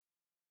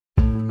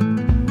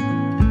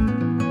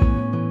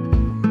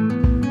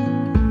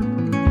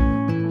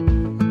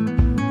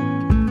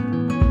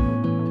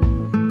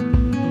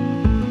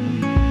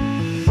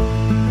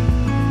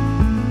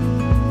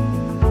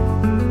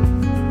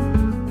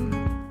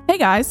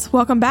guys,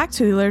 welcome back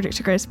to the Allergic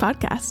to Grace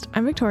podcast.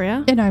 I'm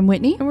Victoria. And I'm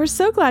Whitney. And we're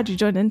so glad you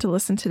joined in to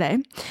listen today.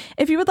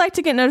 If you would like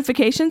to get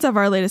notifications of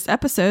our latest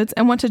episodes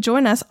and want to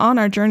join us on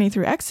our journey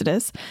through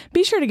Exodus,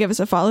 be sure to give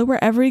us a follow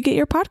wherever you get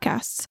your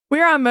podcasts.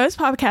 We are on most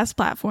podcast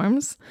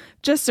platforms.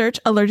 Just search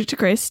Allergic to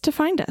Grace to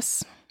find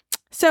us.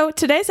 So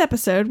today's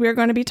episode, we are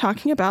going to be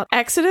talking about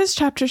Exodus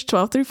chapters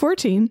 12 through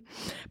 14.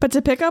 But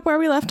to pick up where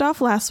we left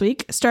off last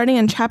week, starting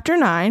in chapter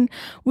 9,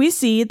 we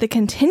see the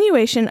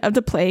continuation of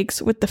the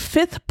plagues with the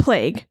fifth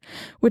plague,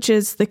 which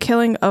is the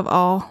killing of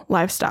all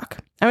livestock.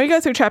 And we go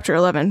through chapter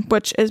 11,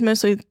 which is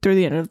mostly through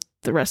the end of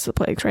the rest of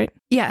the plagues, right?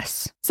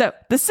 Yes. So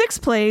the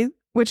sixth plague,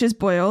 which is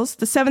boils,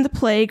 the seventh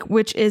plague,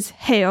 which is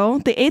hail,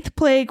 the eighth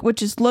plague,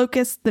 which is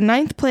locusts, the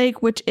ninth plague,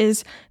 which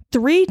is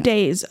 3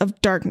 days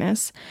of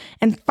darkness.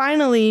 And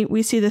finally,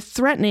 we see the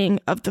threatening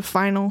of the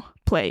final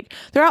plague.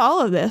 Throughout all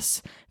of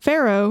this,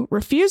 Pharaoh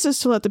refuses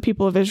to let the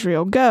people of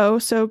Israel go,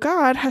 so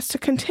God has to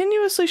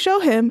continuously show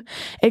him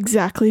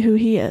exactly who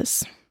he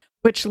is.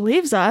 Which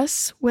leaves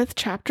us with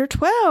chapter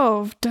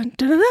 12. Dun,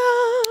 dun, dun,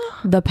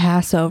 dun. The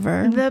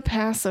Passover. The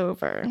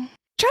Passover.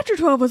 Chapter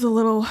 12 was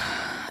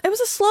it was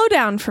a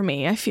slowdown for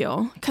me, I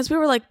feel, because we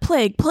were like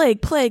plague.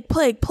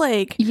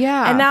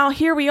 Yeah. And now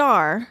here we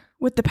are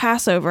with the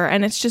Passover,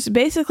 and it's just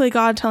basically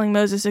God telling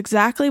Moses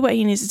exactly what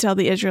he needs to tell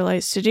the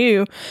Israelites to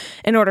do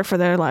in order for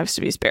their lives to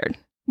be spared.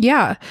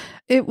 Yeah,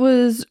 it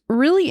was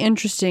really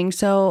interesting.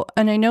 So,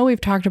 and I know we've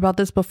talked about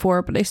this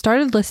before, but I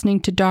started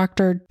listening to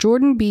Dr.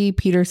 Jordan B.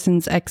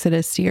 Peterson's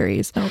Exodus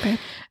series. Okay.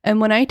 And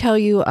when I tell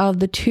you of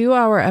the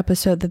 2-hour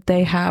episode that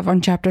they have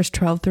on chapters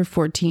 12 through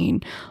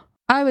 14,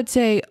 I would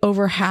say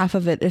over half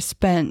of it is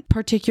spent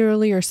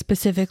particularly or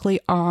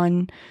specifically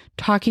on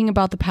talking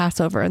about the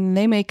Passover. And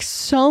they make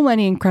so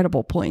many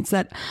incredible points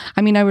that,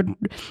 the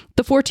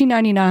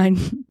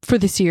 $14.99 for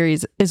the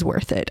series is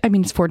worth it. I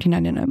mean, it's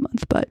 $14.99 a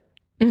month, but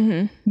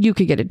you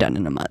could get it done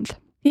in a month.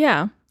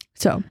 Yeah.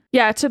 So,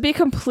 yeah, to be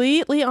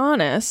completely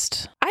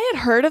honest, I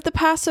had heard of the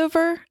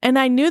Passover, and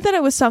I knew that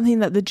it was something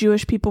that the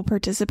Jewish people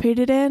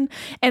participated in,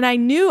 and I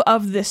knew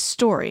of this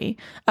story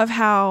of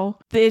how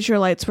the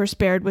Israelites were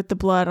spared with the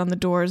blood on the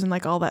doors and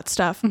like all that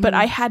stuff, but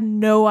I had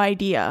no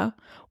idea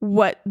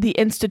what the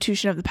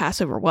institution of the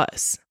Passover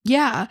was.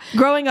 yeah.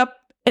 Growing up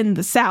in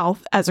the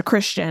South as a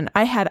Christian,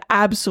 I had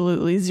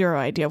absolutely zero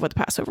idea what the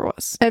Passover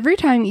was. Every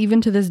time, even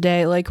to this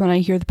day, like when I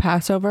hear the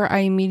Passover, I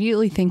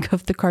immediately think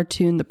of the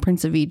cartoon, The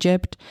Prince of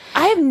Egypt.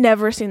 I have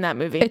never seen that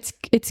movie. It's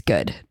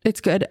good.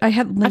 It's good.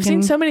 I've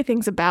seen so many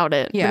things about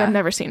it, but I've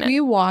never seen it. We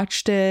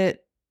watched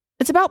it.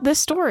 It's about this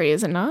story,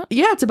 is it not?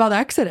 Yeah, it's about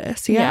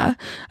Exodus. Yeah.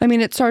 I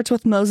mean, it starts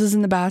with Moses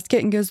in the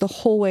basket and goes the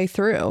whole way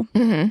through.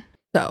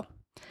 So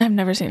I've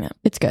never seen it.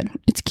 it's good.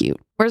 It's cute.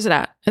 Where's it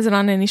at? Is it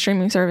on any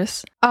streaming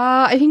service?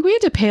 I think we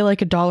had to pay like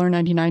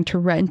 $1.99 to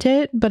rent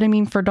it, but I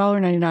mean, for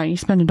 $1.99, you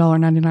spend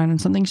 $1.99 on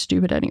something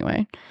stupid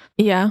anyway.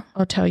 Yeah.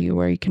 I'll tell you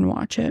where you can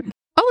watch it.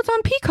 Oh, it's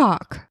on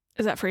Peacock.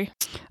 Is that free?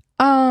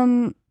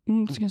 I'm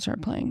just gonna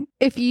start playing.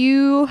 If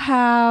you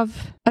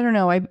have, I don't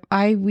know,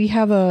 we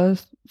have a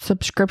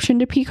subscription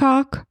to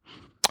Peacock.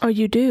 Oh,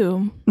 you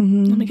do?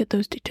 Let me get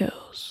those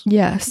details.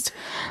 Yes,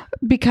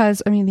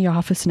 because I mean, The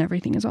Office and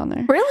everything is on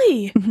there.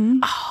 Really?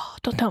 Oh,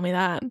 don't tell me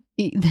that.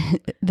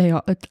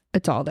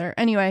 It's all there.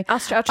 Anyway, I'll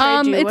trade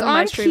you it's one of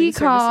my on streaming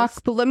Peacock,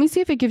 services. but let me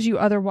see if it gives you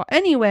other.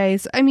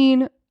 Anyways, I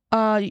mean,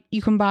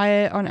 you can buy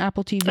it on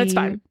Apple TV. That's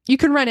fine. You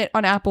can rent it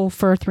on Apple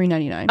for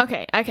 $3.99.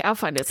 Okay, I'll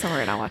find it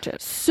somewhere and I'll watch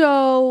it.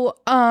 So,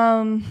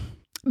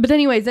 but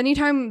anyways,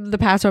 anytime the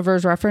Passover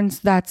is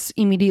referenced, that's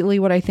immediately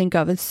what I think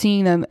of is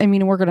seeing them. I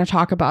mean, we're going to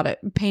talk about it,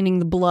 painting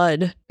the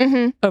blood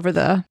over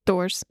the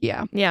doors.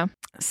 Yeah. Yeah.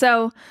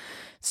 So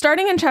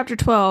starting in chapter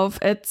 12,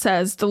 it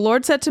says, "The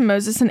Lord said to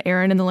Moses and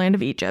Aaron in the land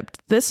of Egypt,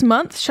 'This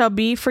month shall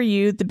be for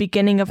you the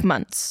beginning of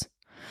months.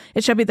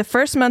 It shall be the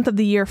first month of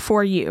the year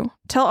for you.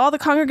 Tell all the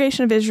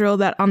congregation of Israel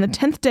that on the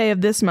 10th day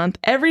of this month,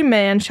 every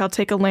man shall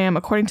take a lamb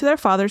according to their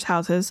father's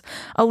houses,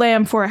 a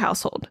lamb for a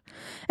household.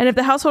 And if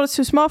the household is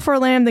too small for a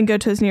lamb, then go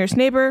to his nearest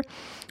neighbor,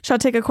 shall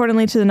take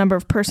accordingly to the number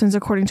of persons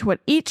according to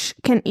what each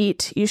can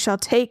eat. You shall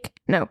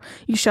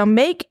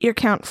make your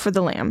count for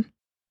the lamb.'"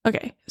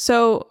 Okay,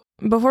 so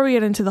before we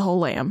get into the whole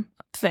lamb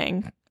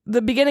thing,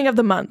 the beginning of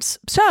the months.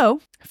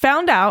 So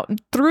found out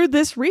through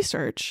this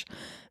research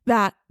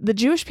that the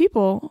Jewish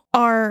people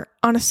are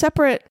on a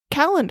separate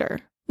calendar.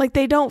 Like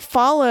they don't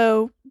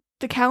follow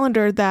the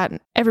calendar that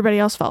everybody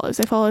else follows.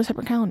 They follow a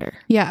separate calendar.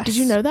 Yes. Did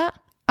you know that?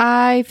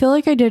 I feel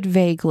like I did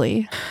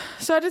vaguely.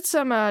 So I did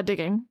some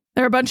digging.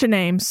 There are a bunch of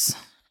names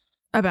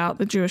about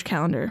the Jewish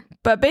calendar.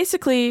 But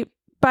basically,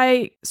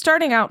 by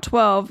starting out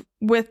 12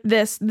 with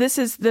this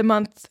is the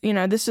month,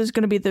 this is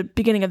going to be the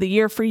beginning of the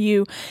year for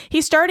you.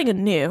 He's starting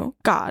anew,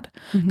 God.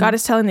 God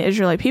is telling the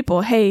Israelite people,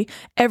 hey,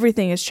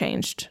 everything has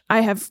changed. I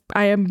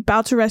am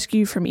about to rescue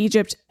you from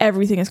Egypt.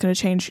 Everything is going to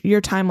change.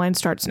 Your timeline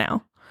starts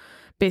now,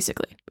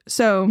 basically.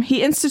 So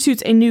he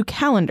institutes a new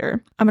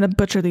calendar. I'm going to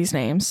butcher these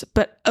names,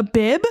 but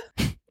Abib,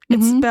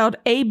 It's spelled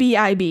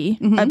Abib,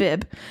 Mhm.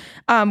 Abib,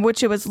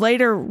 which it was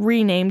later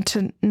renamed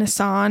to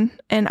Nisan,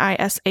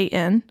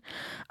 Nisan.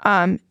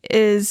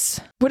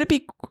 Would it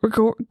be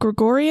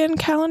Gregorian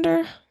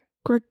calendar?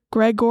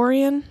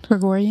 Gregorian?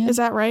 Is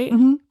that right?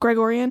 Mhm.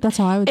 Gregorian? That's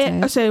how I would say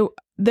it. So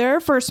their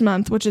first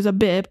month, which is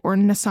Abib or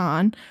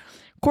Nisan,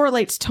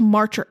 correlates to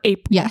March or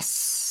April.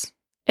 Yes.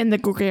 In the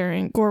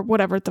Gregorian, or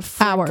whatever the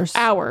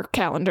hour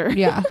calendar.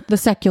 Yeah, the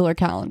secular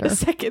calendar.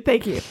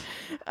 Thank you.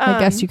 I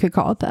guess you could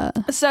call it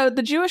that. So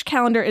the Jewish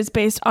calendar is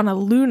based on a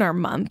lunar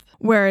month,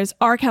 whereas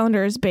our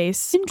calendar is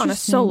based on a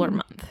solar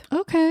month.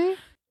 Okay.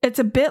 It's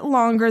a bit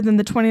longer than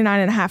the 29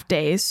 and a half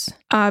days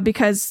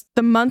because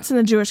the months in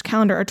the Jewish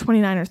calendar are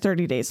 29 or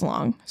 30 days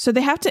long. So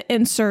they have to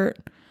insert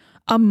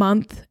a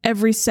month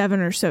every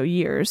 7 or so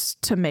years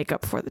to make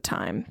up for the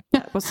time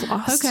that was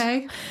lost.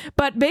 Okay.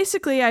 But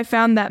basically, I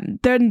found that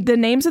the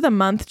names of the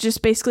month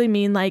just basically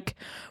mean like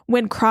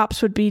when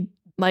crops would be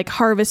like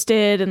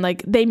harvested and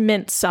like they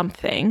meant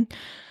something.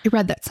 I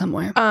read that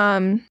somewhere.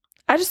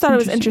 I just thought it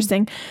was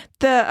interesting.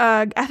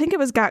 I think it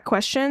was Got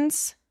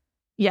Questions.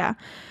 Yeah.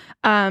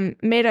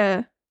 Made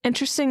a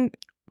interesting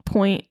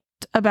point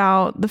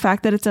about the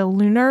fact that it's a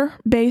lunar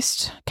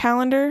based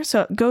calendar.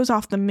 So it goes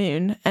off the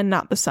moon and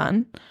not the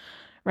sun.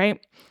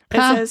 Right? It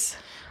says,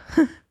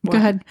 Go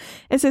ahead.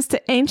 It says,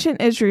 to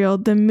ancient Israel,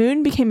 the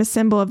moon became a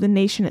symbol of the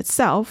nation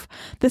itself.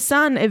 The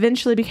sun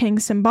eventually became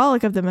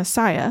symbolic of the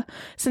Messiah.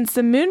 Since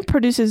the moon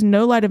produces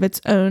no light of its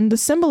own, the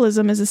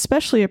symbolism is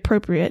especially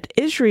appropriate.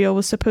 Israel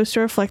was supposed to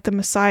reflect the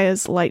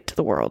Messiah's light to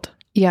the world.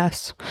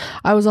 Yes.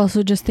 I was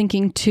also just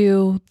thinking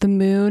too, the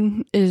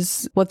moon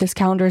is what this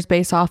calendar is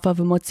based off of,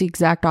 and what's the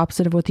exact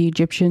opposite of what the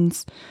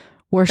Egyptians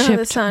worshipped.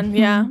 The sun.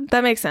 Yeah,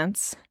 that makes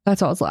sense.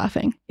 That's why I was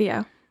laughing.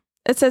 Yeah.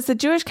 It says the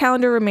Jewish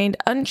calendar remained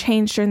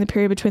unchanged during the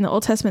period between the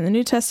Old Testament and the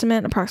New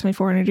Testament, approximately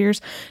 400 years,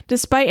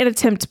 despite an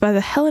attempt by the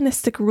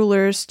Hellenistic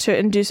rulers to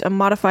induce a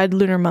modified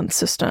lunar month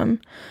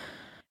system.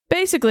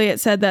 Basically,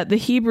 it said that the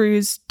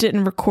Hebrews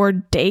didn't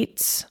record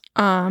dates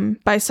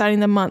by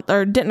citing the month,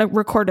 or didn't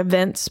record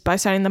events by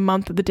citing the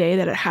month of the day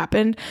that it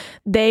happened.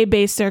 They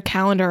based their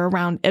calendar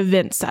around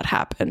events that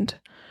happened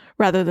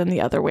rather than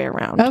the other way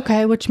around.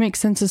 Okay, which makes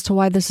sense as to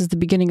why this is the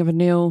beginning of a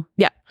new...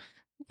 Yeah.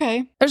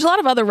 Okay. There's a lot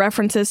of other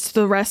references to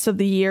the rest of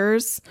the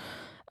years.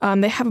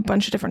 They have a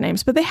bunch of different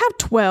names, but they have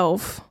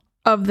 12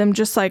 of them,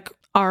 just like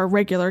our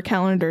regular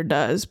calendar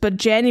does. But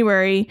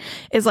January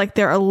is like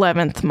their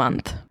 11th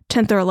month.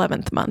 10th or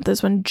 11th month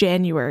is when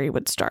January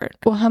would start.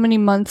 Well, how many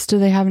months do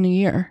they have in a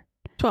year?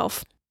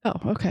 12. Oh,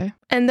 okay.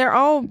 And they're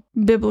all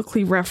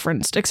biblically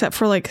referenced, except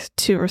for like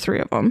 2 or 3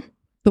 of them.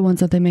 The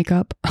ones that they make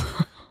up.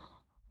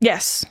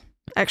 Yes,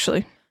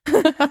 actually.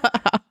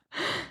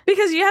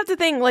 Because you have to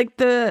think, like,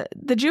 the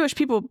Jewish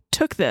people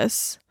took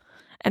this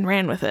and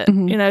ran with it,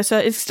 you know, so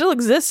it still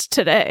exists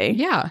today.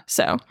 Yeah.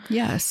 So,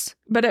 yes.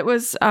 But it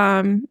was,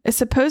 it's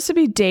supposed to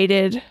be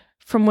dated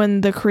from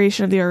when the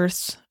creation of the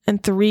earth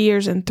and 3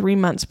 years and 3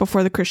 months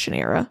before the Christian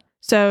era.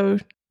 So,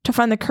 to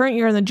find the current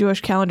year in the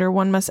Jewish calendar,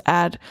 one must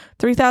add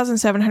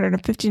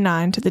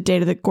 3,759 to the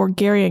date of the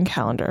Gregorian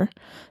calendar.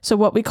 So,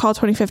 what we call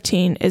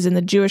 2015 is in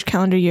the Jewish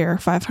calendar year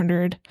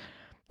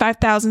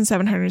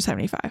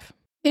 5,775.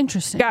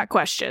 Interesting. Got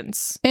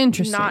questions.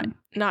 Interesting.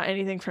 Not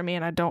anything for me,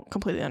 and I don't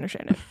completely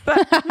understand it.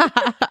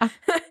 But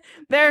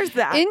there's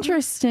that.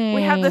 Interesting.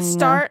 We have the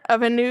start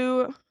of a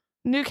new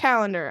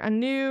calendar, a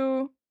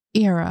new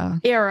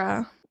era.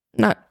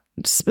 Not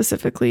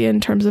specifically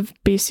in terms of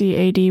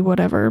BC, AD,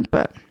 whatever,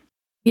 but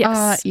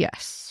yes.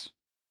 Yes.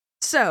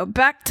 So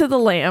back to the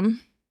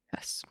lamb.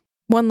 Yes.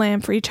 1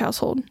 lamb for each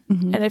household.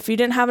 Mm-hmm. And if you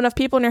didn't have enough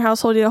people in your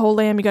household, you get a whole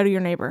lamb, you go to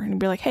your neighbor and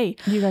be like, hey,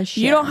 you guys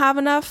share. You don't have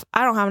enough,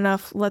 I don't have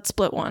enough, let's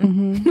split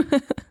one. Mm-hmm.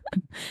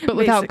 But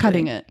without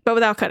cutting it.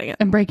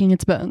 And breaking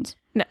its bones.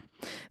 No.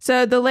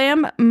 So the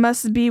lamb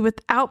must be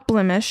without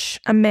blemish,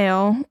 a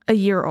male, a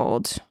year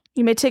old.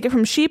 You may take it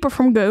from sheep or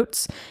from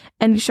goats,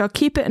 and you shall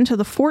keep it until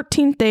the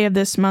 14th day of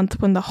this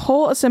month, when the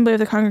whole assembly of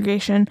the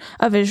congregation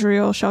of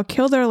Israel shall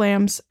kill their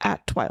lambs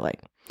at twilight.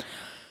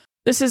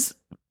 This is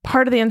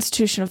part of the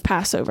institution of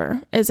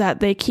Passover, is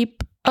that they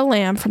keep a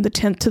lamb from the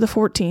 10th to the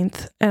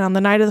 14th, and on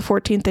the night of the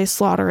 14th, they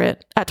slaughter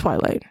it at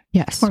twilight.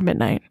 Yes. Or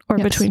midnight, or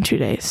between 2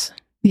 days.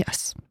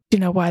 Yes. Do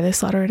you know why they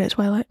slaughter it at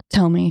twilight?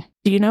 Tell me.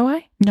 Do you know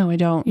why? No, I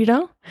don't. You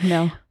don't?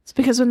 No. It's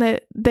because when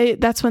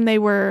that's when they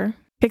were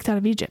kicked out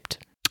of Egypt.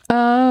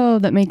 Oh,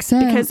 that makes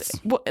sense.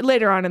 Because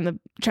later on in the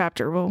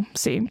chapter, we'll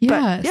see. Yes.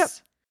 But, yep.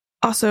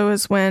 Also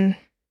is when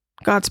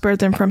God spared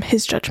them from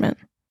his judgment.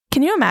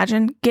 Can you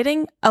imagine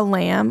getting a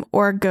lamb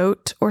or a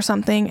goat or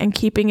something and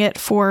keeping it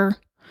for,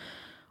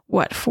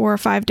 4 or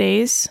 5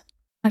 days?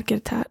 I'd get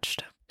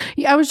attached.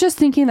 Yeah, I was just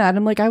thinking that.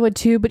 I'm like, I would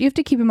too. But you have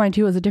to keep in mind,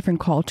 too, it was a different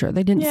culture.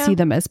 They didn't see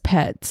them as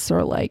pets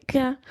or like...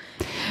 Yeah.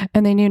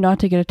 And they knew not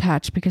to get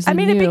attached because they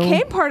knew... it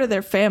became part of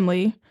their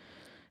family.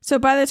 So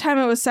by the time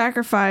it was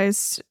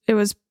sacrificed, it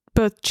was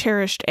both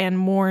cherished and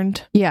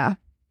mourned. Yeah.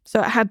 So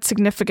it had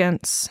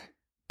significance.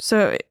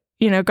 So,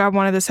 God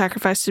wanted the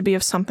sacrifice to be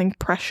of something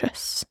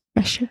precious.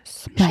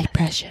 Precious. My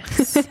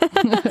precious.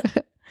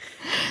 But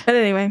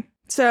anyway,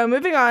 So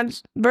moving on,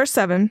 verse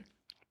 7.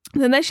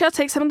 Then they shall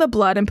take some of the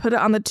blood and put it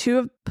on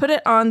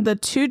the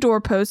two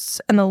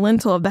doorposts and the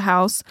lintel of the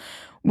house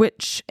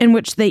in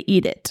which they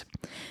eat it.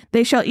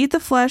 They shall eat the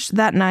flesh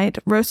that night,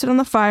 roasted on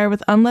the fire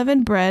with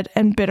unleavened bread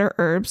and bitter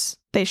herbs.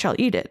 They shall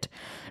eat it.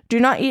 Do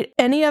not eat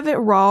any of it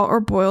raw or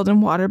boiled in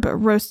water, but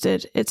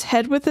roasted, its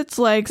head with its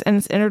legs and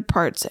its inner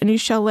parts, and you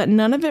shall let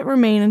none of it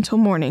remain until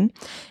morning.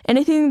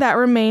 Anything that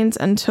remains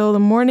until the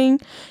morning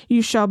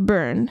you shall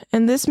burn.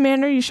 In this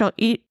manner you shall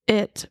eat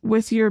it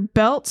with your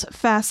belt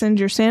fastened,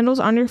 your sandals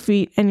on your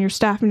feet, and your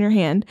staff in your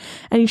hand,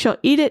 and you shall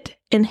eat it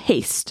in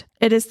haste.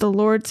 It is the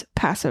Lord's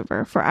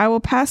Passover. For I will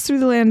pass through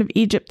the land of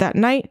Egypt that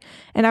night,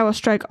 and I will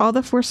strike all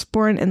the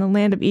firstborn in the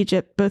land of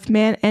Egypt, both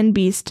man and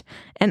beast,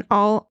 and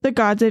all the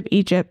gods of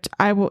Egypt.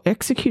 I will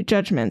execute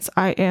judgments.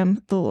 I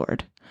am the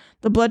Lord.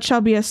 The blood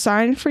shall be a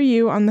sign for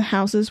you on the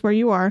houses where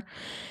you are,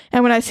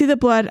 and when I see the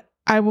blood,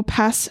 I will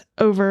pass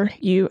over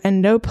you,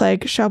 and no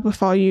plague shall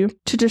befall you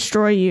to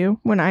destroy you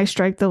when I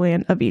strike the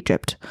land of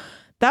Egypt.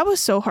 That was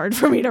so hard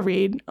for me to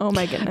read. Oh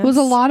my goodness. It was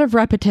a lot of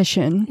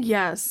repetition.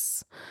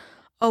 Yes.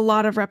 A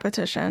lot of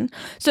repetition.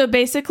 So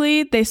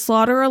basically, they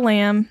slaughter a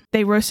lamb,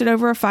 they roast it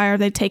over a fire,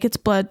 they take its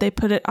blood, they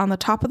put it on the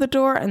top of the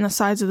door and the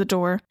sides of the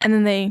door, and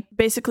then they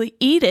basically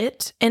eat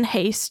it in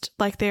haste,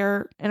 like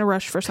they're in a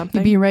rush for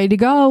something. Be ready to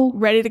go.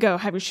 Ready to go.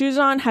 Have your shoes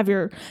on, have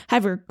your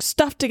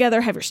stuff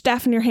together, have your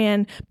staff in your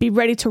hand, be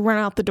ready to run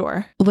out the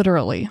door.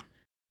 Literally.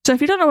 So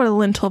if you don't know what a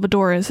lintel of a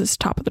door is, it's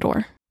top of the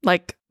door.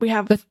 Like we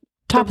have the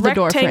top of the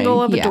door frame.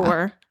 Rectangle of a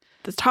door.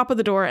 The top of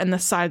the door and the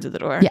sides of the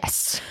door.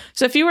 Yes.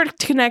 So if you were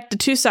to connect the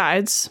two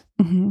sides,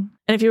 and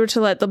if you were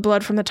to let the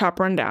blood from the top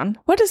run down,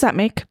 what does that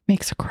make?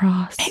 Makes a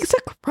cross. Makes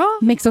a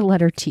cross. Makes a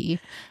letter T.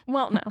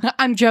 Well, no.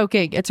 I'm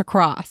joking. It's a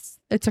cross.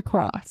 It's a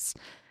cross.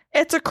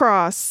 It's a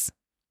cross.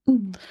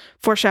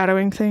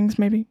 Foreshadowing things,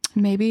 maybe.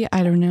 Maybe.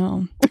 I don't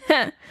know.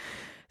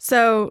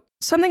 So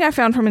something I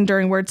found from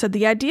Enduring Word said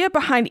the idea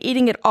behind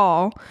eating it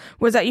all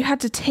was that you had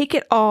to take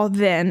it all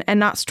then and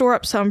not store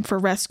up some for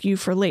rescue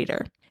for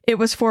later. It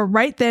was for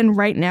right then,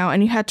 right now,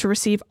 and you had to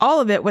receive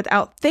all of it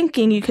without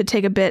thinking you could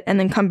take a bit and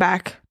then come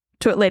back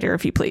to it later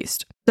if you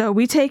pleased. So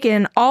we take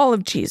in all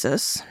of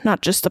Jesus,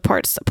 not just the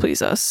parts that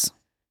please us.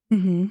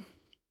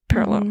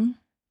 Parallel.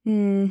 I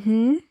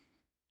mean,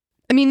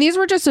 these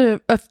were just a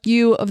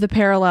few of the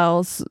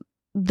parallels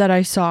that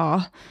I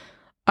saw.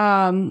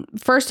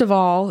 First of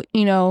all,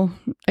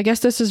 I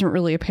guess this isn't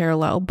really a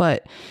parallel,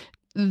 but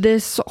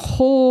this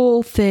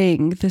whole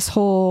thing, this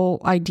whole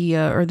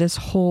idea, or this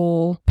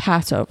whole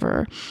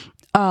Passover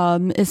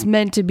is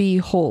meant to be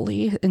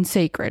holy and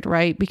sacred,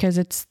 right? Because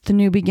it's the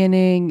new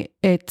beginning.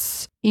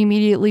 It's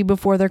immediately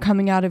before they're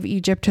coming out of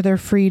Egypt to their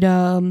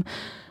freedom.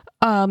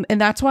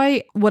 And that's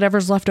why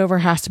whatever's left over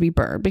has to be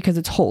burned, because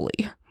it's holy.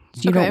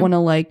 You don't want to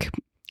let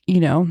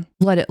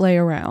it lay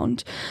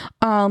around.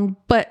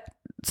 But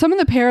some of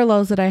the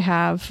parallels that I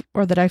have,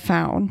 or that I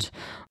found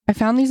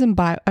these on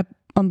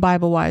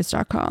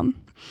BibleWise.com.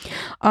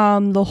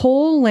 The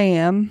whole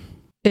lamb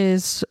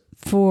is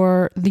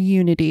for the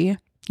unity.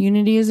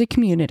 Unity is a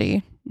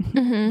community.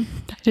 I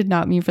did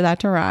not mean for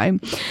that to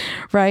rhyme,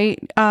 right?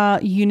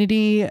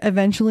 Unity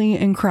eventually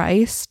in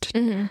Christ.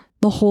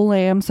 The whole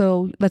lamb,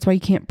 so that's why you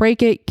can't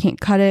break it, can't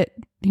cut it.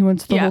 He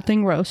wants the whole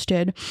thing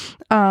roasted.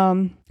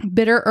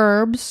 Bitter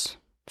herbs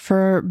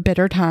for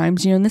bitter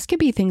times. And this could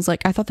be things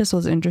like, I thought this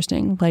was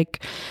interesting,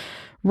 like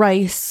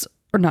rice,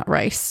 or not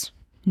rice.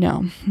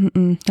 No,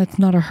 that's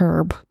not a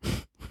herb.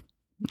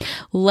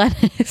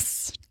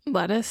 Lettuce.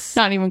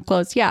 Not even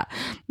close. Yeah.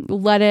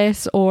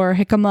 Lettuce or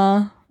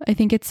jicama, I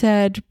think it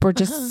said, or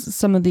just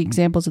some of the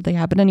examples that they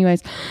have. But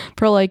anyways,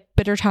 for like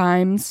bitter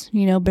times,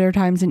 bitter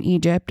times in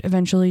Egypt,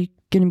 eventually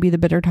going to be the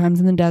bitter times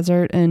in the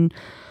desert, and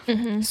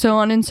so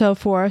on and so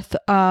forth.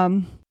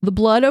 The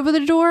blood over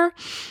the door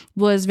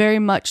was very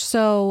much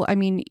so, I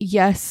mean,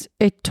 yes,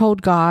 it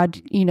told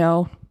God,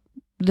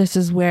 this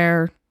is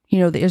where,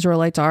 the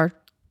Israelites are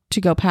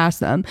to go past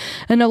them.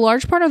 And a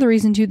large part of the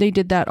reason too they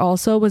did that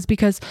also was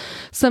because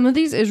some of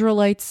these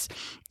Israelites,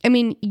 I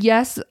mean,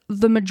 yes,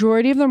 the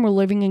majority of them were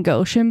living in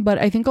Goshen, but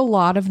I think a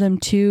lot of them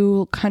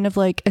too kind of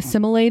like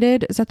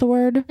assimilated, is that the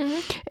word?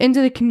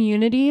 Into the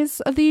communities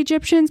of the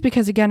Egyptians,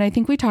 because again, I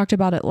think we talked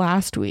about it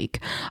last week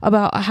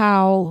about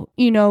how,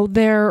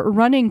 they're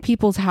running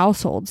people's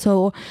households.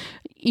 So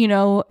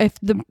if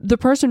the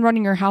person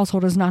running your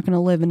household is not going to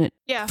live in it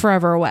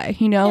forever away,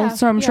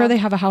 so I'm sure they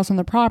have a house on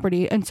the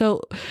property. And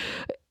so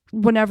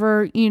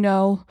whenever,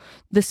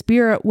 the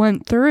Spirit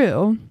went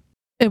through,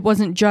 it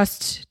wasn't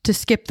just to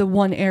skip the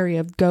one area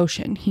of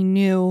Goshen. He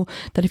knew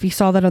that if he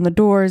saw that on the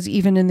doors,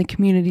 even in the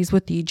communities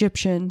with the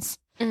Egyptians,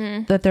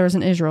 that there was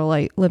an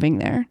Israelite living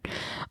there.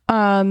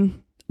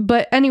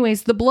 But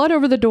anyways, the blood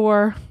over the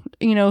door,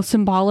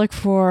 symbolic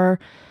for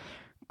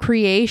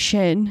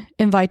creation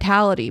and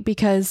vitality,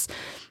 because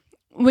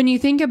when you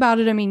think about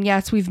it, I mean,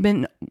 yes, we've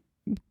been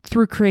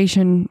through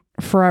creation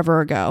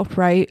forever ago,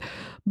 right?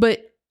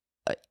 But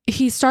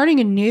he's starting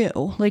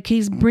anew. Like,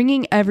 he's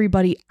bringing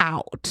everybody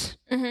out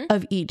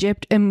of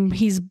Egypt, and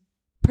he's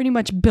pretty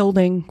much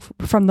building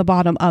from the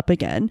bottom up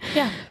again.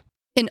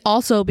 And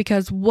also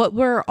because what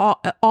were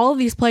all of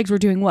these plagues were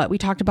doing what? We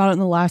talked about it in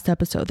the last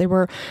episode. They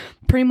were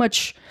pretty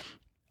much,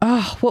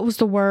 what was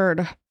the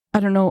word? I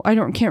don't know.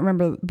 Can't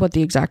remember what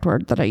the exact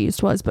word that I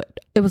used was, but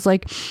it was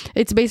like,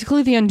 it's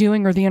basically the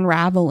undoing or the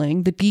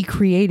unraveling, the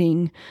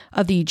decreating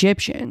of the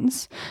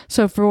Egyptians.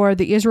 So for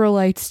the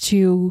Israelites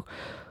to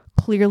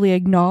clearly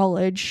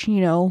acknowledge,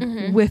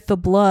 with the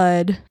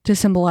blood to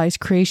symbolize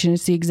creation,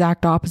 it's the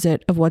exact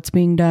opposite of what's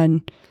being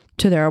done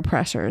to their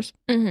oppressors.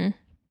 That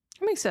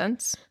makes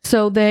sense.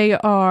 So they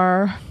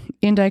are,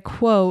 and I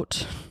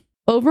quote,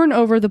 "Over and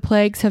over the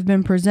plagues have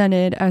been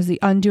presented as the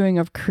undoing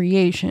of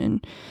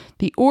creation,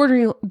 the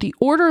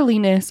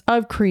orderliness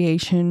of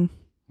creation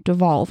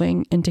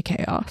devolving into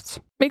chaos."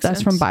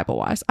 That's from Bible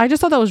Wise. I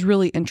just thought that was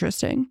really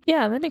interesting.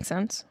 Yeah, that makes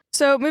sense.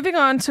 So moving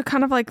on to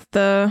kind of like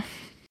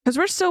because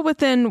we're still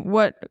within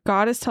what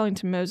God is telling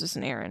to Moses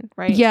and Aaron,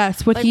 right?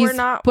 Yes, what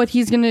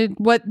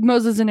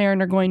Moses and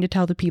Aaron are going to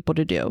tell the people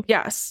to do.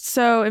 Yes.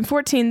 So in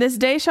 14, "This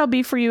day shall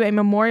be for you a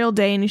memorial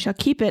day, and you shall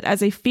keep it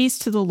as a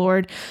feast to the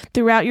Lord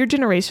throughout your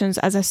generations,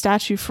 as a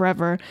statute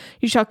forever.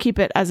 You shall keep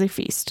it as a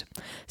feast.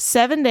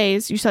 7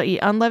 days you shall eat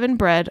unleavened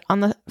bread. On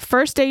the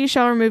first day you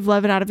shall remove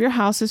leaven out of your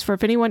houses, for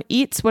if anyone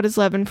eats what is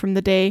leavened from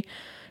the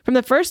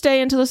first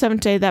day until the seventh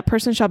day, that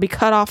person shall be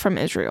cut off from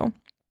Israel."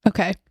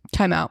 Okay,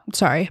 time out.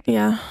 Sorry.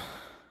 Yeah.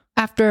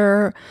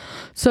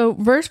 So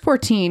verse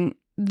 14,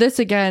 this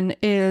again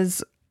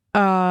is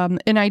an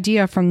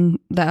idea from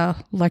the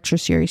lecture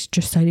series,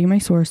 just citing my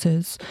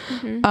sources,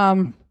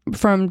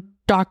 from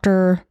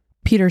Dr.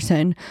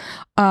 Peterson,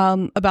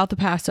 about the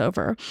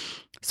Passover.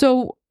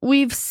 So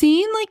we've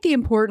seen like the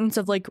importance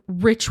of like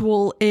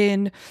ritual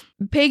in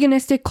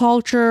paganistic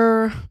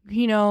culture,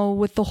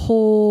 with the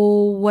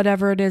whole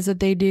whatever it is that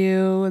they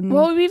do. And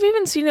well, we've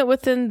even seen it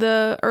within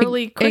the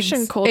early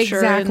Christian culture,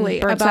 exactly,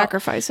 and burnt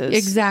sacrifices.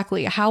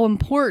 Exactly. How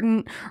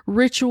important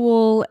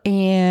ritual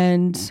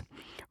and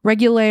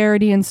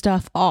regularity and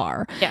stuff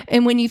are. Yeah.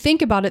 And when you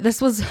think about it,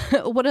 this was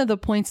one of the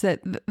points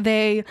that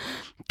they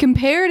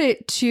compared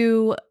it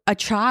to a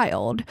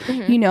child,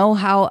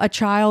 how a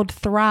child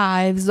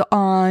thrives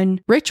on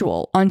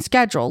ritual, on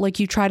schedule. Like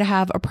you try to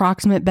have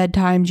approximate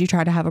bedtimes, you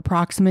try to have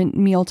approximate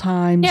meal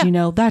times,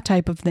 that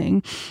type of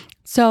thing.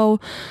 So,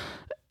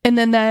 and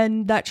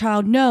then that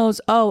child knows,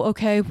 oh,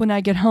 okay, when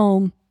I get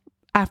home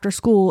after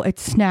school,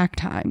 it's snack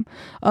time.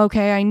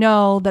 Okay, I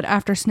know that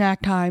after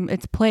snack time,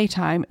 it's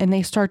playtime, and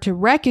they start to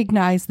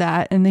recognize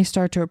that and they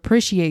start to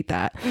appreciate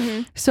that.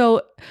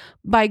 So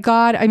by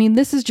God, I mean,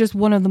 this is just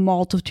one of the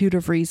multitude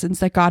of reasons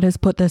that God has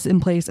put this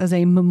in place as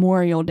a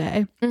memorial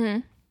day.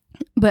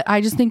 But I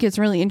just think it's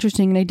really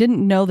interesting, and I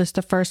didn't know this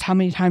the first how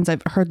many times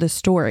I've heard this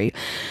story,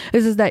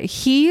 is that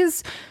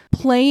he's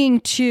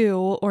playing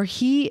to, or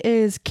he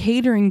is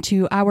catering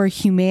to our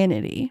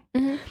humanity.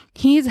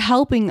 He's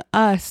helping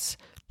us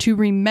to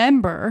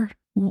remember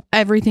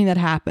everything that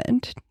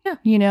happened.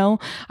 Yeah.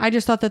 I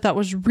just thought that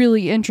was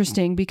really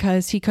interesting,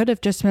 because he could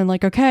have just been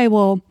like, okay,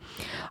 well,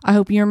 I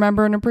hope you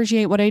remember and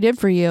appreciate what I did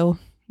for you.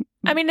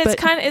 I mean,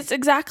 it's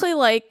exactly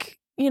like,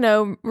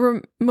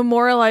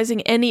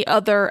 memorializing any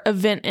other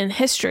event in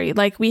history.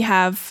 Like we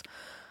have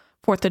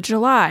 4th of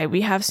July, we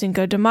have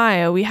Cinco de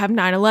Mayo, we have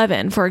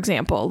 9/11, for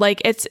example.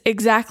 Like it's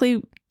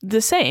exactly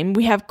the same.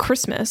 We have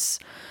Christmas,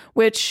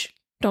 which,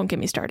 don't get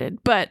me started,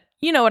 but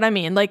you know what I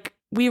mean? Like,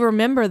 we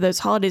remember those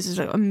holidays as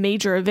a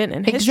major event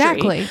in history.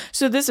 Exactly.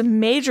 So this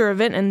major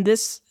event in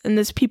this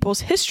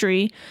people's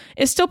history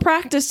is still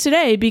practiced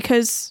today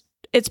because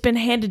it's been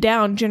handed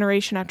down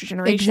generation after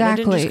generation.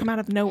 Exactly. It didn't just come out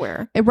of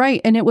nowhere. Right.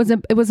 And it was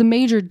a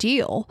major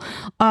deal.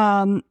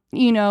 And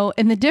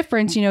the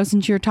difference,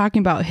 since you're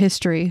talking about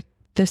history,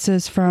 this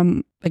is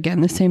from,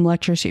 again, the same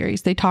lecture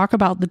series. They talk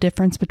about the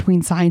difference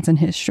between science and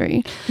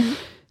history.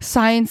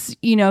 Science,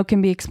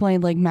 can be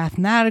explained like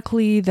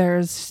mathematically.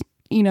 There's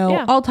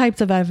all types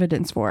of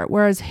evidence for it.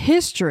 Whereas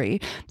history,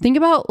 think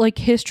about like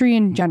history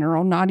in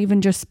general, not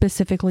even just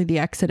specifically the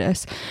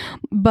Exodus,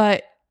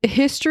 but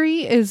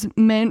history is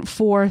meant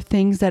for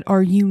things that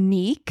are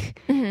unique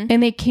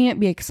and they can't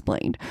be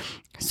explained.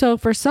 So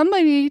for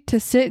somebody to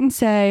sit and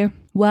say,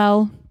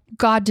 well,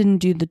 God didn't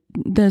do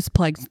those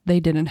plagues, they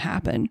didn't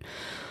happen.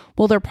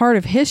 Well, they're part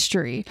of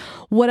history.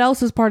 What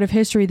else is part of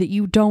history that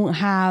you don't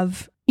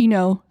have,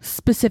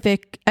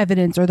 specific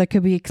evidence or that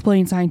could be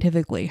explained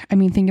scientifically? I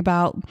mean, think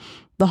about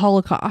the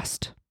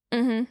Holocaust.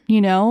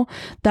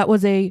 That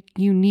was a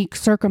unique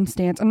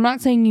circumstance. I'm not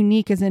saying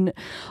unique as in,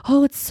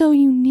 oh, it's so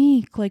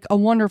unique, like a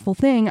wonderful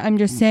thing. I'm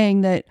just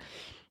saying that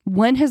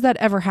when has that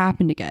ever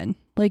happened again?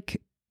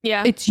 Like,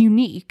 it's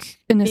unique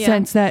in the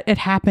sense that it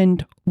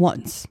happened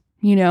once,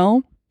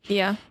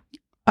 Yeah.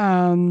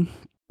 I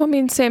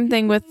mean, same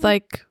thing with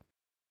like,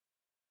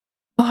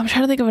 I'm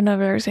trying to think of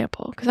another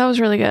example because that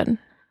was really good.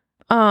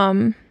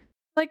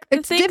 Like Like the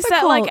It's things that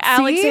difficult, like see?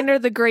 Alexander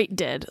the Great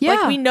did. Yeah.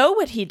 Like we know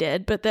what he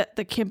did, but that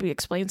can't be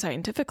explained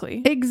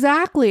scientifically.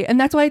 Exactly. And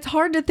that's why it's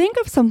hard to think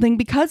of something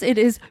because it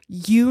is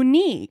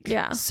unique.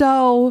 Yeah.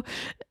 So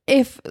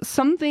if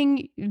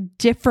something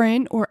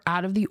different or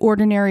out of the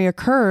ordinary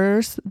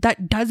occurs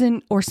that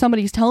doesn't, or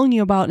somebody's telling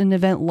you about an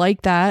event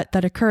like that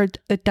occurred,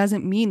 it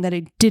doesn't mean that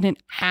it didn't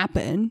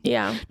happen.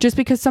 Yeah. Just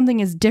because something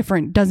is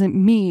different doesn't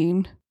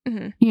mean,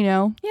 that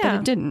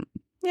it didn't.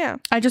 Yeah.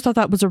 I just thought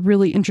that was a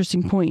really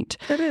interesting point.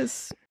 It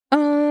is.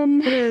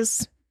 It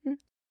is. Do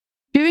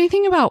you have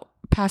anything about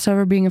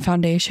Passover being a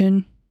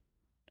foundation?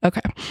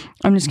 Okay.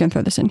 I'm just going to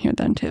throw this in here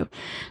then too.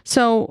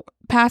 So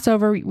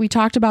Passover, we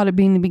talked about it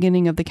being the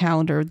beginning of the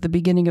calendar, the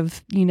beginning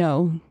of,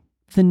 the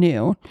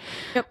new.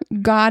 Yep.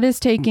 God is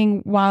taking,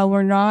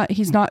 while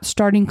he's not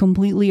starting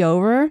completely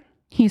over,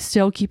 he's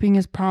still keeping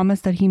his promise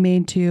that he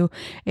made to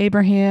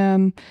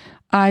Abraham,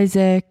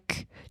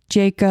 Isaac,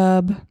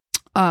 Jacob,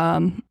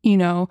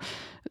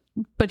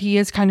 but he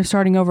is kind of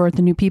starting over with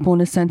the new people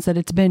in a sense that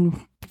it's been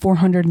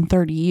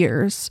 430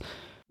 years,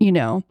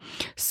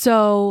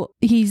 So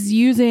he's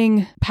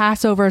using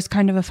Passover as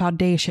kind of a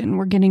foundation.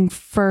 We're getting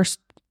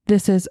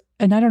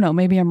and I don't know,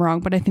 maybe I'm wrong,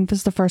 but I think this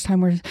is the first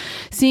time we're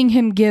seeing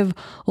him give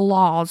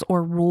laws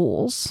or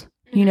rules.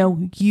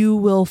 You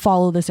will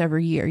follow this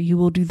every year. You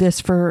will do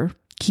this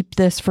keep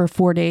this for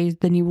 4 days,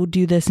 then you will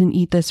do this and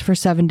eat this for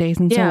 7 days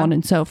and so on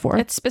and so forth.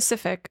 It's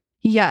specific.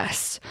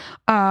 Yes.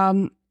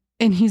 And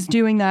he's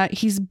doing that.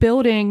 He's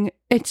building.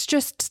 It's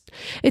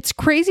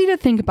crazy to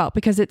think about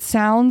because it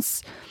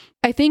sounds,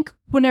 I think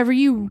whenever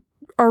you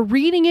are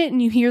reading it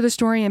and you hear the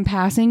story in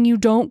passing, you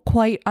don't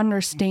quite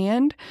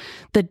understand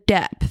the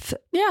depth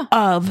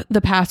of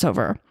the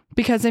Passover.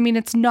 Because,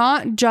 it's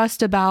not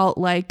just about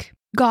like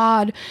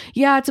God.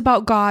 Yeah, it's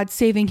about God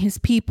saving his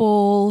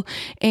people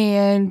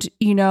and,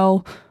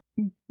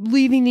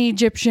 leaving the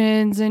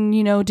Egyptians and,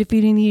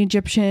 defeating the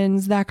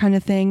Egyptians, that kind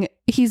of thing.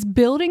 He's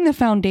building the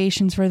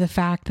foundations for the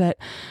fact that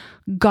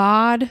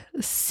God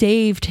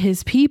saved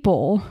his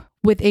people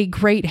with a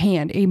great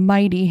hand, a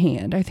mighty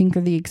hand, I think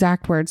are the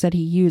exact words that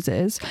he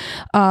uses.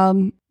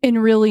 And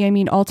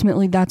really,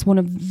 ultimately, that's one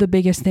of the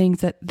biggest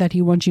things that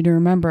he wants you to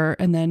remember.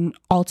 And then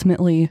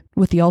ultimately,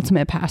 with the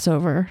ultimate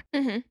Passover,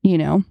 in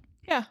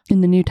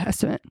the New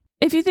Testament.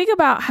 If you think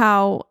about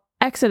how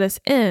Exodus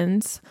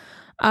ends,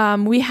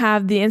 we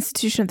have the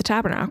institution of the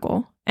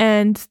tabernacle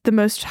and the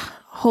most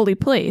holy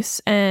place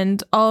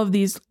and all of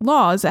these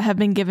laws that have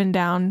been given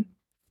down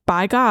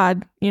by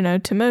God,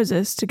 to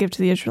Moses to give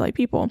to the Israelite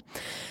people.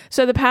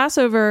 So the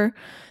Passover,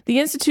 the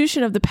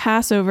institution of the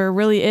Passover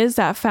really is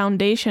that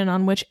foundation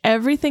on which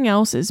everything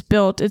else is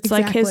built. It's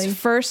like his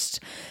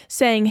first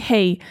saying,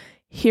 hey,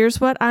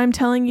 here's what I'm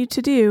telling you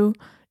to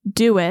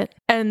do it,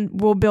 and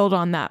we'll build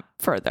on that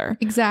further.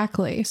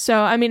 Exactly.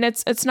 So,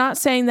 it's not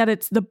saying that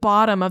it's the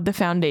bottom of the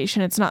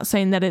foundation. It's not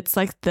saying that it's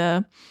like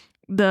the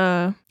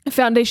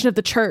foundation of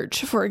the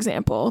church, for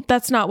example.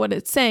 That's not what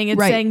it's saying.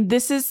 It's saying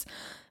this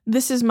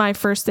is my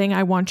first thing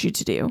I want you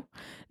to do.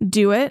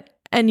 Do it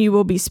and you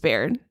will be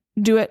spared.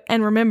 Do it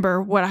and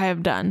remember what I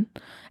have done.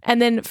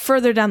 And then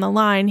further down the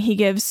line, he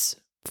gives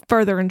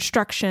further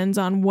instructions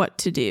on what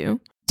to do.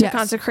 To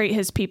consecrate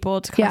his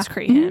people, to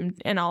consecrate him,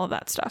 and all of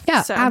that stuff.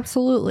 Yeah, so,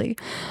 absolutely.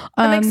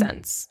 That makes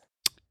sense.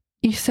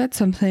 You said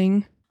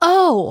something.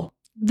 Oh,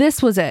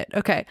 this was it.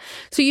 Okay.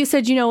 So you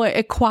said,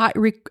 acquired.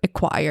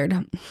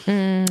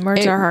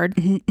 Words are hard.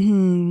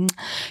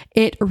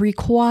 It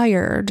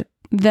required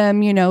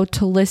them,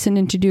 to listen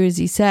and to do as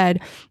he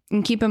said.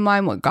 And keep in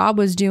mind what God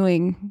was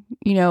doing,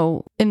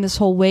 in this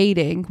whole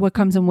waiting, what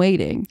comes in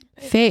waiting,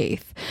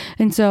 faith.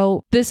 And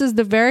so this is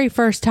the very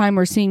first time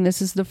we're seeing this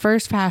is the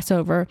first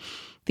Passover.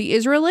 The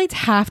Israelites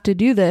have to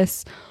do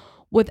this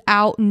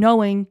without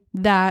knowing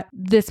that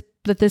this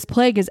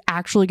plague is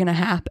actually going to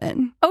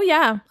happen. Oh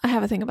yeah, I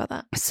have a thing about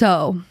that.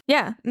 So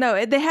yeah,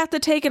 no, they have to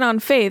take it on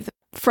faith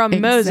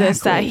from Moses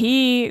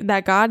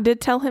that God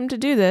did tell him to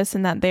do this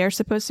and that they are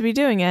supposed to be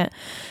doing it.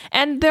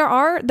 And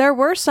there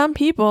were some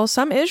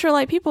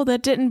Israelite people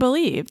that didn't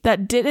believe,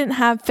 that didn't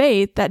have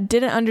faith, that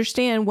didn't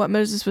understand what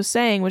Moses was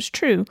saying was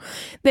true.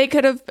 They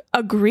could have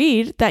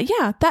agreed that,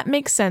 yeah, that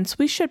makes sense.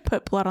 We should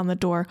put blood on the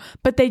door,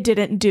 but they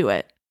didn't do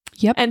it.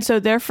 Yep. And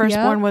so their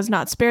firstborn was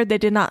not spared. They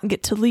did not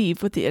get to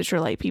leave with the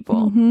Israelite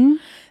people. Mm-hmm.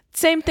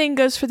 Same thing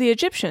goes for the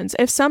Egyptians.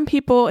 If some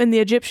people in the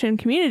Egyptian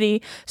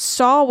community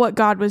saw what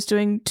God was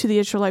doing to the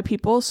Israelite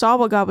people, saw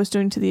what God was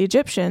doing to the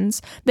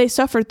Egyptians, they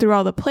suffered through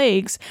all the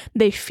plagues.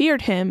 They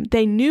feared him.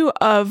 They knew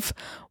of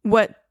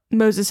what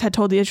Moses had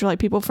told the Israelite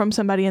people from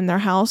somebody in their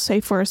house, say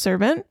for a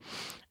servant,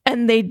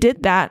 and they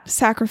did that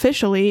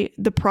sacrificially,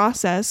 the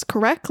process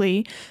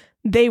correctly.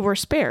 They were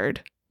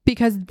spared.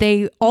 Because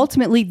they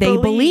ultimately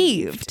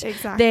believed.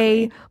 Exactly.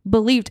 They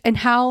believed. And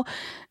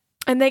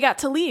they got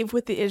to leave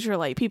with the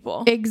Israelite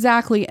people.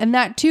 Exactly. And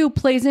that too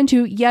plays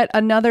into yet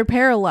another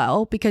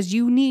parallel because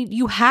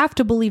you have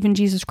to believe in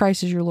Jesus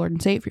Christ as your Lord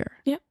and Savior.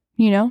 Yeah.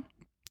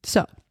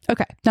 So,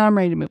 okay. Now I'm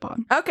ready to move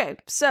on. Okay.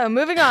 So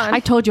moving on.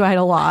 I told you I had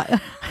a lot.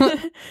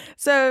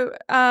 So,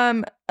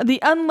 the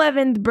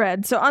unleavened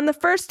bread. So on the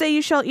first day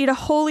you shall eat a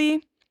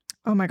holy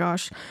Oh my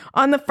gosh.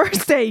 On the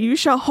first day you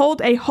shall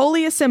hold a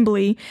holy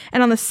assembly,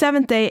 and on the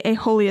seventh day a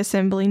holy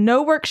assembly.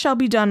 No work shall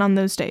be done on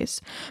those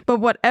days. But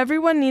what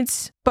everyone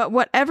needs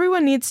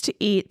to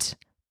eat,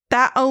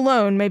 that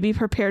alone may be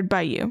prepared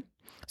by you.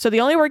 So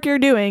the only work you're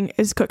doing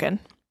is cooking.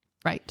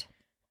 Right.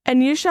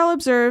 And you shall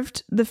observe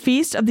the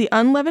feast of the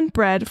unleavened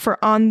bread,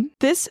 for on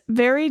this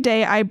very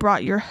day I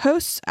brought your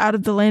hosts out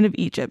of the land of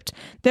Egypt.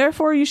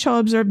 Therefore you shall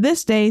observe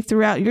this day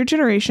throughout your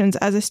generations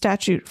as a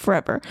statute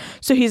forever.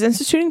 So he's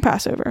instituting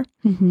Passover,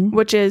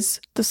 which is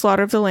the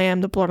slaughter of the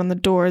lamb, the blood on the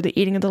door, the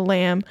eating of the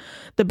lamb,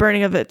 the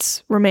burning of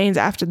its remains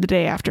after the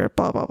day after,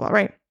 blah, blah, blah,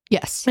 right?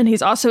 Yes. And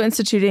he's also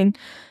instituting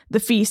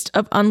the feast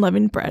of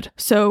unleavened bread.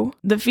 So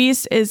the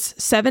feast is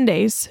 7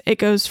 days. It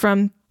goes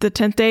from the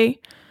 10th day.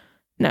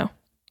 No.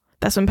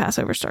 That's when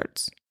Passover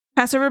starts.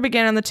 Passover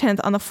began on the 10th.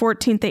 On the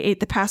 14th, they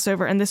ate the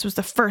Passover, and this was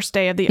the first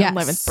day of the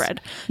unleavened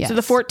bread. Yes. So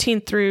the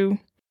 14th through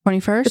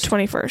 21st? The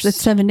 21st. That's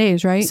 7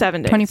 days, right?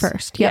 7 days.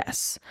 21st. Yep.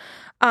 Yes.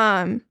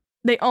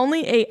 They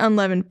only ate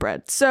unleavened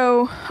bread.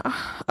 So,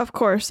 of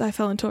course, I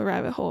fell into a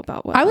rabbit hole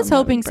about what I was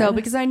hoping so, is.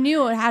 because I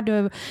knew it had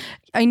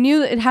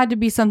to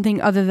be something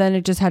other than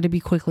it just had to be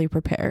quickly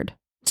prepared.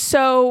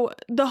 So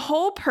the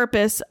whole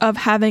purpose of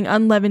having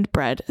unleavened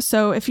bread,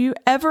 so if you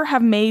ever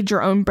have made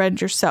your own bread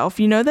yourself,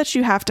 you know that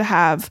you have to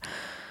have,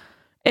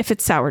 if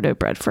it's sourdough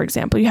bread, for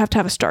example, you have to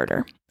have a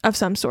starter of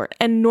some sort.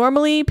 And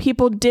normally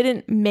people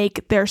didn't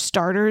make their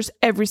starters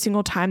every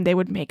single time they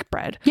would make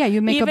bread. Yeah,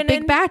 you make a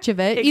big batch of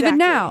it. Exactly. Even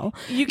now.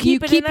 You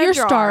keep it in a your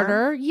jar,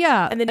 starter.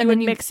 Yeah. And then you would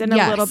mix in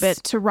a little bit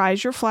to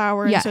rise your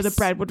flour. And so the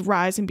bread would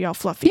rise and be all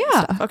fluffy and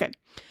stuff. Okay.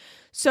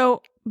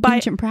 So by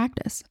ancient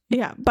practice.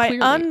 Yeah. By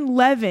clearly.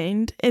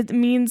 Unleavened, it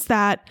means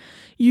that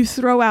you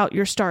throw out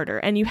your starter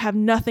and you have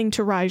nothing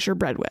to rise your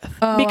bread with.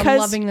 Oh, I'm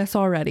loving this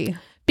already.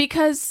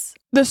 Because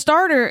the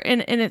starter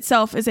in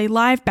itself is a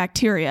live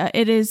bacteria.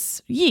 It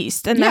is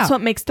yeast, and that's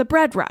what makes the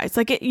bread rise.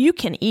 Like, you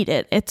can eat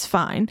it. It's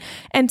fine.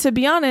 And to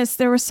be honest,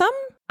 what is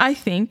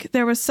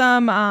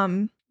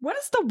the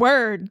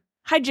word?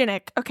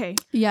 Hygienic. Okay.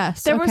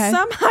 Yes. There was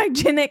some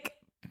hygienic,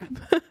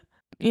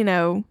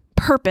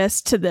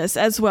 purpose to this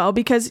as well,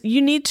 because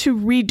you need to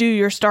redo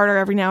your starter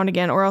every now and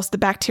again, or else the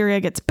bacteria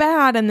gets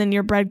bad and then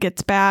your bread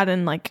gets bad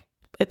and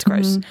it's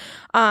gross.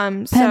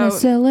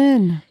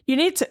 Penicillin. So you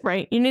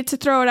need to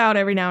throw it out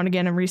every now and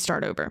again and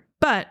restart over.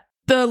 But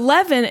the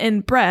leaven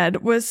in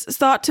bread was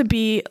thought to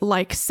be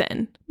like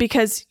sin,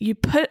 because you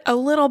put a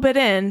little bit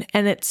in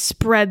and it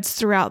spreads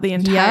throughout the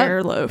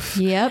entire loaf.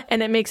 Yep.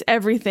 And it makes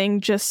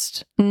everything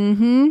just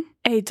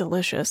A,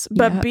 delicious,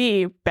 but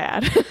B,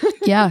 bad.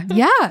 Yeah.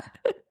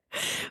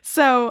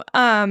 So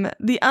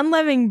the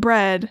unleavened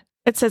bread,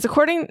 it says,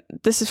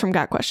 this is from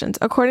Got Questions.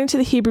 According to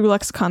the Hebrew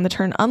lexicon, the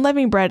term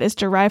unleavened bread is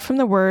derived from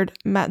the word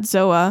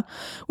matzoa,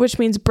 which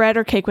means bread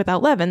or cake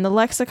without leaven. The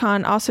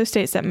lexicon also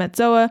states that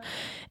matzoa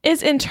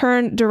is in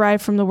turn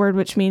derived from the word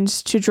which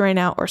means to drain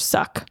out or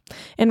suck.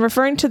 In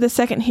referring to the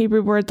second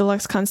Hebrew word, the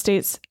lexicon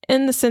states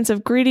in the sense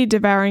of greedy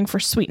devouring for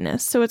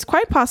sweetness. So it's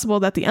quite possible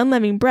that the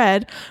unleavened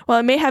bread, while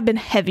it may have been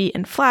heavy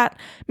and flat,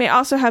 may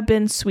also have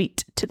been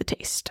sweet to the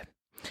taste.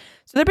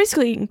 So they're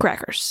basically eating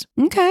crackers.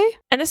 Okay.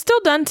 And it's still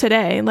done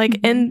today.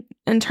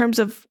 In terms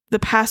of the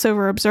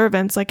Passover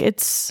observance,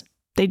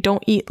 they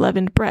don't eat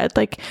leavened bread.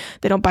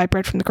 They don't buy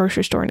bread from the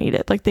grocery store and eat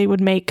it. They would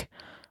make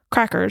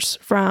crackers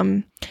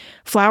from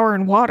flour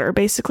and water,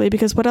 basically,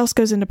 because what else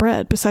goes into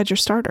bread besides your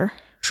starter?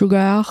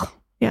 Sugar.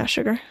 Yeah,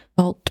 sugar.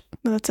 Salt.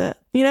 That's it.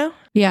 Yeah.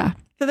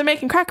 So they're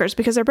making crackers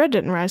because their bread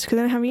didn't rise because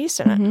they didn't have yeast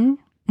in it.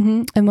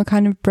 Mm-hmm. And what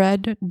kind of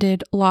bread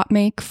did Lot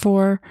make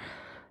for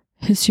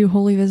his 2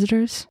 holy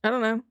visitors? I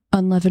don't know.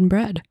 Unleavened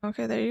bread.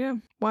 Okay, there you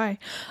go. Why?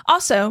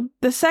 Also,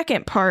 the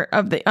second part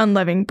of the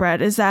unleavened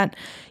bread is that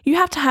you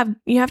have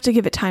to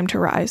give it time to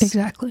rise.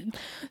 Exactly.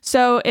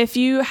 So if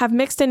you have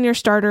mixed in your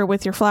starter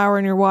with your flour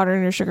and your water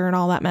and your sugar and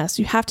all that mess,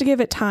 you have to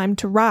give it time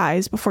to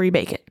rise before you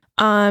bake it.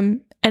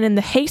 And in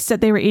the haste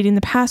that they were eating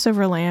the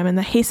Passover lamb and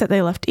the haste that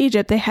they left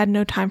Egypt, they had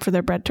no time for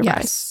their bread to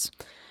rise.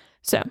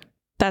 So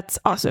that's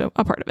also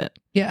a part of it.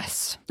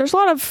 Yes. There's a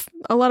lot of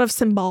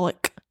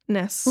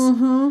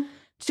symbolicness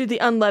to the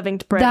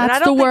unleavened bread.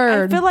 That's the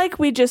word. I feel like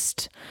we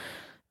just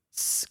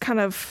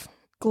kind of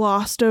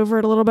glossed over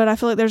it a little bit. I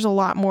feel like there's a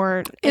lot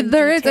more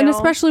there is, and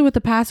especially with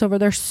the Passover,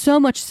 there's so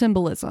much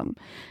symbolism.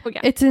 Well, yeah.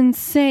 It's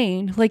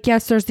insane.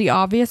 Yes, there's the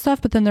obvious stuff,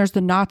 but then there's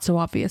the not so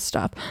obvious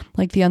stuff,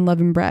 like the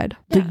unleavened bread,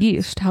 the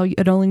yeast, how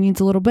it only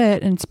needs a little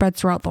bit and spreads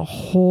throughout the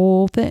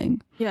whole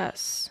thing.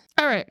 Yes.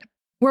 All right.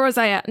 Where was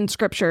I at in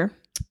scripture?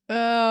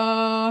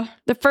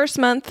 The first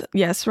month,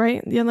 yes,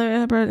 right? The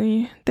unleavened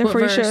bread,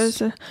 therefore he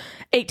shows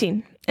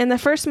 18. In the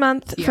first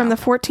month, from the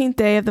 14th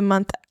day of the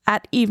month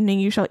at evening,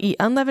 you shall eat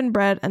unleavened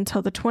bread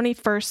until the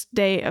 21st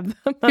day of the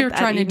month. You're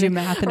trying to do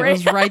math, and it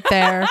was right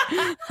there.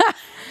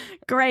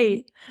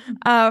 Great.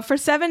 For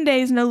 7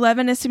 days, no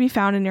leaven is to be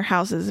found in your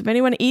houses. If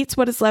anyone eats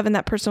what is leavened,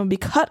 that person will be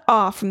cut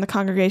off from the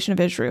congregation of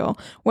Israel,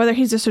 whether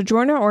he's a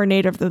sojourner or a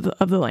native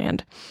of the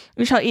land.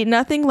 You shall eat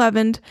nothing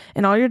leavened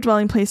in all your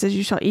dwelling places.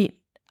 You shall eat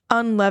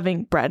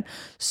unleavened bread.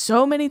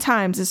 So many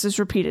times this is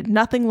repeated.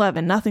 Nothing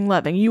leavened, nothing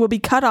leavened. You will be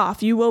cut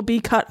off. You will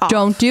be cut off.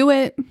 Don't do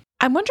it.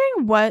 I'm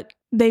wondering what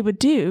they would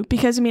do,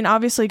 because I mean,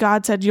 obviously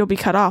God said you'll be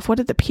cut off. What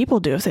did the people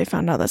do if they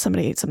found out that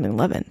somebody ate something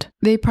leavened?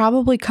 They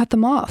probably cut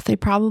them off. They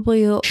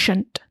probably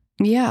shouldn't.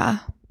 Yeah.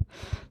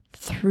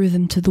 Threw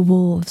them to the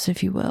wolves,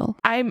 if you will.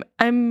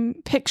 I'm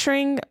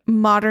picturing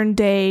modern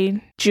day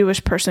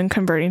Jewish person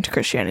converting to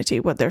Christianity,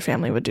 what their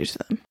family would do to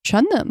them.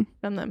 Shun them.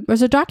 Shun them.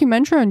 There's a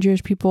documentary on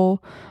Jewish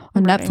people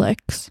on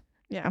Netflix.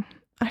 Yeah,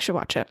 I should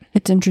watch it.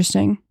 It's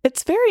interesting.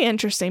 It's very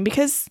interesting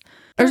because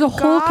there's a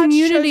whole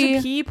community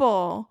of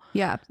people.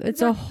 Yeah,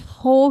 it's a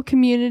whole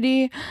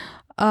community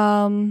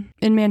in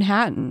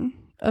Manhattan.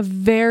 A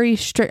very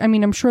strict, I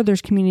mean, I'm sure there's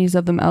communities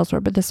of them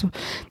elsewhere, but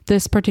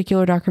this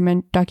particular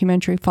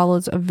documentary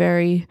follows a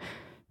very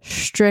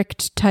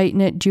strict,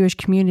 tight-knit Jewish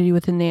community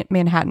within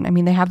Manhattan. I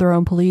mean, they have their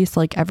own police,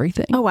 like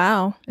everything. Oh,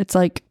 wow. It's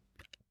like,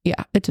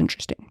 yeah, it's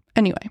interesting.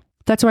 Anyway,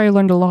 that's why I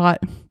learned a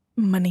lot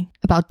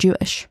about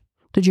the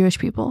Jewish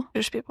people.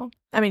 Jewish people.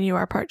 I mean, you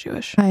are part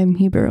Jewish. I am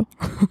Hebrew.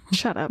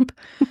 Shut up.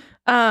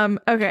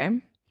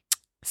 Okay.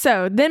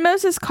 So then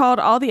Moses called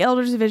all the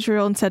elders of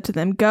Israel and said to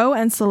them, "Go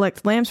and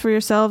select lambs for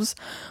yourselves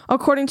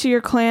according to your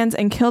clans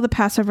and kill the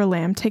Passover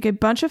lamb. Take a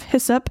bunch of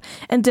hyssop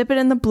and dip it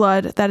in the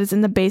blood that is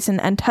in the basin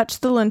and touch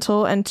the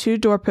lintel and 2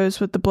 doorposts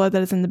with the blood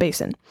that is in the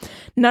basin.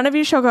 None of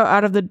you shall go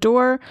out of the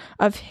door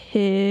of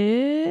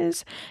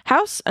his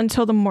house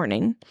until the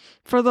morning.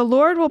 For the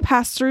Lord will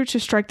pass through to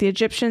strike the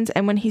Egyptians,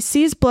 and when he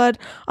sees blood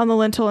on the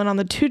lintel and on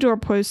the 2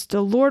 doorposts,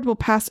 the Lord will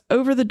pass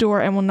over the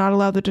door and will not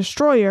allow the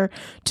destroyer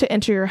to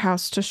enter your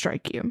house to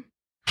strike you."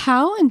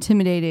 How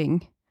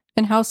intimidating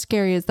and how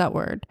scary is that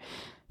word?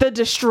 The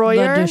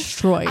destroyer? The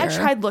destroyer. I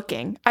tried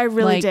looking. I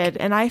really did.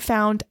 And I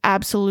found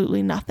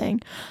absolutely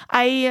nothing.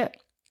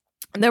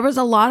 There was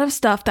a lot of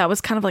stuff that was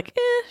kind of like,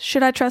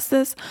 should I trust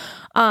this?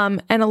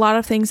 And a lot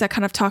of things that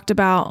kind of talked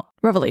about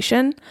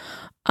Revelation.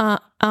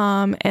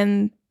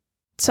 And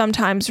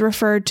sometimes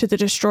referred to the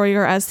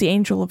destroyer as the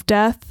angel of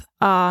death.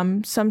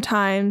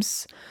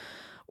 Sometimes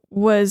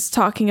was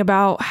talking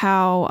about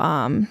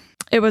how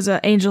it was an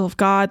angel of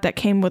God that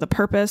came with a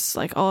purpose,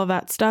 like all of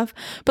that stuff.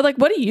 But like,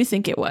 what do you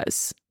think it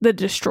was? The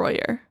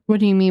destroyer. What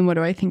do you mean? What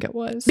do I think it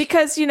was?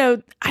 Because,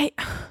 I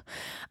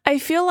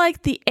feel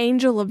like the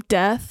angel of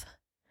death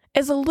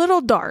is a little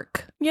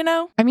dark,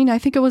 I mean, I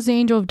think it was the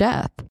angel of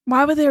death.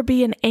 Why would there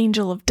be an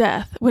angel of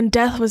death when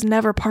death was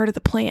never part of the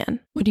plan?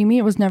 What do you mean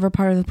it was never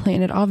part of the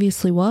plan? It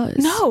obviously was.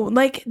 No,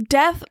 like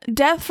death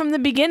from the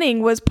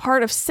beginning was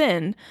part of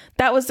sin.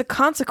 That was the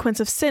consequence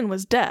of sin,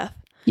 was death.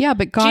 Yeah,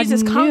 but God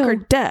Jesus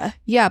conquered death.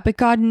 Yeah, but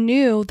God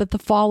knew that the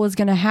fall was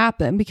going to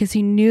happen because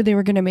he knew they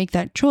were going to make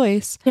that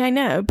choice. Yeah, I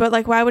know. But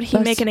like, why would he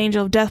make an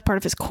angel of death part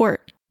of his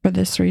court? For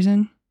this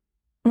reason.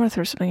 I'm going to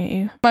throw something at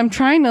you. I'm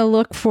trying to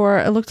look for,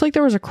 it looked like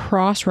there was a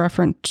cross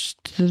reference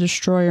to the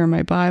destroyer in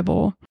my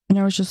Bible. And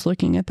I was just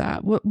looking at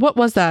that. What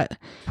was that?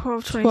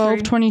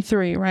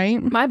 12:23,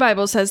 right? My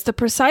Bible says the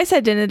precise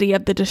identity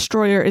of the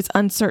destroyer is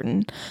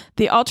uncertain.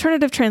 The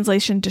alternative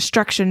translation,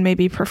 destruction, may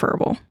be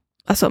preferable.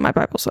 That's what my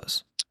Bible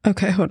says.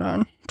 Okay, hold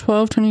on.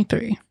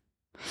 12:23.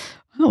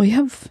 Oh, we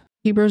have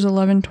Hebrews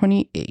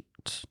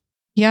 11:28.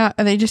 Yeah,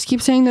 they just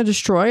keep saying the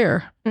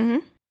destroyer.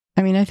 Mm-hmm.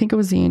 I mean, I think it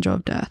was the angel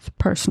of death,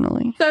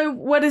 personally. So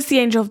what is the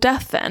angel of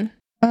death then?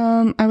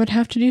 I would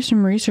have to do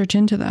some research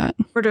into that.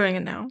 We're doing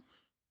it now.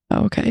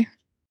 Oh, okay.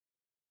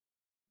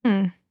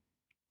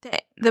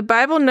 The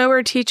Bible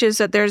nowhere teaches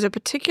that there's a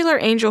particular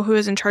angel who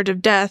is in charge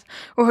of death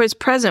or who is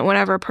present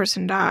whenever a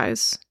person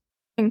dies.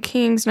 And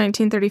Kings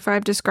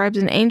 19:35 describes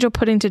an angel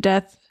putting to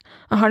death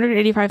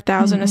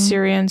 185,000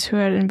 Assyrians who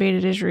had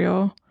invaded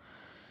Israel.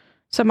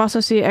 Some also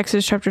see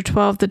Exodus chapter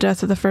 12, the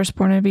death of the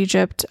firstborn of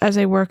Egypt, as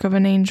a work of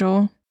an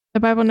angel. The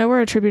Bible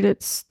nowhere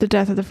attributes the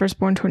death of the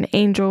firstborn to an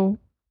angel.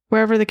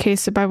 Wherever the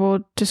case, the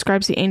Bible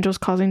describes the angels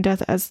causing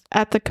death as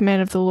at the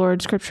command of the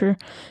Lord. Scripture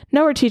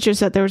nowhere teaches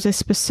that there was a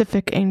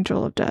specific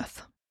angel of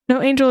death.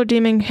 No angel or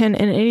demon can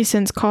in any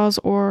sense cause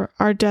or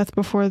our death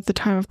before the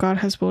time of God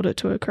has willed it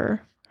to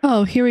occur.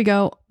 Oh, here we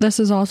go. This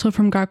is also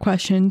from Got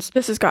Questions.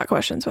 This is Got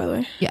Questions, by the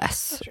way.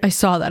 Yes, I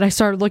saw that. I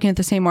started looking at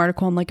the same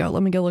article. I'm like, oh,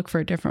 let me go look for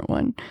a different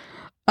one.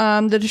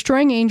 The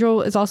destroying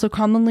angel is also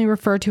commonly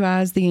referred to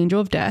as the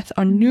angel of death.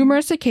 On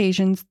numerous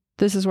occasions,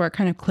 this is where it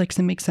kind of clicks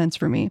and makes sense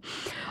for me.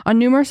 On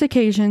numerous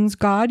occasions,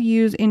 God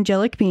used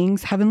angelic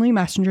beings, heavenly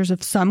messengers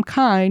of some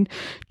kind,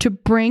 to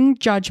bring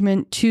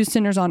judgment to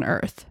sinners on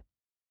earth.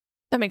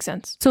 That makes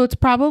sense. So it's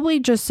probably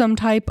just some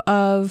type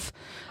of,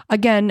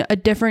 again, a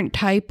different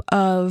type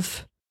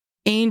of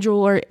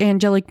angel or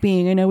angelic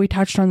being. I know we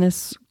touched on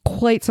this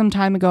quite some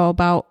time ago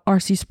about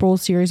R.C.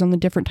 Sproul's series on the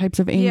different types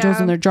of angels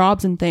and their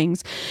jobs and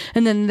things.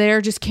 And then they're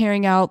just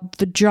carrying out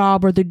the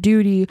job or the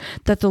duty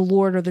that the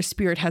Lord or the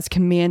Spirit has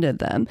commanded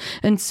them.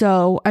 And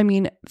so, I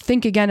mean,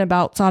 think again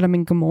about Sodom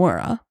and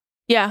Gomorrah.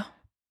 Yeah.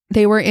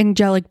 They were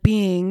angelic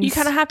beings. You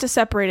kind of have to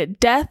separate it.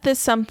 Death is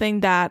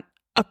something that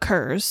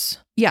occurs.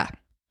 Yeah.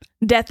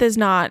 death is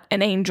not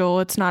an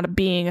angel. It's not a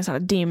being. It's not a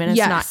demon. It's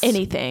not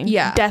anything.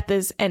 Yeah. Death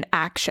is an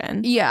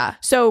action. Yeah.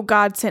 So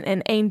God sent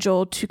an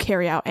angel to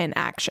carry out an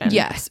action.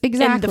 Yes,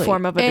 exactly. In the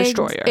form of a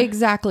destroyer.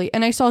 Exactly.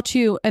 And I saw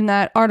too in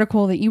that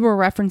article that you were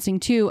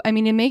referencing too. I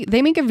mean,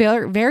 they make a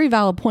very, very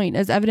valid point,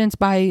 as evidenced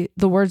by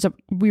the words that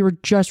we were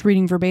just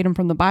reading verbatim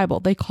from the Bible.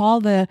 They call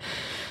the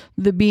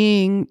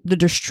being the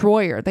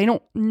destroyer. They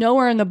don't,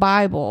 nowhere in the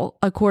Bible,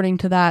 according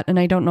to that, and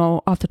I don't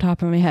know off the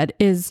top of my head,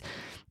 is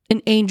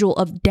an angel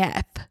of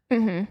death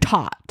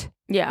taught.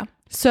 Yeah.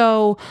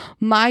 So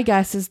my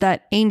guess is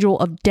that angel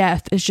of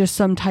death is just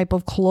some type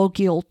of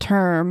colloquial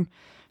term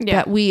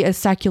that we as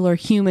secular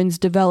humans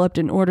developed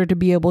in order to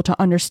be able to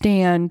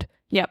understand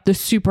the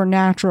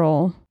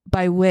supernatural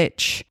by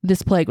which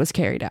this plague was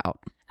carried out.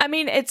 I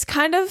mean, it's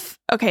kind of,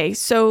 okay,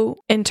 so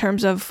in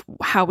terms of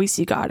how we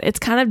see God, it's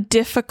kind of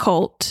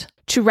difficult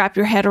to wrap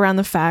your head around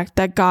the fact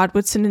that God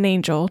would send an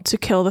angel to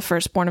kill the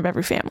firstborn of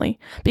every family,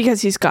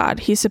 because he's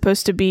God. He's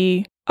supposed to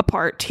be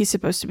apart. He's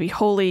supposed to be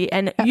holy.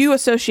 And you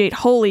associate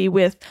holy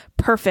with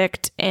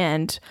perfect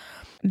and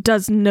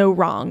does no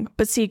wrong.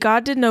 But see,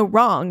 God did no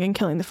wrong in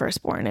killing the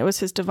firstborn. It was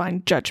his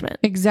divine judgment.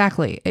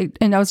 Exactly.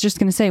 And I was just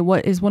going to say,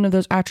 what is one of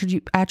those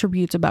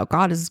attributes about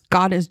God is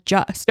God is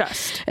just.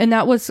 And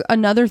that was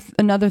another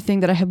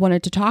thing that I had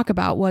wanted to talk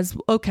about was,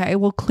 okay,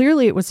 well,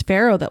 clearly it was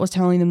Pharaoh that was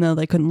telling them that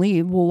they couldn't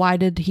leave. Well, why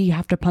did he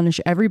have to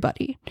punish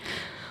everybody?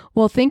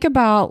 Well, think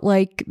about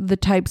like the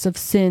types of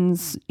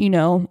sins,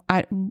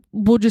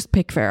 we'll just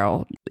pick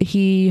Pharaoh.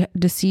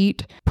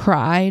 Deceit,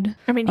 pride,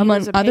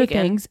 among other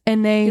things.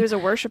 And he was a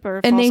worshiper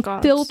of and false they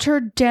gods.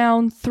 Filtered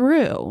down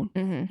through,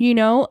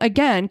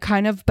 again,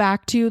 kind of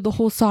back to the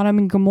whole Sodom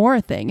and Gomorrah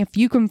thing. If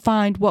you can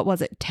find,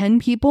 10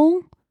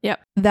 people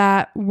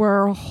that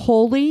were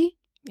holy,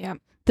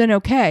 then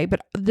okay.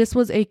 But this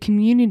was a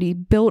community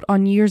built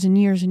on years and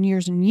years and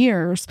years and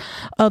years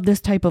of this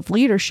type of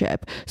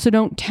leadership. So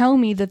don't tell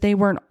me that they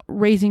weren't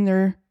raising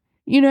their,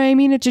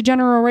 it's a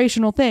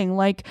generational thing.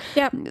 Like,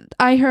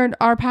 I heard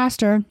our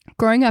pastor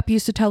growing up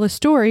used to tell a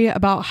story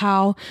about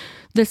how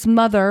this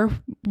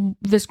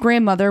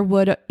grandmother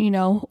would,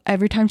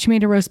 every time she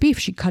made a roast beef,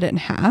 she'd cut it in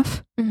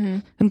half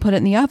and put it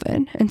in the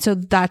oven. And so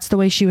that's the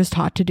way she was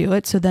taught to do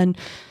it. So then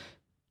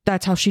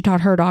that's how she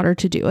taught her daughter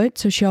to do it.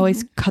 So she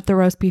always cut the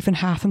roast beef in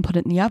half and put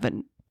it in the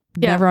oven.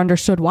 Never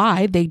understood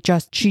why.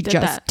 She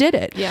just did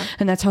it. Yeah.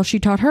 And that's how she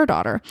taught her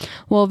daughter.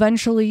 Well,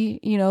 eventually,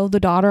 the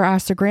daughter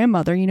asked the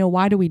grandmother,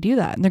 why do we do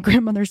that? And the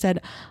grandmother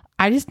said,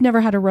 I just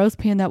never had a roast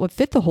pan that would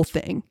fit the whole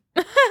thing.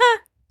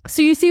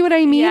 So you see what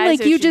I mean? Yeah,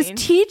 like you just mean.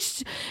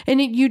 teach and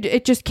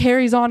it just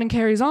carries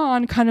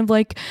on, kind of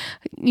like,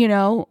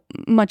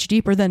 much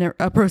deeper than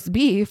a roast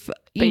beef.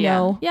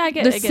 I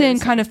get the sin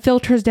kind of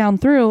filters down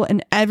through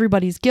and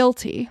everybody's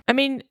guilty. I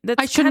mean,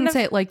 I shouldn't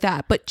say it like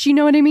that, but you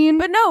know what I mean?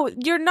 But no,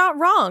 you're not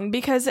wrong,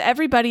 because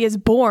everybody is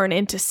born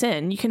into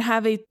sin. You can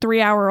have a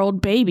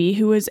 3-hour-old baby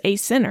who is a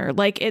sinner.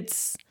 Like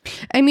it's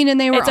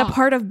a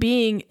part of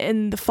being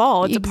in the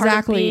fall. It's a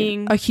part of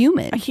being a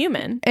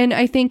human. And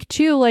I think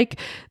too, like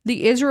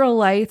the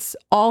Israelites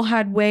all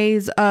had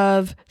ways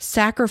of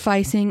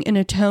sacrificing and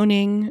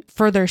atoning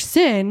for their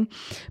sin,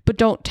 but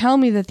don't tell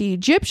me that the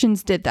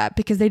Egyptians did that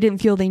because they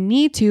didn't feel they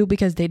need to,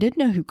 because they didn't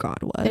know who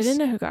God was. They didn't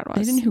know who God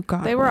was.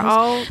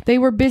 They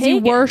were busy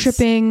pagans,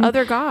 worshiping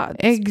other gods.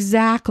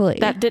 Exactly.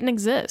 That didn't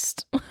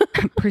exist.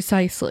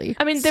 Precisely.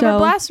 I mean, they were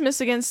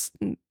blasphemous against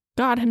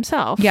God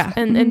himself.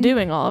 And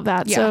doing all of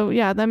that. Yeah. So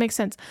that makes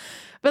sense.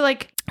 But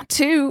like,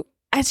 two,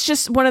 it's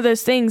just one of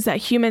those things that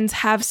humans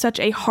have such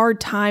a hard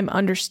time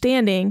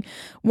understanding.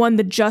 One,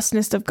 the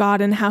justness of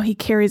God and how he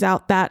carries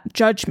out that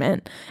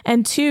judgment.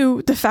 And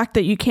two, the fact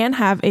that you can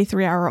have a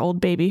 3-hour-old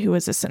baby who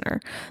is a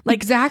sinner. Like,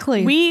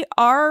 exactly.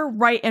 Our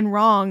right and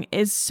wrong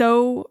is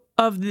so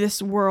of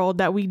this world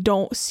that we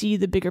don't see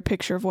the bigger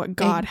picture of what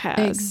God has.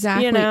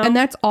 Exactly. And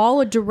that's all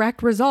a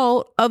direct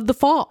result of the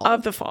fall.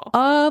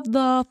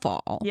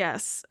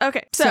 Yes.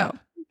 Okay. So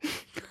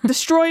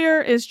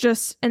destroyer is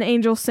just an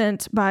angel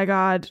sent by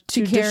God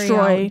to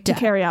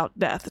carry out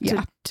death,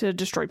 to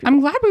destroy people.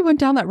 I'm glad we went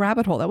down that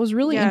rabbit hole. That was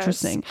really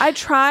interesting. I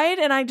tried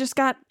and I just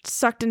got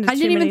sucked into I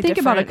didn't even think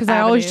about it because I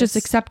always just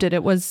accepted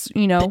it was,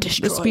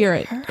 the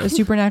spirit, a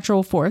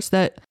supernatural force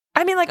that...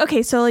 I mean, like,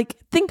 okay, so like,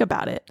 think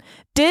about it.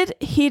 Did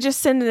he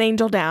just send an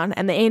angel down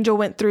and the angel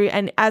went through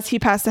and as he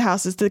passed the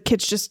houses, the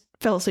kids just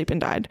fell asleep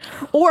and died?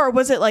 Or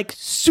was it like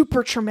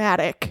super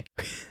traumatic?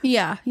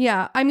 Yeah.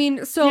 I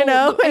mean, so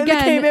and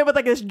again, came in with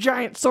like this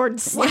giant sword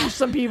and slashed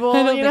some people.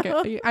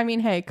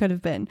 Hey, could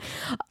have been.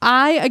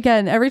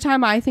 Every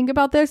time I think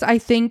about this, I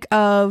think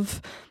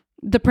of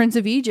the Prince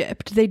of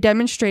Egypt. They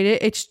demonstrate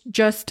it.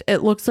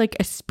 It looks like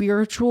a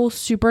spiritual,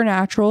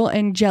 supernatural,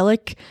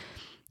 angelic,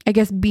 I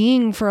guess,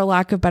 being, for a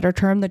lack of better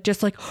term, that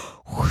just like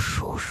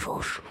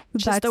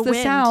that's the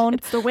sound.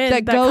 It's the wind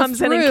that goes comes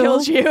in and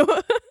kills you.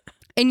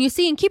 And you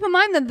see, and keep in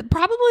mind that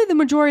probably the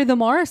majority of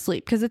them are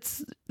asleep because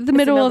it's the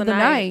middle of the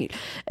night.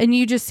 And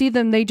you just see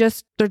them, they're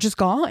just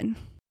gone.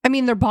 I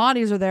mean, their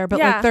bodies are there, but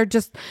like they're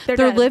their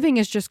dead. living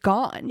is just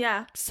gone.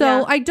 Yeah.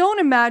 So I don't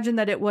imagine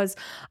that it was,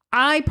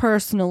 I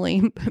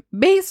personally,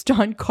 based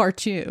on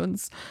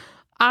cartoons,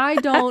 I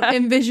don't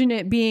envision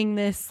it being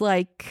this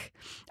like,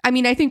 I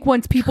mean, I think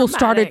once people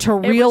started to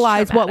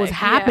realize what was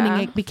happening,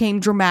 it became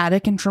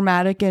dramatic.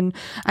 And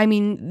I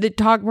mean, we're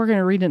going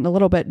to read it in a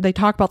little bit. They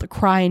talk about the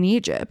cry in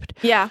Egypt.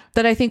 Yeah.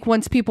 That I think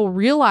once people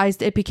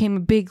realized, it became a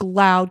big,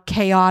 loud,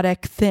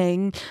 chaotic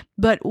thing.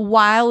 But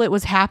while it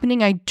was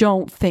happening, I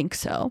don't think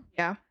so.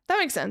 Yeah, that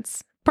makes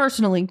sense.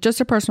 Personally,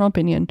 just a personal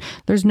opinion.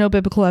 There's no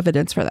biblical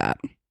evidence for that.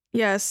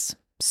 Yes.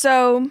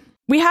 So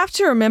we have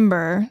to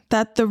remember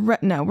that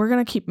we're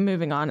going to keep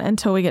moving on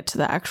until we get to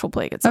the actual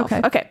plague itself.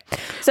 Okay.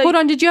 So hold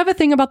on. Did you have a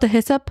thing about the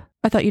hyssop?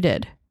 I thought you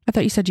did. I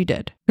thought you said you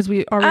did because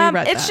we already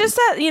read that. It's just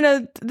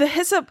that, the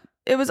hyssop,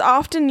 it was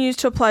often used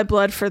to apply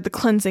blood for the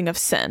cleansing of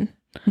sin.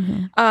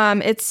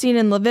 Mm-hmm. It's seen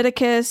in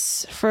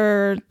Leviticus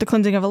for the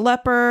cleansing of a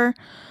leper.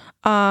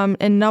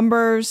 In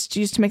Numbers,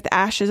 used to make the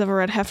ashes of a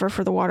red heifer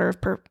for the water of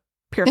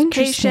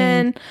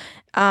purification.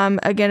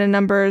 Again, in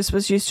Numbers,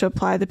 was used to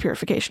apply the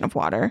purification of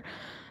water.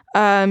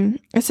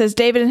 It says,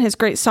 David in his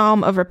great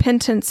psalm of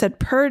repentance said,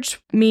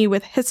 purge me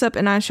with hyssop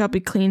and I shall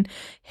be clean.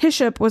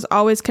 Hyssop was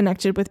always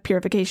connected with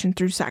purification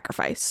through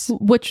sacrifice.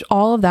 Which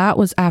all of that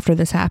was after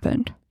this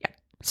happened. Yeah.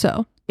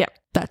 So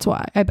that's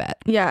why, I bet.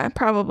 Yeah,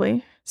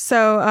 probably.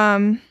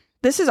 So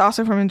this is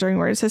also from Enduring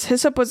Word. It says,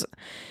 hyssop was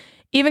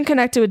even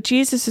connected with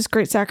Jesus'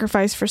 great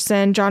sacrifice for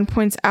sin. John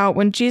points out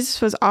when Jesus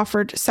was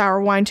offered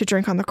sour wine to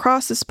drink on the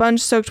cross, a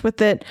sponge soaked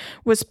with it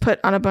was put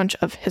on a bunch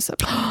of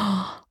hyssop.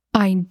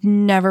 I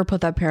never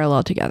put that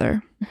parallel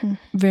together. Mm-hmm.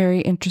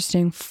 Very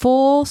interesting.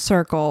 Full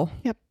circle.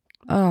 Yep.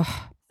 Ugh.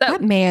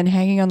 That man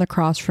hanging on the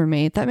cross for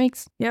me. That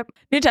makes... Yep.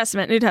 New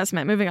Testament.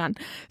 Moving on.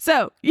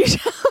 So,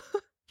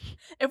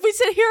 if we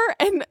sit here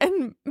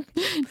and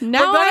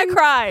now we're gonna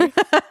cry.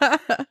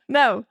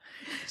 No.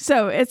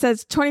 So it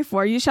says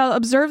 24, you shall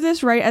observe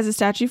this rite as a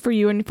statute for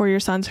you and for your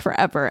sons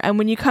forever. And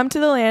when you come to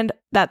the land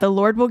that the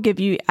Lord will give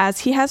you,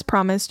 as he has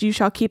promised, you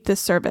shall keep this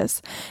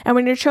service. And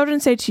when your children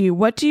say to you,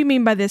 what do you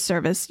mean by this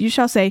service? You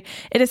shall say,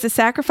 it is the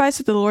sacrifice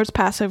of the Lord's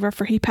Passover,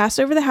 for he passed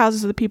over the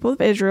houses of the people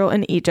of Israel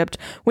in Egypt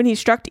when he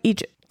struck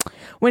the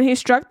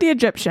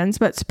Egyptians,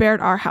 but spared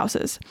our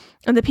houses.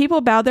 And the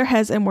people bowed their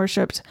heads and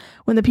worshipped.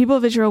 When the people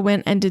of Israel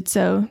went and did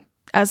so,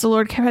 as the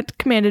Lord had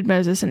commanded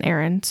Moses and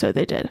Aaron, so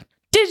they did.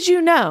 Did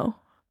you know?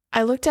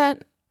 I looked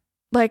at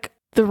like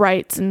the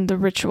rites and the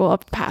ritual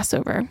of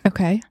Passover.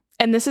 Okay.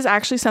 And this is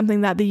actually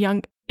something that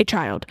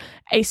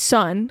a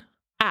son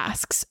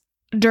asks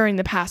during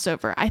the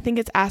Passover. I think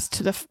it's asked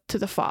to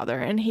the father,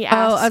 and he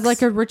asks, as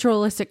like a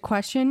ritualistic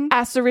question.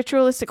 Asks a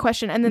ritualistic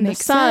question, and then the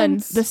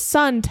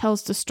son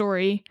tells the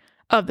story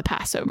of the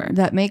Passover.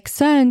 That makes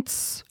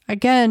sense.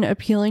 Again,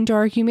 appealing to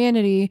our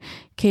humanity,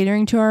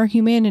 catering to our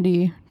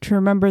humanity to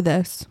remember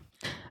this.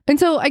 And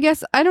so I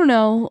guess I don't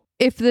know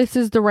if this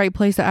is the right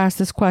place to ask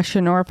this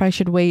question, or if I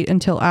should wait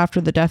until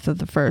after the death of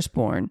the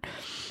firstborn.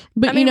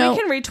 But we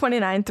can read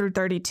 29 through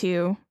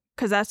 32.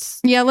 Because that's...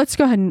 Yeah, let's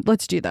go ahead and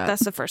let's do that.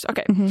 That's the first.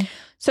 Okay. Mm-hmm.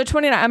 So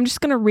 29, I'm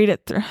just going to read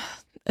it through.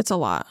 It's a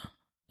lot.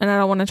 And I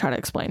don't want to try to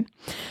explain.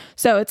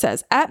 So it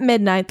says, at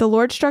midnight, the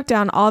Lord struck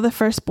down all the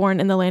firstborn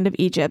in the land of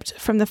Egypt,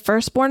 from the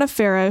firstborn of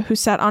Pharaoh who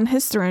sat on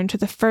his throne to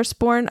the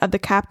firstborn of the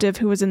captive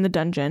who was in the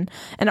dungeon,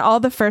 and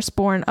all the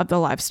firstborn of the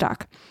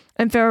livestock.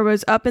 And Pharaoh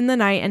rose up in the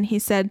night, and he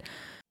said,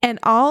 and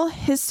all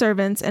his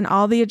servants and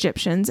all the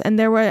Egyptians, and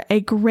there were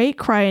a great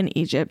cry in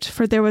Egypt,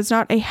 for there was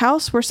not a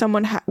house where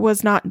someone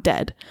was not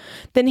dead.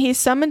 Then he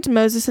summoned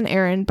Moses and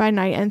Aaron by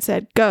night and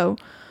said,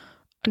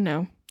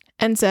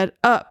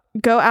 up,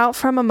 go out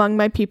from among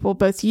my people,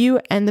 both you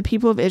and the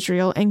people of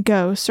Israel, and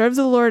go, serve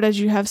the Lord as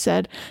you have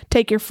said.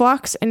 Take your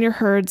flocks and your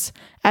herds,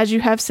 as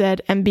you have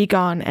said, and be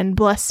gone, and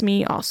bless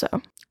me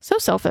also. So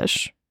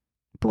selfish.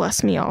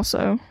 Bless me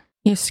also.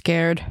 He's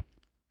scared.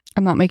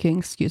 I'm not making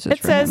excuses for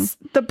him. It says,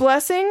 the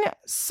blessing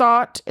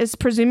sought is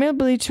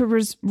presumably to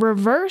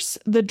reverse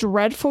the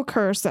dreadful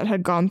curse that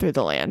had gone through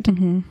the land.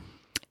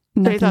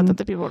 Mm-hmm. They thought that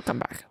the people would come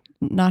back.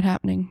 Not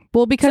happening.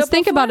 Well, because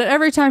think about it.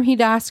 Every time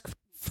he'd ask,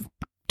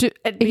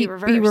 he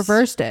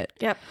reversed it.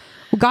 Yep.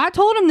 Well, God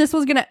told him this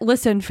was going to...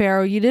 Listen,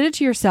 Pharaoh, you did it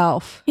to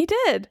yourself. He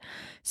did.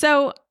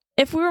 So...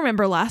 if we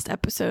remember last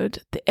episode,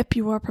 the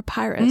Ipuwer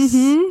Papyrus.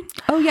 Mm-hmm.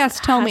 Oh, yes.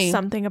 Tell me.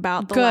 Something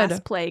about the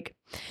last plague.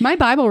 My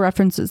Bible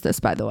references this,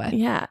 by the way.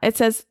 Yeah. It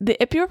says, the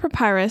Ipuwer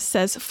Papyrus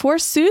says,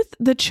 forsooth,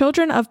 the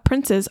children of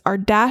princes are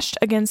dashed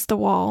against the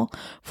wall.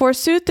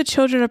 Forsooth, the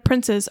children of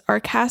princes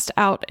are cast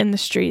out in the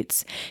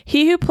streets.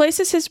 He who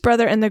places his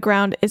brother in the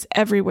ground is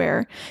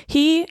everywhere.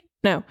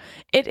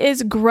 It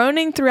is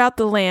groaning throughout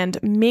the land,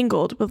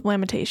 mingled with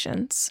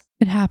lamentations.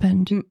 It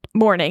happened.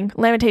 Mourning.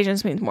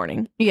 Lamentations means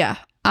mourning. Yeah.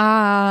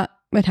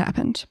 It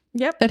happened.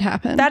 Yep. It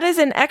happened. That is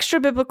an extra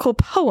biblical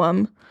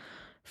poem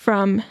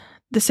from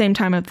the same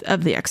time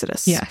of the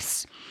Exodus.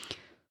 Yes.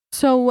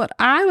 So what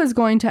I was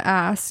going to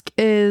ask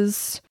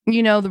is,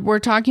 we're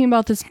talking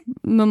about this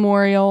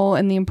memorial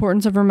and the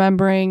importance of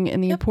remembering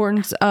and the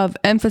importance of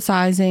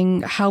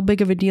emphasizing how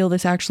big of a deal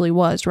this actually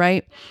was,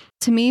 right?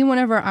 To me,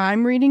 whenever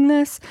I'm reading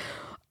this,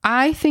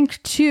 I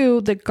think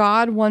too that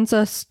God wants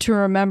us to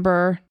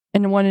remember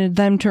and wanted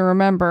them to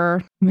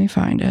remember. Let me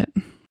find it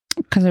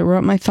because I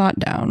wrote my thought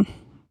down.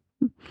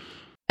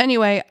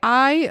 Anyway,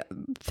 I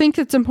think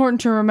it's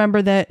important to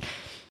remember that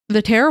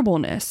the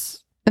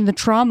terribleness and the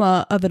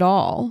trauma of it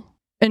all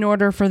in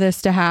order for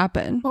this to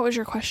happen. What was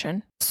your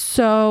question?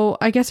 So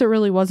I guess it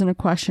really wasn't a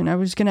question. I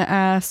was going to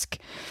ask,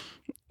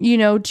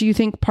 do you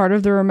think part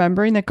of the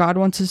remembering that God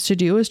wants us to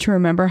do is to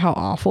remember how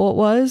awful it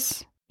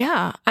was?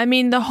 Yeah. I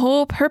mean, the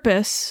whole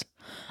purpose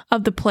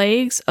of the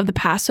plagues, of the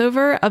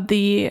Passover, of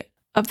the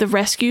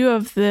rescue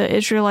of the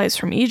Israelites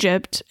from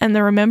Egypt, and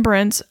the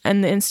remembrance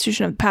and the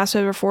institution of the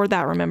Passover for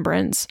that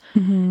remembrance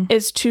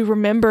is to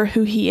remember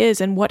who he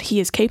is and what he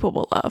is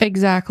capable of.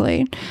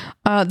 Exactly.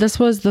 This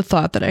was the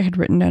thought that I had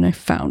written down. I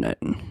found it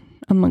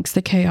amongst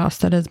the chaos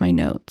that is my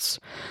notes.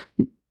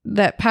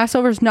 That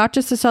Passover is not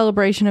just a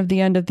celebration of the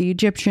end of the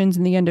Egyptians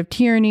and the end of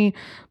tyranny,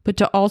 but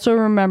to also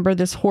remember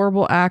this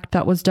horrible act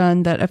that was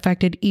done that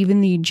affected even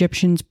the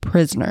Egyptians'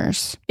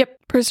 prisoners.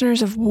 Yep.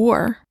 Prisoners of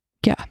war.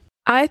 Yeah.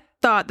 I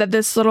thought that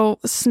this little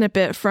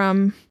snippet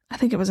from, I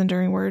think it was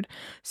Enduring Word,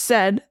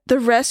 said, the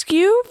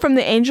rescue from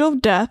the angel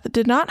of death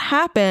did not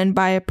happen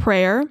by a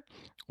prayer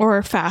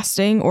or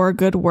fasting or a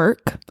good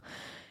work.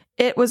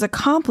 It was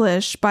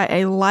accomplished by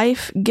a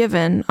life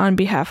given on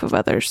behalf of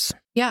others.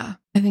 Yeah,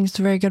 I think it's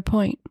a very good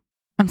point.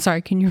 I'm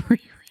sorry, can you reread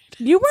it?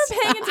 You weren't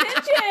paying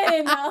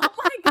attention. Oh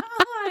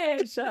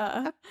my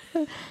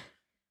gosh.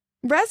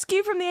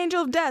 Rescue from the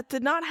angel of death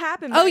did not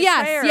happen by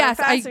prayer or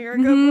fasting or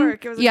good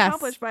work. It was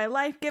accomplished by a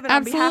life given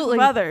on behalf of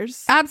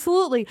others.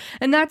 Absolutely.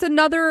 And that's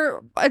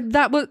another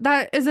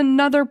that is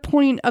another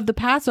point of the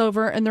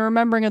Passover and the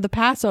remembering of the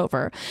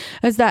Passover,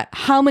 is that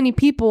how many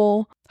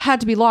people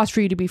had to be lost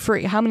for you to be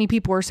free? How many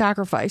people were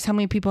sacrificed? How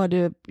many people had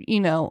to,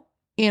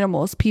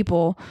 animals,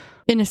 people,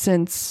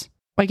 innocents,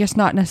 I guess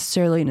not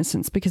necessarily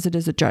innocence because it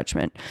is a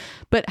judgment,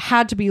 but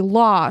had to be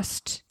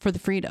lost for the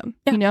freedom,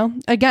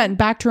 Again,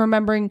 back to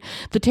remembering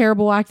the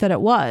terrible act that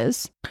it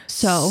was.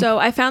 So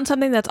I found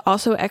something that's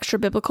also extra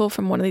biblical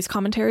from one of these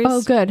commentaries.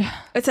 Oh, good.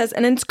 It says,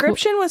 an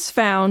inscription was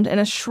found in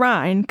a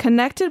shrine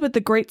connected with the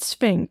Great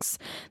Sphinx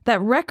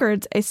that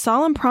records a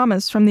solemn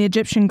promise from the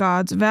Egyptian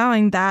gods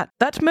vowing that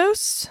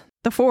Thutmose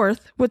IV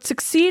would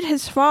succeed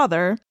his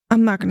father.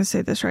 I'm not going to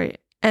say this right.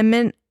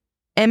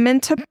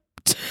 Amenhotep,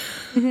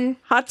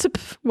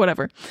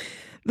 whatever.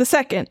 The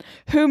second,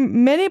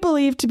 whom many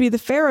believe to be the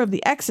Pharaoh of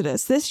the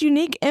Exodus. This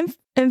unique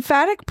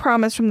emphatic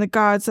promise from the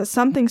gods that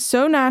something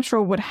so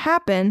natural would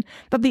happen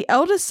that the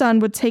eldest son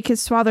would take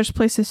his father's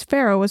place as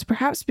Pharaoh was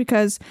perhaps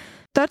because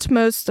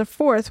Thutmose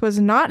IV was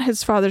not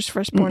his father's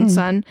firstborn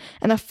son,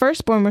 and the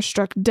firstborn was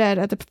struck dead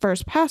at the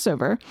first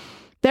Passover.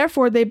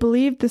 Therefore, they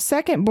believed the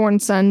second-born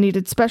son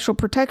needed special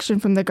protection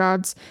from the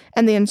gods,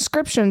 and the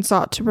inscription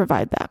sought to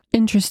provide that.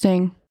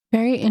 Interesting.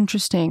 Very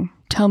interesting.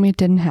 Tell me it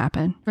didn't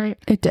happen. Right.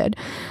 It did.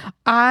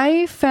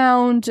 I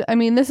found,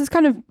 this is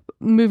kind of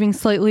moving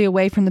slightly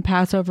away from the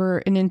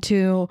Passover and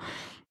into,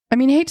 I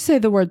hate to say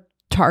the word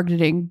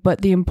targeting,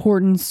 but the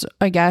importance,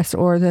 I guess,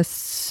 or the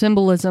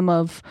symbolism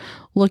of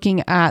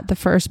looking at the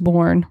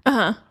firstborn.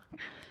 Uh-huh.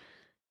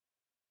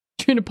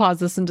 Trying to pause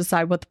this and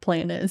decide what the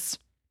plan is.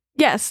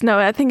 Yes. No,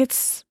 I think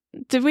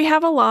did we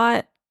have a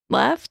lot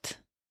left?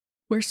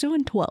 We're still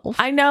in 12.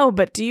 I know,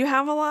 but do you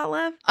have a lot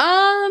left?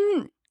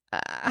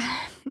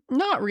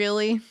 Not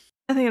really.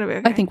 I think it'll be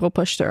okay. I think we'll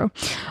push through.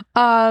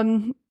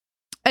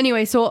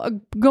 Anyway,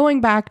 so going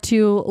back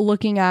to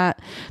looking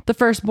at the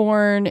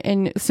firstborn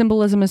and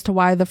symbolism as to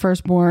why the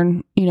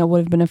firstborn, would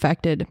have been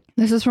affected.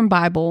 This is from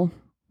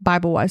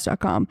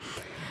BibleWise.com.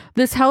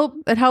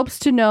 It helps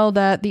to know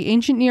that the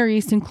ancient Near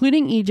East,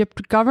 including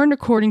Egypt, governed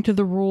according to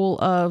the rule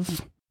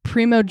of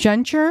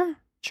primogeniture.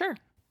 Sure.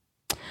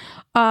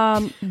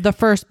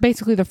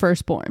 Basically the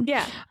firstborn.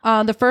 Yeah.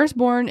 The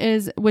firstborn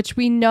is, which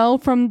we know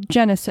from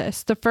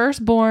Genesis, the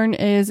firstborn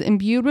is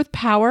imbued with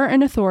power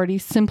and authority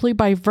simply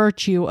by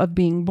virtue of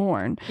being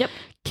born. Yep.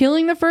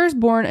 Killing the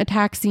firstborn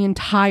attacks the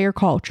entire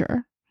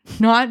culture,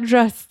 not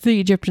just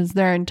the Egyptians,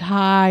 their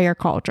entire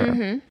culture.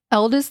 Mm-hmm.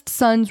 Eldest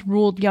sons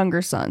ruled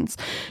younger sons.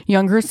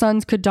 Younger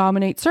sons could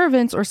dominate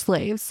servants or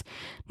slaves.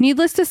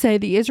 Needless to say,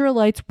 the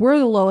Israelites were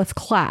the lowest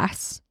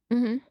class.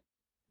 Mm-hmm.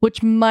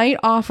 Which might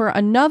offer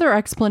another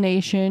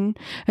explanation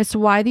as to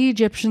why the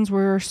Egyptians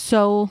were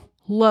so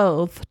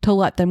loath to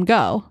let them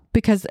go.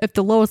 Because if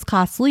the lowest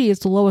class leaves,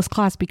 the lowest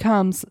class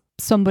becomes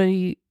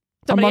somebody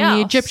among else.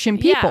 The Egyptian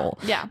people.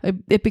 Yeah.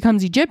 It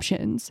becomes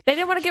Egyptians. They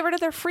didn't want to get rid of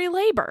their free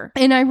labor.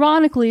 And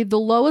ironically, the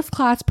lowest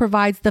class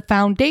provides the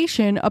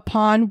foundation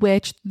upon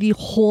which the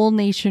whole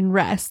nation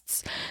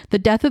rests. The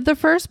death of the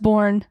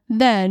firstborn,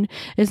 then,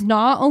 is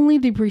not only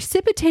the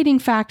precipitating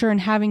factor in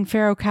having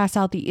Pharaoh cast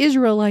out the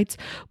Israelites,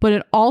 but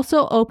it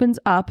also opens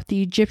up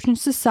the Egyptian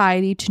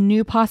society to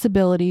new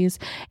possibilities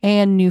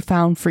and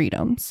newfound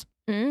freedoms.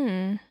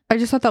 Mm. I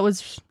just thought that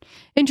was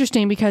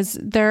interesting because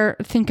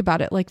think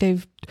about it, like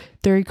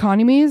their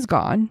economy is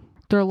gone,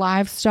 their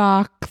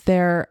livestock,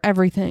 their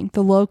everything.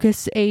 The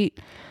locusts ate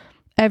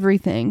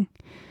everything.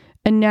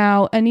 And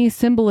now any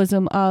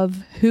symbolism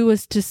of who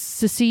was to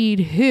succeed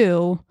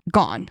who,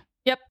 gone.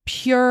 Yep.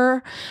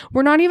 Pure.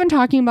 We're not even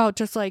talking about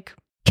just like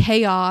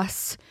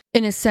chaos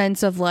in a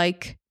sense of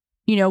like,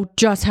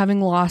 just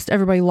having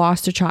everybody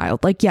lost a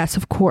child. Like, yes,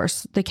 of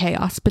course, the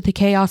chaos, but the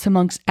chaos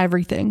amongst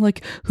everything.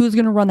 Like, who's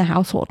going to run the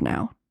household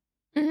now?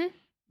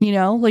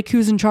 Mm-hmm. Like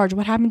who's in charge?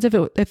 What happens if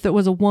it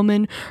was a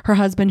woman, her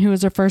husband, who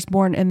was her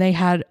firstborn, and they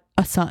had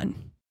a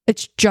son?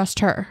 It's just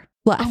her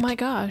left. Oh my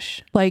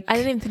gosh. Like, I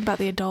didn't even think about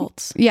the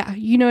adults. Yeah.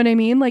 You know what I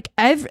mean? Like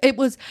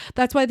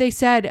that's why they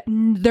said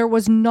there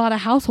was not a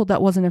household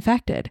that wasn't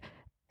affected.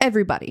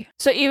 Everybody.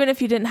 So even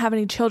if you didn't have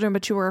any children,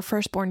 but you were a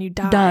firstborn, you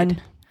died.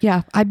 Done.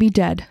 Yeah. I'd be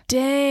dead.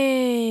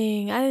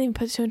 Dang. I didn't even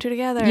put two and two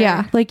together.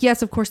 Yeah. Like,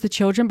 yes, of course the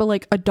children, but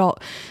like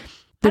adult,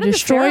 the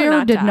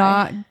destroyer did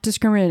not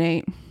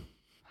discriminate.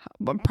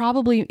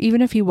 Probably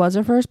even if he was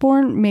a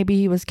firstborn, maybe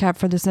he was kept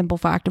for the simple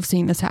fact of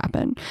seeing this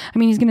happen. I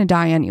mean, he's going to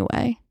die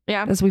anyway.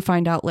 Yeah. As we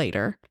find out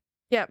later.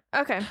 Yeah.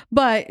 Okay.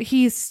 But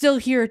he's still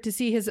here to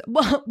see his...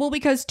 Well,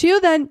 because too,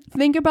 then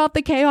think about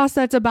the chaos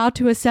that's about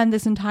to ascend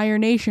this entire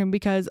nation,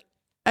 because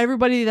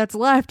everybody that's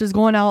left is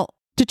going out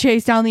to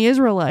chase down the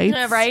Israelites.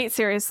 Yeah, right?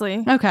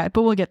 Seriously. Okay,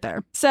 but we'll get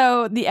there.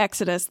 So the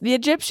Exodus. The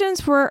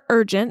Egyptians were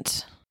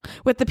urgent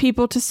with the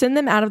people to send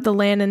them out of the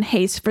land in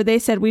haste, for they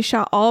said, "We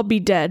shall all be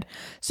dead."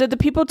 So the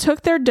people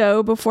took their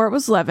dough before it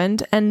was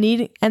leavened, and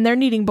their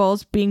kneading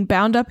bowls being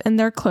bound up in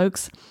their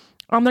cloaks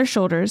on their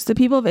shoulders. The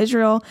people of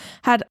Israel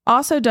had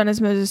also done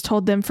as Moses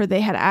told them, for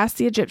they had asked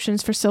the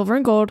Egyptians for silver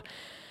and gold,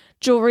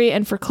 jewelry,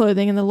 and for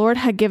clothing. And the Lord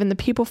had given the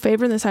people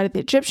favor in the sight of the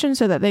Egyptians,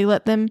 so that they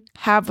let them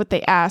have what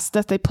they asked.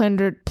 Thus they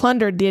plundered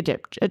the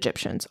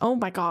Egyptians. Oh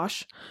my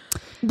gosh.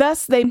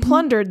 Thus they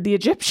plundered the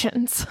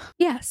Egyptians.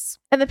 Yes.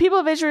 And the people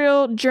of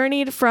Israel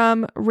journeyed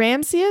from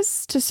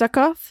Ramses to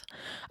Succoth,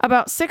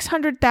 about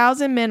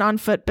 600,000 men on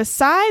foot,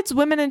 besides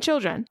women and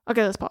children.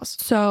 Okay, let's pause.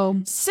 So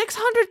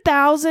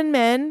 600,000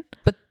 men.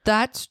 But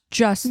that's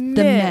just the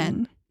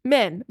men.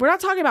 Men. We're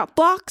not talking about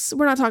flocks.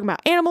 We're not talking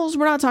about animals.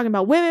 We're not talking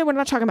about women. We're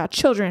not talking about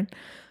children.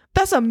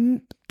 That's over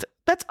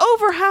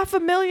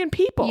 500,000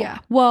 people. Yeah.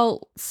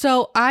 Well,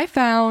 so I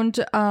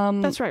found...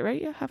 that's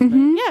right? Yeah,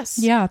 500,000. Yes.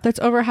 Yeah, that's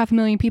over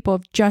 500,000 people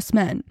of just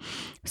men.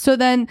 So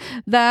then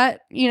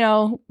that,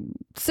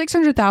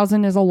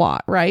 600,000 is a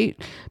lot,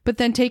 right? But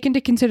then take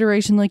into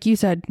consideration, like you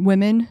said,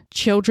 women,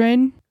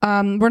 children.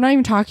 We're not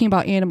even talking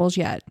about animals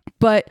yet.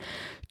 But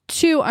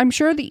two, I'm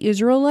sure the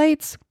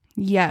Israelites,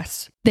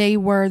 yes, they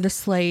were the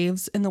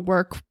slaves in the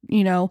work,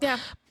 Yeah.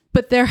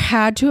 But there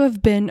had to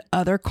have been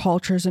other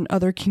cultures and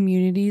other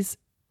communities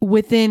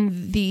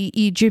within the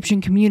Egyptian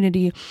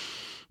community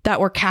that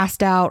were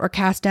cast out or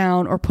cast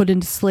down or put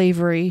into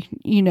slavery,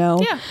 Yeah.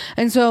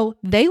 And so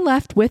they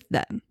left with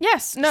them.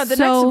 Yes. No, the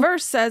next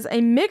verse says,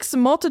 "A mixed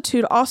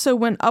multitude also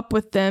went up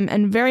with them,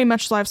 and very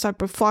much livestock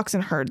with flocks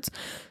and herds."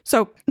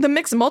 So the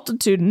mixed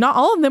multitude, not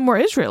all of them were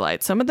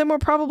Israelites. Some of them were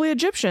probably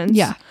Egyptians.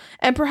 Yeah.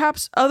 And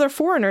perhaps other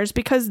foreigners,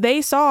 because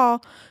they saw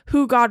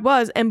who God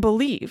was and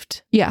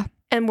believed. Yeah.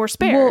 And were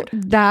spared.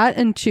 Well, that,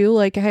 and two,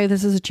 like, hey,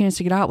 this is a chance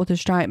to get out with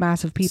this giant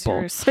mass of people.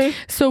 Seriously?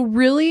 So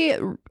really,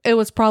 it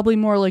was probably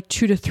more like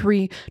 2 to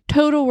 3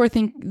 total.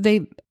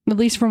 They, at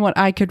least from what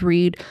I could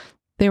read,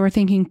 they were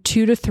thinking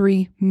 2 to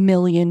 3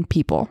 million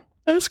people.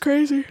 That's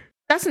crazy.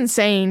 That's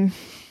insane.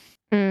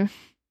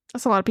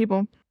 That's a lot of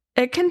people.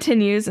 It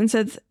continues and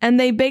says, "And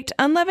they baked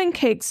unleavened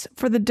cakes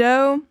for the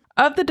dough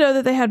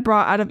that they had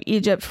brought out of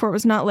Egypt, for it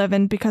was not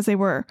leavened, because they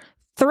were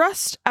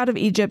thrust out of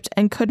Egypt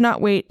and could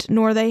not wait,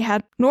 nor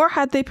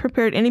had they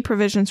prepared any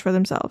provisions for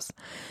themselves."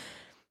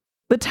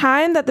 The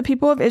time that the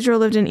people of Israel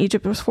lived in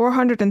Egypt was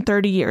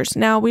 430 years.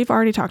 Now, we've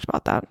already talked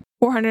about that.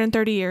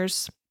 430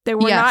 years. They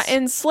were not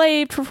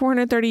enslaved for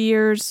 430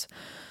 years.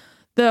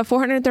 The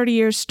 430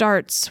 years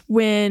starts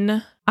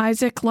when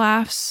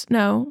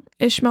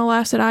Ishmael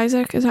laughs at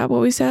Isaac. Is that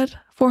what we said?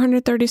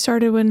 430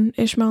 started when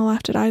Ishmael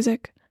laughed at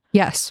Isaac.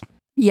 Yes.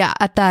 Yeah.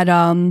 At that,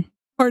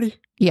 party.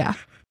 Yeah.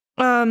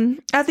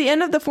 At the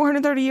end of the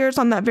 430 years,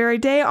 on that very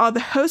day, all the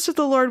hosts of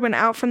the Lord went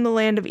out from the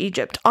land of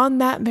Egypt. On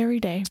that very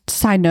day.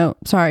 Side note,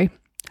 sorry.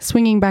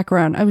 Swinging back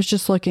around, I was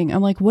just looking.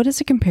 I'm like, what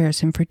is a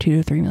comparison for 2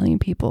 to 3 million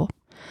people?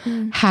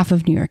 Half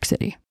of New York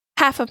City.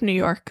 Half of New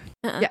York.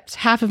 Yes,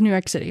 half of New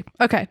York City.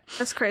 Okay.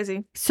 That's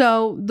crazy.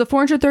 So the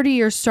 430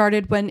 years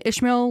started when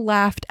Ishmael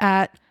laughed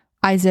at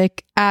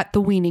Isaac at the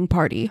weaning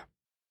party.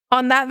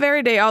 On that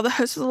very day, all the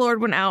hosts of the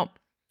Lord went out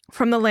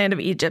from the land of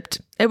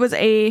Egypt. It was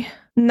a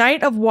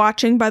night of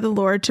watching by the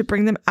Lord to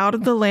bring them out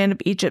of the land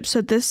of Egypt.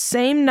 So this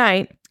same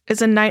night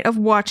is a night of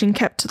watching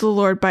kept to the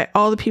Lord by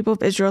all the people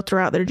of Israel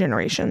throughout their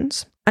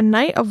generations. A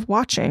night of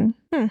watching.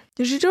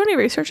 Did you do any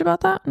research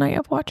about that? Night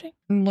of watching?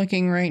 I'm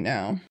looking right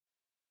now.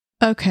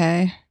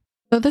 Okay.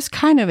 So this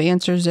kind of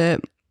answers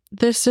it.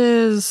 This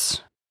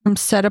is from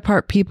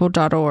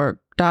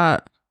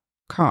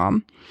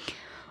setapartpeople.org.com.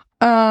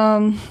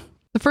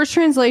 The first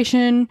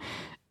translation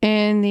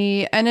In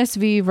the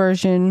NSV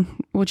version,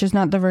 which is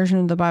not the version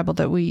of the Bible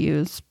that we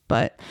use,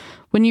 but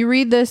when you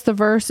read the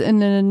verse in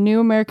the New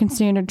American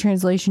Standard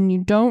Translation, you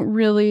don't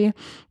really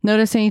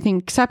notice anything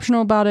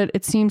exceptional about it.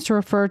 It seems to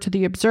refer to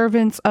the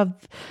observance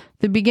of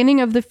the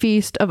beginning of the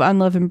Feast of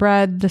Unleavened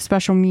Bread, the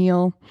special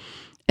meal,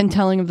 and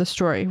telling of the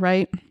story,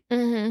 right?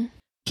 Mm-hmm.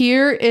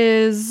 Here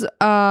is,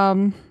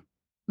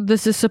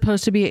 this is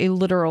supposed to be a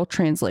literal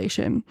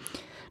translation.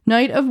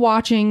 Night of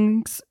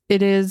watchings,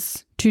 it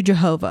is to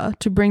Jehovah,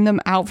 to bring them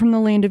out from the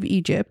land of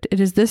Egypt. It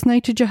is this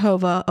night to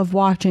Jehovah of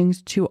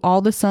watchings to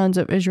all the sons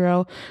of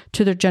Israel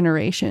to their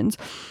generations.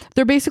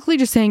 They're basically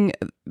just saying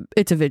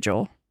it's a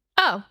vigil.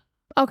 Oh,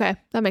 okay.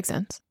 That makes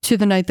sense. To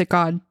the night that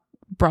God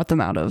brought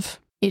them out of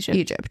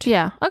Egypt.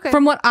 Yeah, okay.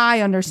 From what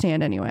I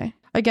understand anyway.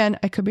 Again,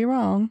 I could be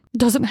wrong.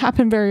 Doesn't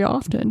happen very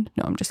often.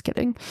 No, I'm just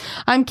kidding.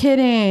 I'm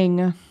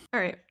kidding. All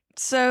right.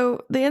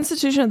 So the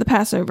institution of the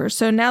Passover.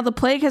 So now the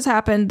plague has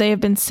happened. They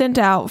have been sent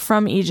out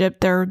from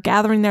Egypt. They're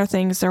gathering their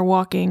things. They're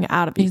walking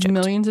out of Egypt.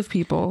 Millions of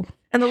people.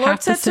 And the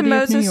Lord said to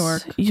Moses, New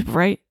York.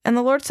 Right. And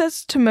the Lord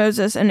says to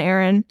Moses and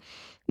Aaron,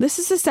 this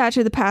is the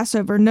statute of the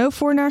Passover. No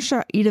foreigner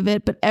shall eat of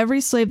it, but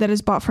every slave that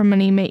is bought for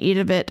money may eat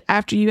of it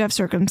after you have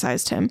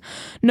circumcised him.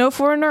 No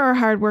foreigner or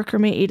hired worker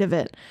may eat of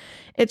it.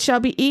 It shall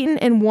be eaten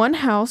in one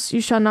house.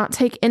 You shall not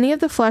take any of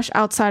the flesh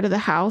outside of the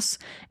house,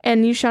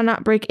 and you shall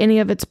not break any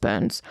of its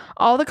bones.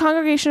 All the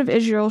congregation of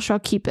Israel shall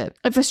keep it.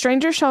 If a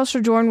stranger shall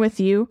sojourn with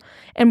you,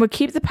 and would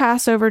keep the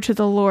Passover to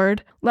the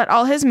Lord, let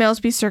all his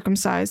males be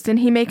circumcised, then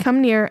he may come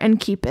near and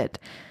keep it.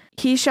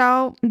 He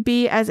shall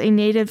be as a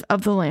native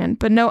of the land,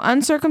 but no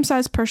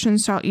uncircumcised person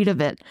shall eat of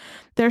it.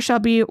 There shall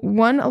be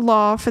one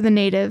law for the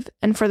native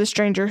and for the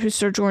stranger who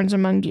sojourns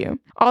among you.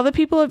 All the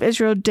people of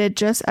Israel did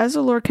just as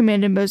the Lord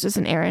commanded Moses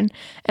and Aaron.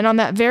 And on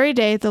that very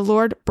day, the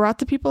Lord brought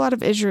the people out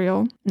of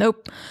Israel.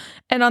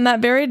 And on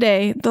that very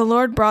day, the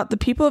Lord brought the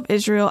people of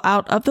Israel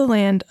out of the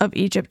land of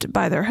Egypt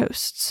by their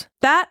hosts.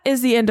 That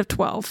is the end of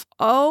 12.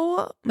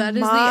 Oh, that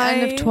is the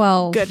end of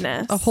 12.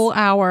 Goodness. A whole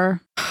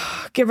hour.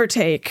 Give or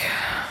take.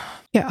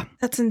 Yeah.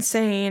 That's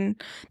insane.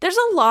 There's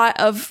a lot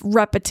of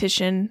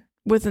repetition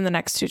within the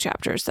next two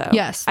chapters, though.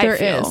 Yes, there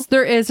is.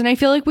 There is. And I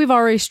feel like we've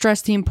already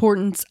stressed the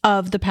importance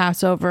of the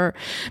Passover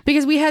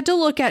because we had to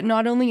look at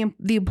not only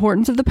the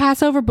importance of the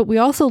Passover, but we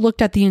also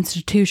looked at the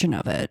institution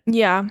of it.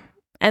 Yeah.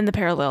 And the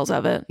parallels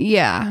of it.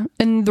 Yeah.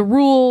 And the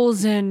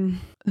rules and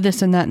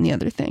this and that and the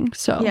other thing.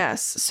 So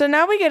yes. So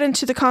now we get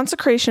into the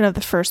consecration of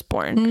the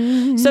firstborn.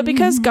 Mm-hmm. So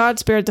because God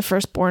spared the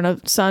firstborn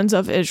of sons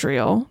of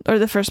Israel, or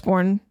the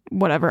firstborn,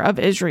 whatever, of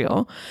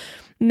Israel,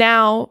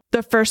 now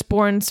the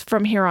firstborns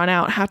from here on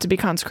out have to be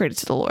consecrated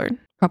to the Lord.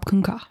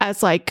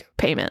 As like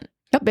payment,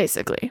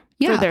 basically,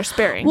 for their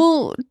sparing.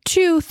 Well,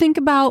 to think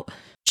about,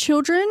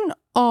 children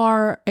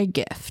are a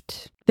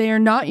gift. They are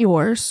not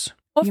yours.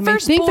 Well, you may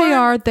think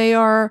they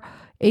are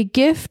a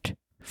gift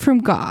from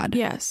God.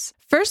 Yes.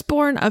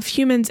 Firstborn of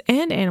humans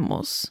and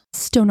animals.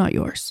 Still not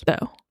yours.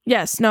 So,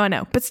 yes, no, I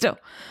know, but still.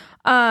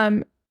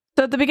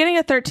 So at the beginning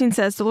of 13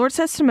 says, the Lord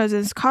says to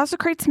Moses,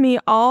 consecrate to me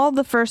all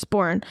the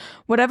firstborn.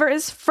 Whatever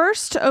is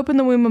first to open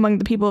the womb among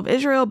the people of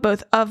Israel,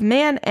 both of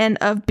man and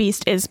of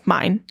beast, is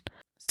mine.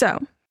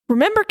 So,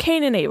 remember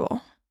Cain and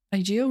Abel.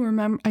 I do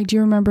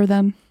remember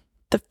them.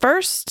 The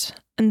first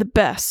and the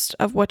best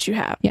of what you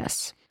have.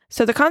 Yes.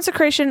 So the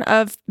consecration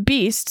of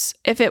beasts,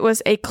 if it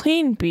was a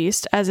clean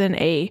beast, as in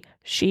a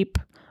sheep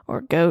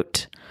or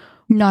goat.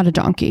 Not a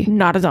donkey.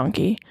 Not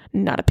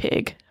a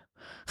pig.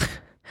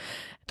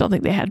 Don't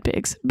think they had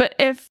pigs. But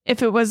if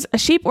it was a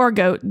sheep or a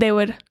goat, they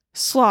would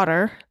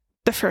slaughter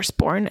the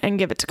firstborn and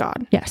give it to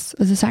God. Yes,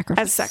 as a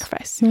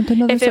sacrifice.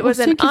 If it was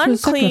an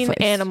unclean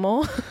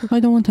animal. I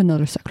don't want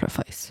another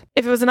sacrifice.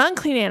 If it was an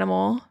unclean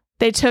animal,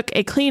 they took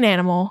a clean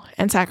animal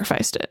and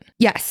sacrificed it.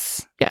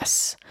 Yes.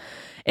 Yes.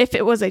 If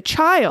it was a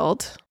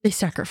child, they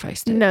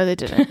sacrificed it. No, they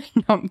didn't.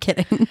 No, I'm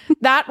kidding.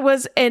 That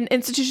was an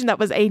institution that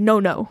was a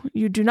no.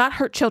 You do not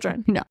hurt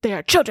children. No. They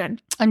are children.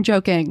 I'm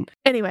joking.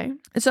 Anyway,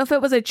 so if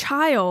it was a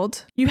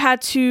child, you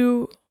had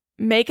to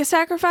make a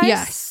sacrifice.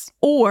 Yes.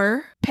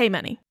 Or pay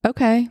money.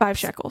 Okay. 5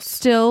 shekels.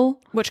 Still.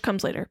 Which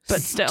comes later,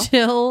 but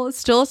still.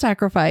 Still a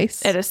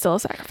sacrifice. It is still a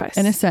sacrifice.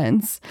 In a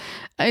sense.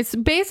 It's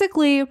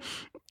basically,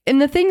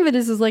 and the thing of it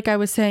is like I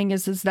was saying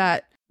is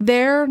that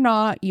they're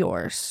not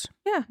yours.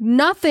 Yeah.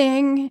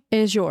 Nothing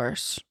is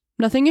yours.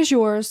 Nothing is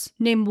yours.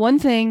 Name one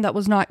thing that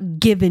was not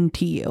given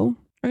to you.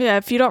 Yeah,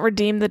 if you don't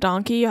redeem the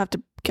donkey, you have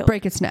to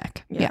break its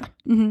neck. Yeah.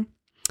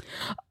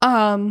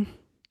 Mm-hmm.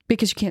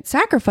 Because you can't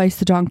sacrifice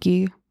the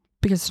donkey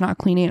because it's not a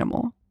clean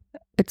animal.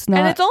 It's not.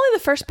 And it's only the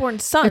firstborn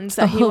sons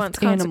that he wants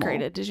consecrated.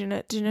 Animal. Did you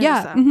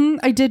notice that? Mm-hmm,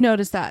 I did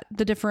notice that,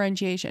 the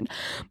differentiation.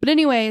 But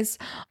anyways,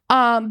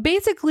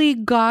 basically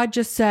God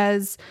just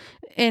says,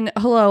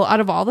 out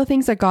of all the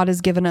things that God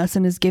has given us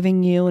and is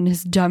giving you and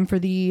has done for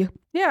the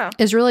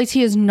Israelites,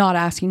 he is not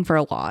asking for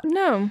a lot.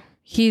 No.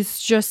 He's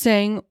just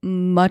saying,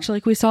 much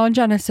like we saw in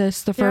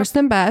Genesis, the first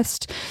and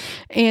best.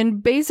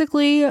 And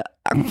basically,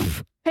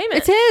 payment.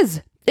 It's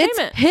his. It's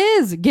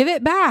his. Give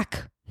it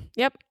back.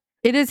 Yep.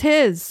 It is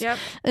his. Yep.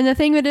 And the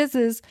thing of it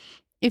is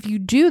if you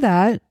do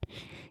that,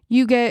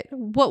 you get,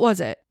 what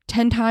was it?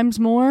 10 times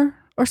more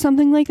or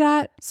something like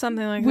that?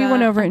 Something like we that.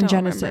 went over it in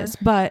Genesis.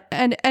 But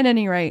at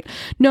any rate,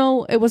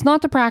 no, it was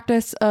not the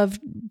practice of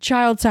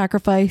child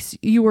sacrifice.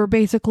 You were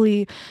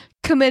basically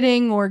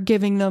committing or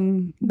giving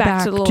them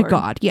back to the to Lord.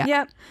 God. Yeah.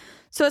 Yep.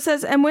 So it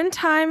says, and when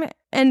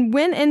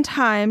in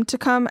time to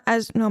come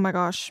as, oh my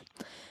gosh.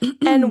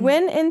 And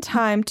when in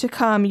time to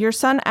come your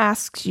son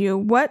asks you,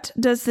 what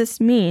does this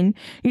mean?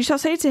 You shall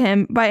say to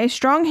him, by a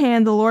strong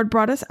hand the Lord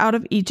brought us out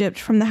of Egypt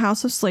from the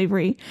house of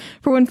slavery.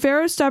 For when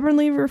Pharaoh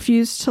stubbornly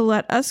refused to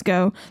let us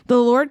go, the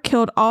Lord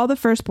killed all the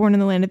firstborn in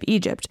the land of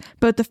Egypt,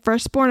 both the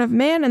firstborn of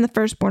man and the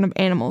firstborn of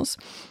animals.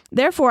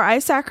 Therefore I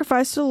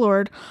sacrifice to the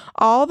Lord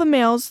all the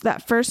males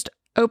that first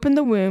open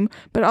the womb,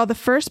 but all the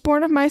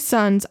firstborn of my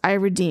sons I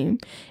redeem.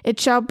 It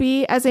shall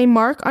be as a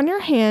mark on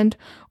your hand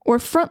or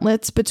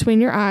frontlets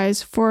between your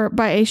eyes, for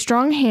by a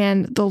strong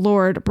hand the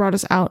Lord brought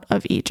us out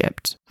of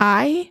Egypt.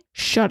 I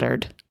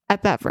shuddered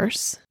at that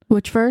verse.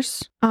 Which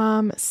verse?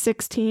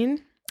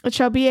 16. It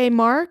shall be a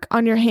mark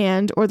on your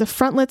hand or the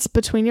frontlets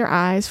between your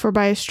eyes, for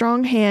by a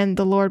strong hand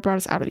the Lord brought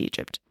us out of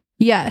Egypt.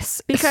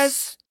 Yes.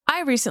 Because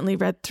I recently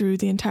read through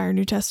the entire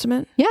New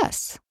Testament.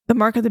 Yes. The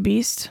mark of the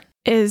beast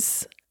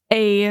is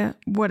a,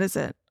 what is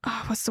it?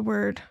 Oh, what's the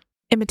word?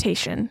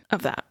 Imitation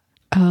of that.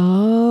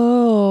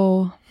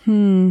 Oh.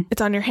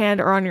 It's on your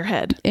hand or on your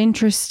head.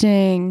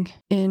 Interesting.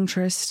 What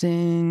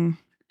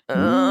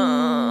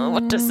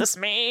does this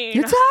mean?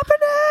 It's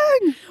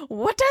happening.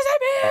 What does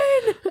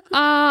it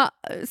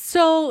mean?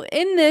 So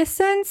in this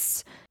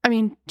sense, I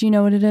mean, do you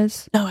know what it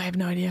is? No, I have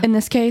no idea. In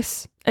this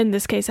case? In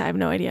this case, I have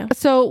no idea.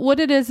 So what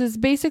it is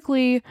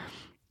basically,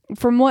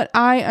 from what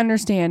I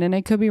understand, and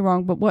I could be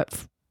wrong,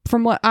 but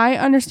from what I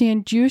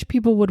understand, Jewish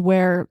people would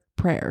wear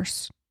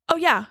prayers. Oh,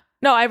 yeah.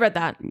 No, I read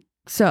that.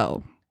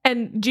 So.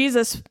 And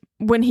Jesus,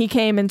 when he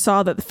came and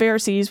saw that the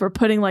Pharisees were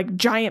putting like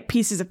giant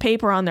pieces of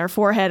paper on their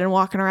forehead and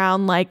walking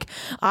around like,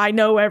 I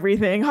know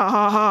everything, ha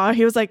ha ha.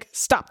 He was like,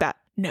 stop that.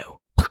 No.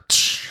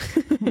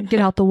 Get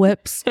out the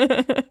whips.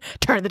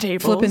 Turn the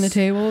tables. Flipping the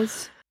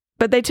tables.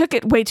 But they took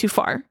it way too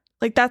far.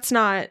 Like, that's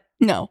not.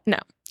 No.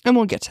 And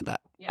we'll get to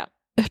that. Yeah.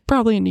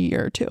 Probably in a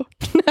year or two.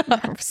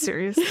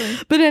 Seriously.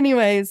 But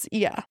anyways,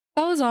 yeah.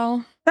 That was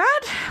all.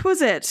 That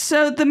was it.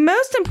 So the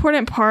most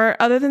important part,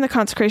 other than the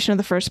consecration of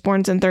the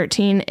firstborns in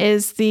 13,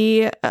 is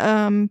the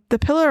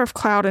pillar of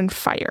cloud and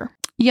fire.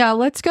 Yeah,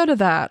 let's go to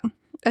that.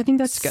 I think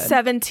that's good.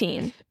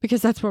 17.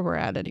 Because that's where we're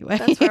at anyway.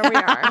 That's where we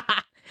are.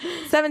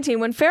 17.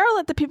 When Pharaoh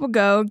let the people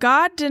go,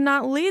 God did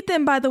not lead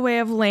them by the way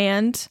of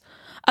land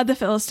of the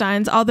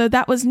Philistines, although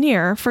that was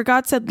near, for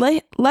God said,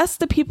 lest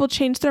the people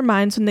change their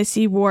minds when they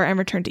see war and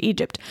return to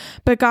Egypt.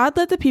 But God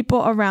led the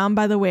people around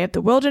by the way of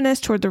the wilderness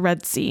toward the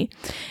Red Sea.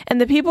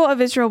 And the people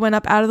of Israel went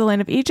up out of the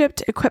land of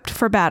Egypt, equipped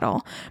for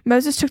battle.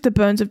 Moses took the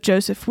bones of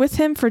Joseph with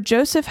him, for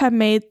Joseph had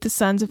made the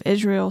sons of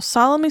Israel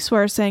solemnly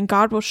swear, saying,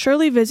 God will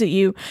surely visit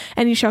you,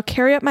 and you shall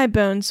carry up my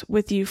bones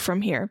with you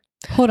from here.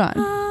 Hold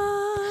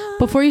on.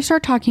 Before you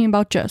start talking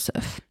about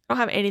Joseph. I don't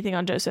have anything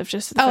on Joseph,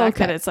 just the fact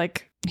that it's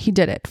like... He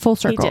did it. Full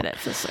circle. He did it.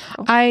 Full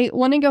circle. I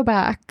want to go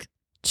back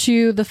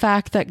to the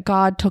fact that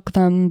God took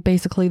them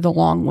basically the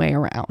long way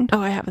around. Oh,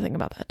 I have a thing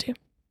about that too.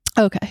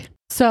 Okay.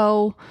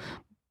 So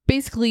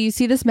basically you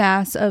see this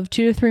mass of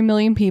 2 to 3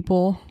 million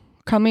people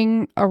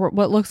coming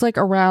what looks like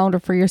around or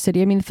for your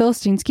city. I mean, the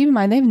Philistines, keep in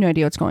mind, they have no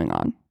idea what's going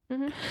on.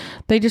 Mm-hmm.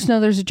 They just know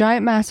there's a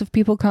giant mass of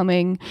people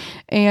coming,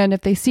 and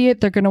if they see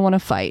it, they're going to want to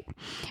fight.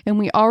 And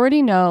we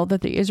already know that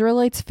the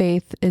Israelites'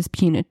 faith is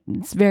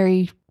it's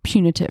very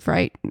punitive,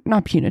 right?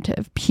 Not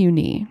punitive,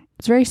 puny.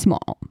 It's very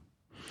small.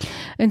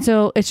 And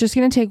so it's just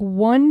going to take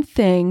one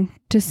thing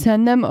to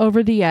send them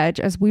over the edge,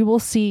 as we will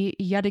see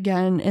yet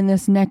again in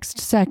this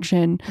next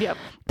section. Yep.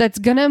 That's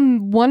going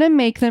to want to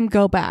make them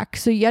go back.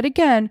 So yet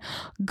again,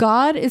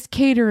 God is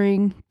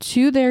catering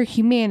to their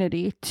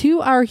humanity,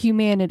 to our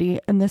humanity,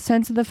 in the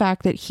sense of the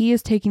fact that he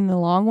is taking the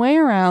long way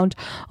around,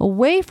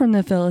 away from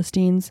the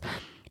Philistines,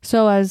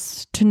 so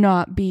as to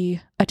not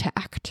be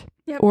attacked.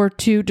 Yep. Or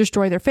to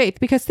destroy their faith.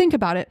 Because think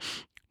about it.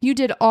 You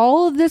did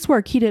all of this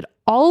work. He did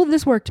all of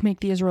this work to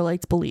make the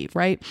Israelites believe,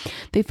 right?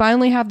 They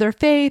finally have their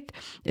faith.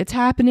 It's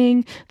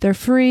happening. They're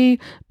free.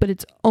 But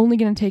it's only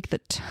going to take the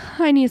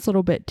tiniest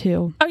little bit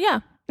too. Oh,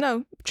 yeah.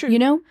 No, true. You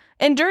know?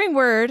 Enduring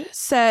Word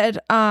said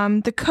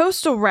the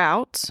coastal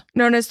route,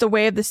 known as the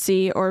Way of the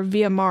Sea or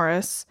Via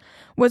Maris,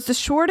 was the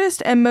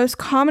shortest and most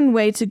common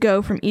way to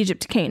go from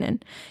Egypt to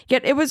Canaan.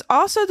 Yet it was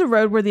also the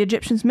road where the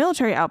Egyptians'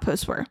 military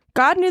outposts were.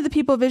 God knew the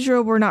people of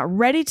Israel were not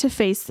ready to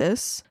face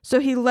this, so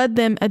he led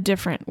them a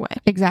different way.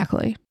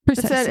 Exactly.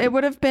 Precisely. It said it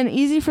would have been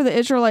easy for the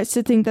Israelites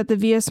to think that the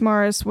Via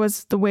Maris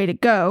was the way to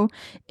go.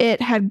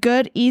 It had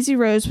good, easy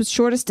roads with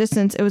shortest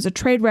distance. It was a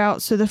trade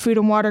route, so the food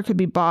and water could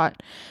be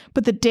bought.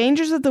 But the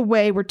dangers of the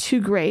way were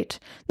too great,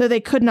 though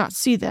they could not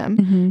see them.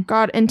 Mm-hmm.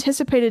 God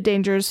anticipated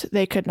dangers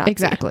they could not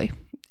see.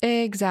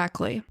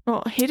 Exactly.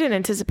 Well, he didn't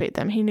anticipate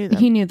them. He knew them.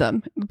 He knew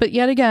them. But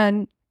yet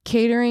again,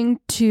 catering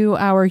to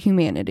our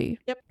humanity.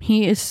 Yep.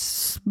 He is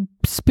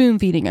spoon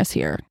feeding us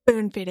here.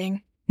 Spoon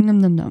feeding. Num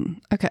num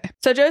num. Okay.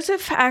 So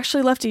Joseph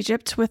actually left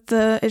Egypt with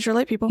the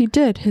Israelite people. He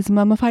did. His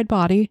mummified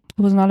body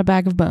was not a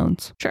bag of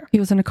bones. Sure. He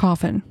was in a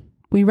coffin.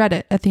 We read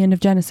it at the end of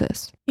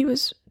Genesis. He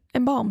was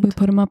embalmed. We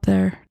put him up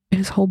there,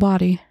 his whole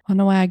body, on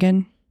a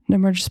wagon.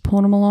 And we're just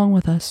pulling him along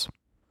with us.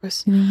 You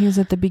think he was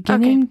at the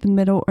beginning, the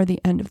middle, or the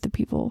end of the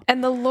people?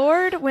 And the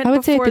Lord went before them. I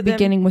would say at the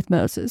beginning with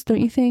Moses, don't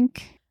you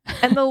think?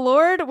 And the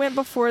Lord went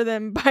before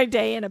them by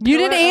day in a pillar. You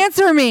didn't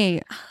answer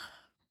me.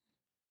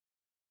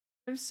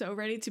 I'm so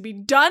ready to be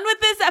done with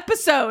this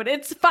episode.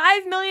 It's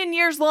 5 million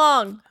years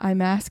long.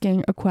 I'm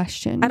asking a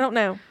question. I don't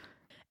know.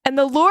 And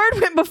the Lord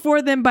went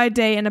before them by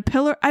day in a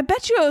pillar. I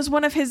bet you it was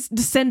one of his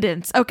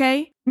descendants,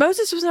 okay?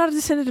 Moses was not a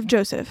descendant of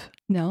Joseph.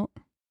 No.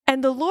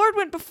 And the Lord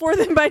went before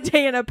them by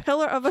day in a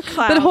pillar of a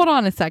cloud. But hold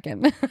on a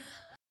second.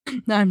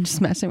 No, I'm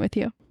just messing with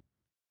you.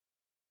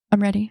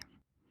 I'm ready.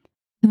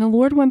 And the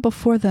Lord went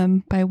before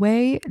them by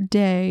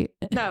day.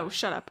 No,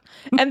 shut up.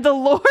 And the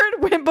Lord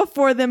went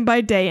before them by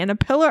day in a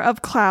pillar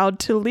of cloud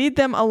to lead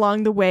them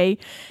along the way,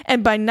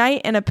 and by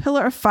night in a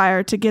pillar of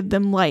fire to give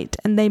them light,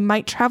 and they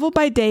might travel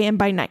by day and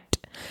by night.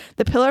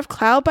 The pillar of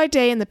cloud by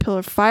day and the pillar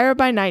of fire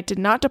by night did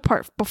not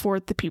depart before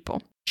the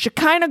people.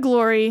 Shekinah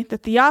glory, the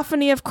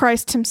theophany of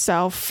Christ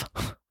himself,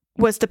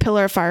 was the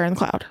pillar of fire and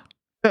cloud.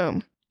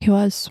 Boom. He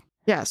was.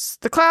 Yes.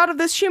 The cloud of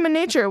this human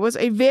nature was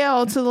a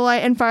veil to the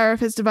light and fire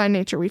of his divine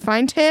nature. We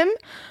find him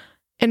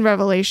in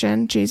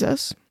Revelation,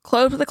 Jesus,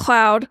 clothed with a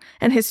cloud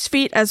and his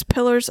feet as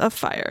pillars of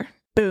fire.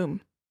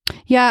 Boom.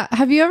 Yeah.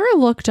 Have you ever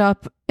looked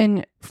up,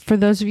 and for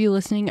those of you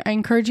listening, I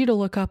encourage you to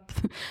look up,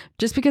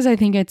 just because I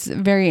think it's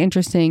very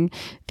interesting,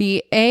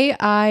 the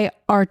AI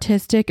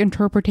artistic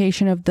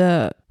interpretation of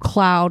the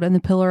cloud and the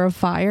pillar of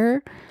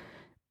fire.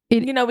 We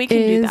can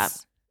do that.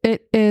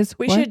 It is.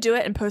 We should do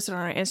it and post it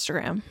on our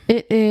Instagram.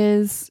 It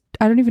is.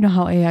 I don't even know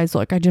how AIs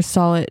look. I just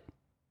saw it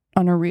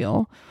on a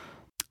reel.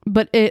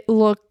 But it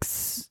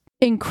looks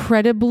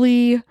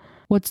incredibly,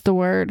 what's the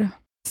word?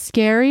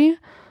 Scary.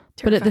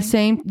 Terrifying. But at the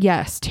same,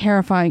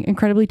 terrifying.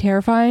 Incredibly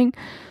terrifying,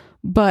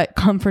 but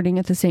comforting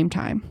at the same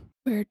time.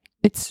 Weird.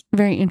 It's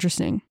very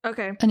interesting.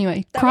 Okay.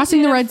 Anyway,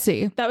 crossing the Red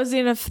Sea. That was the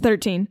end of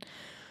 13.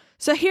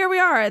 So here we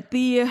are at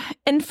the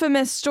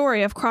infamous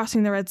story of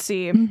crossing the Red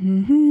Sea.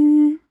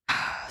 Mm-hmm.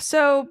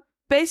 So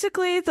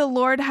basically, the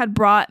Lord had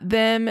brought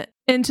them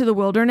into the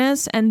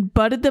wilderness and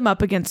butted them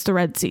up against the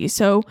Red Sea.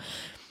 So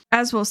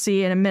as we'll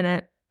see in a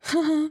minute,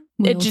 the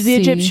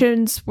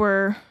Egyptians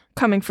were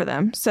coming for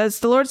them. It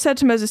says, the Lord said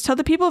to Moses, tell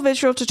the people of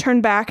Israel to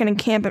turn back and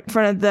encamp in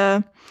front of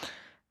the...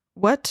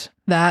 What?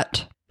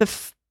 That. The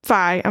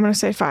Phi. I'm going to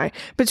say Phi.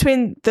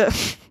 Between the...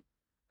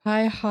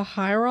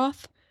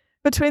 Hiroth?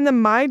 Between the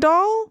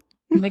Migdal?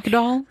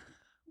 Migdal?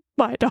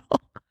 Migdal.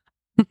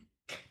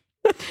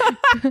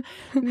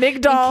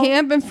 Migdal.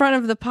 Camp in front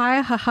of the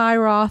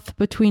Pi-Hahiroth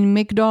between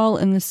Migdal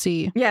and the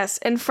sea. Yes,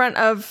 in front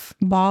of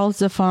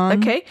Baal-Zephon.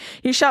 Okay.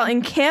 You shall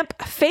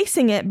encamp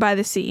facing it by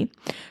the sea.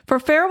 For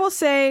Pharaoh will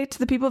say to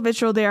the people of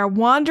Israel, they are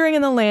wandering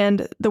in the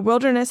land. The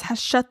wilderness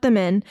has shut them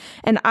in,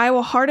 and I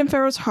will harden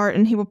Pharaoh's heart,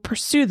 and he will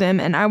pursue them,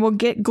 and I will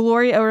get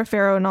glory over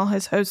Pharaoh and all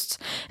his hosts,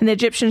 and the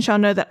Egyptians shall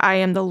know that I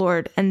am the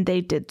Lord. And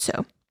they did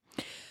so.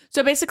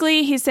 So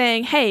basically, he's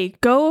saying, hey,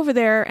 go over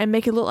there and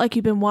make it look like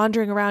you've been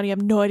wandering around. You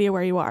have no idea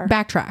where you are.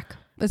 Backtrack.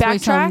 That's what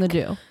he's telling them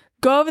to do.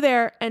 Go over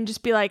there and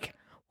just be like,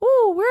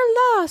 oh,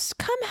 we're lost.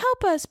 Come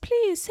help us.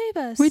 Please save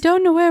us. We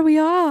don't know where we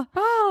are.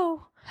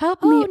 Oh,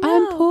 help me.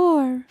 No. I'm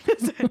poor.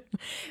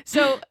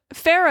 So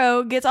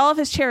Pharaoh gets all of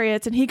his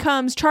chariots and he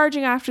comes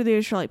charging after the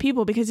Israelite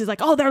people because he's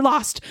like, oh, they're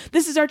lost.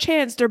 This is our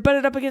chance. They're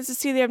butted up against the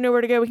sea. They have nowhere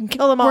to go. We can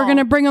kill them all. We're going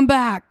to bring them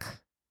back.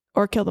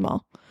 Or kill them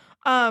all.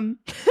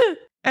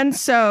 And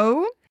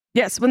so...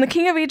 Yes, when the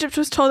king of Egypt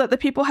was told that the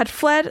people had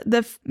fled,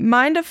 the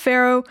mind of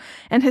Pharaoh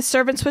and his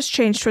servants was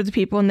changed toward the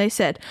people, and they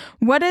said,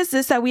 what is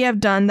this that we have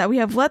done, that we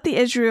have let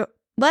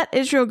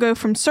Israel go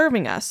from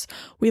serving us?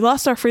 We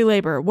lost our free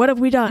labor. What have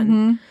we done?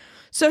 Mm-hmm.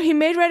 So he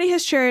made ready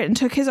his chariot and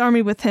took his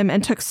army with him,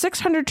 and took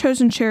 600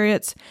 chosen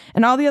chariots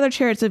and all the other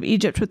chariots of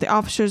Egypt with the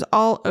officers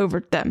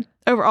over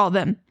all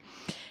them.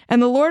 And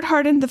the Lord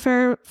hardened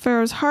the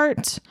Pharaoh's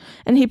heart,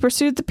 and he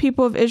pursued the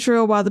people of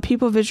Israel while the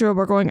people of Israel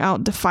were going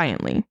out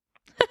defiantly.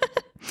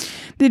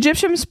 The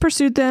Egyptians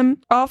pursued them,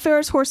 all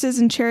Pharaoh's horses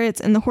and chariots,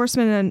 and the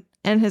horsemen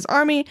and his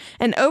army,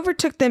 and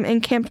overtook them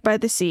encamped by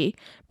the sea,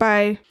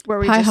 by where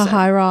we just said.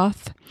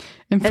 Hiroth,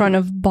 in front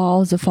of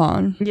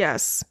Baal-Zephon.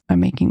 Yes. I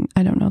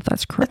don't know if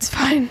that's correct. That's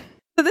fine.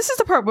 So this is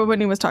the part what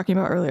Whitney was talking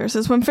about earlier. It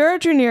says, when Pharaoh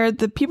drew near,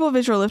 the people of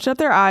Israel lifted up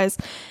their eyes,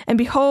 and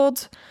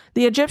behold,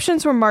 the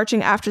Egyptians were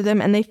marching after them,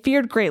 and they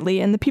feared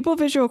greatly. And the people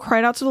of Israel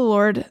cried out to the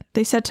Lord.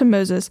 They said to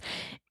Moses,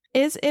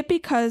 is it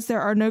because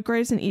there are no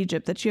graves in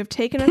Egypt that you have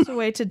taken us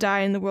away to die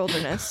in the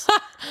wilderness?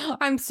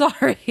 I'm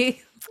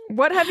sorry.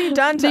 What have you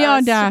done to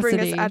us to bring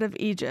us out of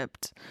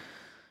Egypt?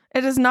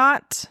 Is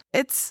not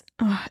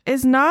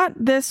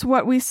this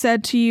what we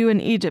said to you in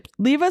Egypt?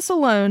 Leave us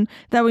alone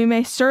that we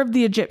may serve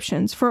the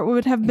Egyptians, for it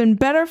would have been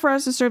better for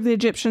us to serve the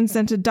Egyptians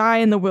than to die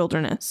in the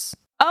wilderness.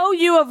 Oh,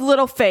 you of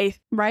little faith.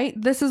 Right?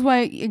 This is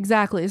what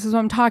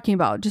I'm talking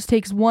about. It just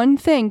takes one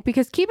thing,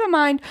 because keep in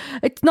mind,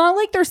 it's not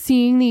like they're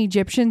seeing the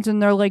Egyptians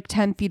and they're like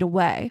 10 feet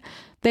away.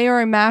 They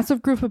are a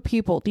massive group of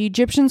people. The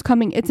Egyptians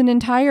coming, it's an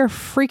entire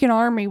freaking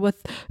army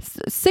with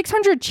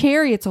 600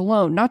 chariots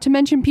alone, not to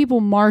mention people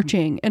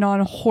marching and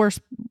on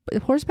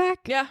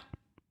horseback. Yeah.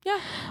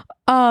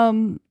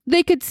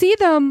 They could see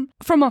them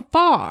from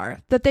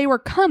afar that they were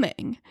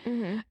coming.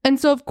 Mm-hmm. And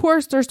so of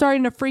course they're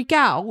starting to freak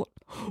out.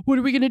 What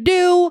are we going to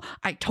do?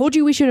 I told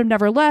you we should have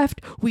never left.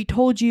 We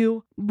told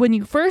you when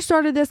you first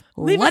started this,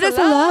 let us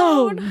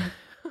alone.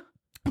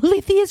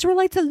 Leave the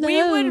Israelites alone.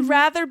 We would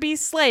rather be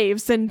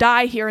slaves than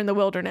die here in the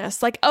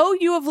wilderness. Like, oh,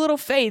 you of little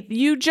faith.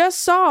 You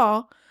just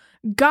saw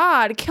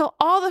God kill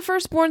all the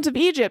firstborns of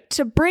Egypt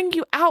to bring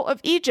you out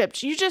of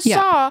Egypt. You just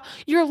saw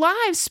your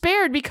lives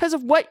spared because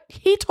of what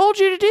he told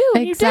you to do.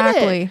 And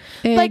exactly. You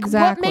did it. Like,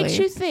 what makes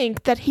you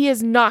think that he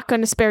is not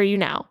going to spare you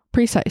now?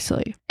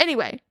 Precisely.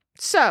 Anyway,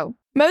 so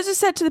Moses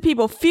said to the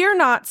people, "Fear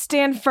not,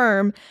 stand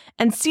firm,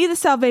 and see the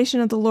salvation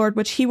of the Lord,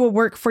 which he will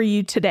work for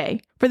you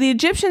today. For the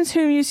Egyptians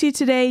whom you see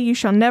today, you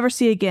shall never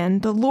see again.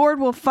 The Lord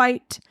will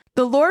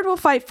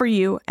fight for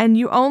you, and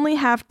you only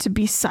have to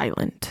be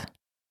silent."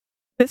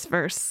 This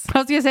verse. I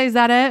was going to say, is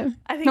that it?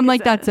 I'm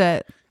like, that's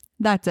it.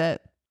 That's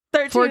it.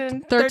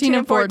 13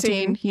 and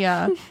 14.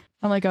 Yeah.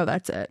 I'm like, oh,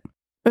 that's it.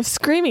 Of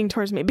screaming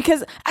towards me,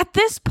 because at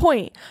this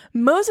point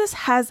Moses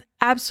has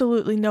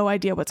absolutely no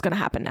idea what's going to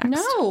happen next.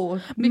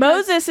 No,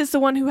 Moses is the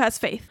one who has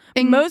faith.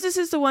 Moses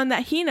is the one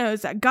that he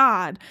knows that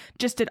God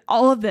just did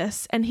all of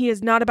this, and he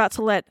is not about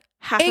to let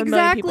half a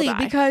million people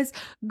die. Because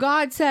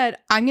God said,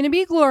 I'm going to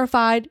be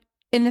glorified,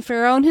 and the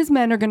Pharaoh and his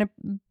men are going to,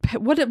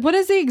 what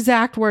is the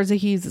exact words that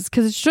he uses?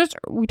 Because it's just,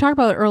 we talked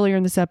about it earlier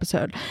in this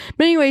episode.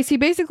 But anyways, he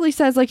basically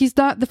says, like,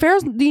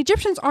 the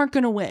Egyptians aren't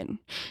going to win.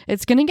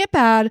 It's going to get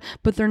bad,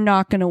 but they're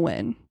not going to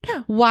win.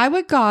 Yeah. Why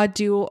would God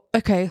do,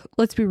 okay,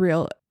 let's be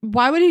real.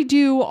 Why would he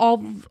do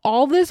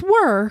all this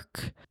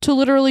work to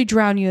literally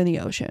drown you in the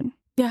ocean?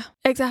 Yeah,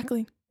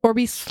 exactly. Or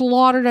be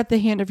slaughtered at the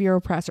hand of your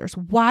oppressors?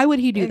 Why would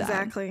he do that?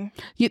 Exactly.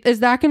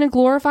 Is that going to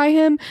glorify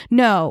him?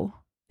 No.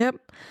 Yep.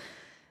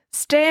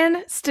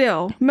 Stand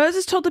still.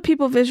 Moses told the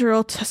people of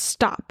Israel to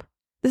stop.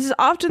 This is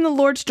often the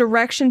Lord's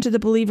direction to the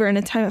believer in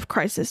a time of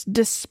crisis.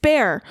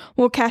 Despair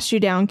will cast you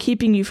down,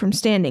 keeping you from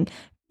standing.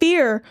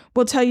 Fear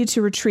will tell you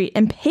to retreat.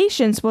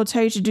 Impatience will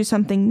tell you to do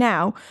something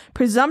now.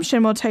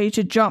 Presumption will tell you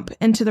to jump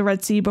into the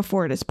Red Sea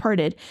before it is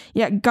parted.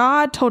 Yet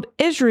God told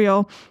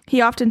Israel, he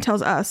often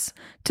tells us,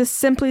 to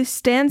simply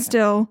stand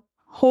still,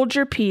 hold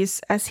your peace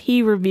as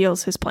he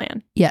reveals his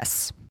plan.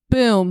 Yes.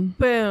 Boom.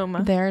 Boom.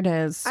 There it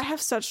is. I have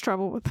such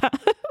trouble with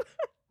that.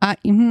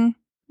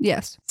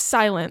 Yes.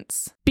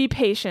 Silence. Be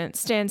patient.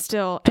 Stand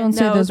still. Don't and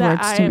say know those that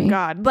words I to am me.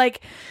 God.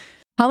 Like,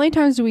 how many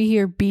times do we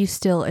hear "be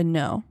still" and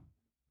 "no"?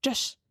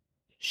 Just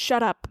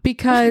shut up.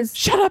 Because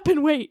shut up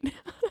and wait.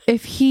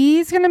 if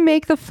he's gonna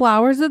make the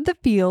flowers of the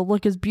field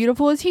look as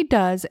beautiful as he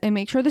does and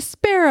make sure the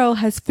sparrow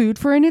has food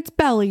for in its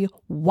belly,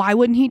 why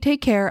wouldn't he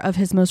take care of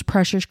his most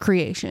precious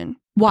creation?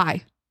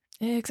 Why?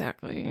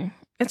 Exactly.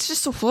 It's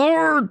just so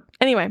hard.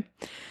 Anyway,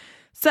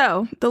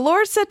 so the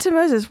Lord said to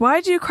Moses,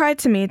 "Why do you cry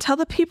to me? Tell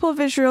the people of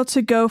Israel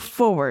to go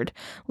forward.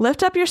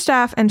 Lift up your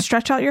staff and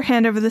stretch out your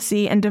hand over the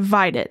sea and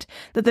divide it,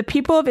 that the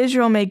people of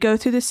Israel may go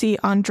through the sea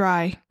on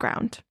dry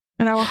ground.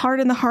 And I will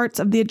harden the hearts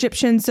of the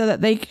Egyptians so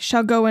that they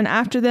shall go in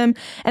after them.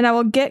 And I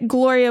will get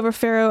glory over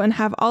Pharaoh and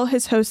have all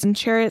his hosts and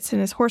chariots and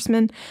his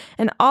horsemen.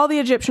 And all the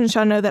Egyptians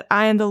shall know that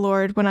I am the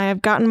Lord when I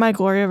have gotten my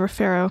glory over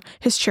Pharaoh,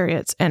 his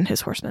chariots, and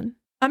his horsemen."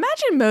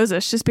 Imagine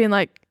Moses just being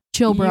like,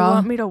 "Chill, bro. You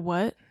want me to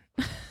what?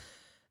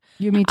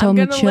 You mean tell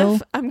me chill?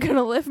 I'm going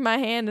to lift my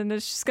hand and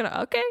it's just going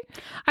to, okay."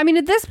 I mean,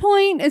 at this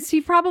point, is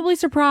he probably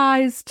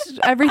surprised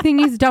everything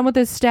he's done with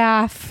his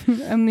staff?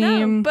 I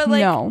mean,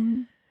 no.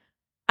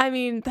 I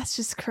mean, that's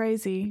just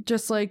crazy.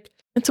 Just like,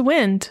 it's a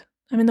wind.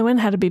 I mean, the wind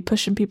had to be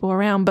pushing people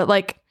around, but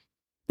like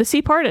the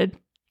sea parted.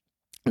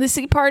 The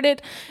sea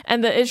parted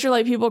and the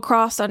Israelite people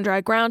crossed on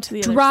dry ground to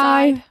the other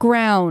side.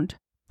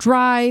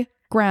 Dry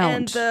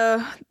ground.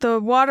 And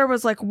the water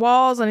was like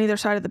walls on either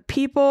side of the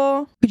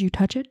people. Could you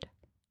touch it?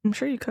 I'm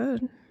sure you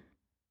could.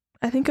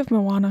 I think of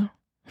Moana.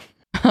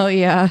 Oh,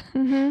 yeah.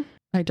 Mm-hmm.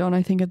 I don't.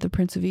 I think of the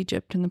Prince of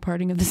Egypt and the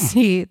parting of the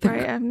sea.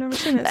 Right, I've never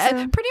seen it.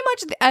 So. Pretty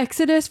much the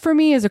Exodus for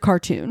me is a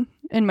cartoon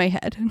in my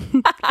head.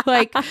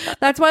 Like,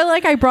 that's why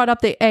I brought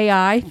up the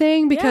AI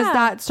thing, because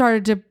that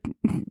started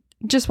to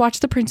just watch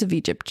the Prince of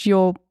Egypt.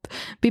 You'll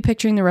be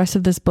picturing the rest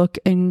of this book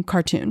in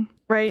cartoon.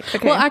 Right.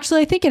 Okay. Well,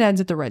 actually, I think it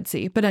ends at the Red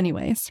Sea. But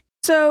anyways.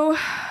 So,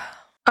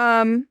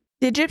 the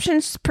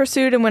Egyptians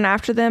pursued and went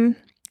after them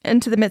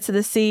into the midst of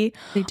the sea.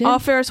 They did. All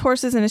Pharaoh's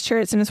horses and his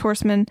chariots and his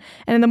horsemen.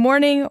 And in the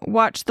morning,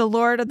 watched the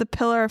Lord of the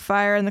pillar of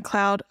fire and the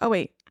cloud. Oh,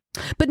 wait.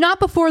 But not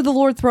before the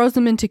Lord throws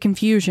them into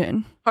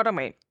confusion. Hold on,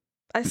 wait.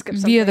 I skipped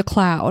something. Via the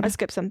cloud. I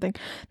skipped something.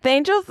 The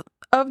angel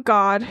of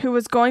God, who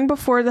was going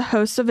before the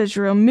hosts of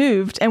Israel,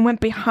 moved and went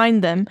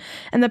behind them,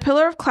 and the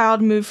pillar of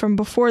cloud moved from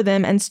before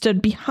them and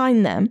stood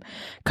behind them,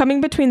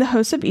 coming between the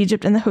hosts of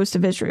Egypt and the host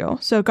of Israel.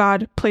 So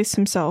God placed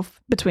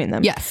himself between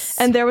them. Yes.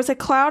 And there was a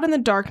cloud in the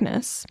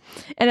darkness,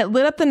 and it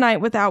lit up the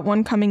night without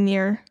one coming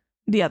near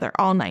the other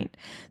all night.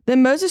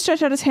 Then Moses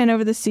stretched out his hand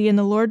over the sea, and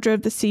the Lord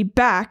drove the sea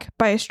back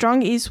by a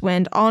strong east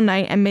wind all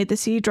night and made the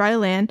sea dry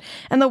land,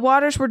 and the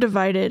waters were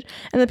divided.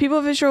 And the people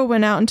of Israel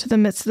went out into the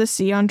midst of the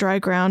sea on dry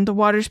ground, the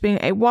waters being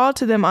a wall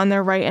to them on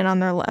their right and on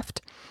their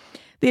left.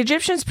 The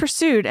Egyptians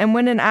pursued and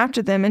went in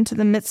after them into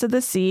the midst of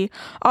the sea,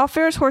 all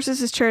Pharaoh's horses,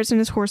 his chariots, and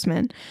his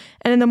horsemen.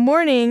 And in the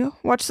morning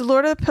watched the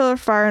Lord of the pillar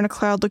of fire and a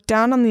cloud look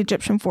down on the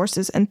Egyptian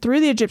forces and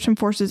threw the Egyptian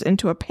forces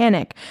into a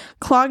panic,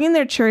 clogging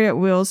their chariot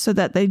wheels so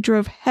that they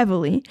drove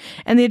heavily.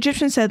 And the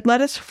Egyptians said,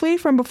 "Let us flee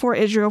from before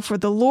Israel, for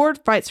the Lord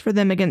fights for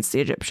them against the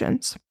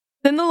Egyptians."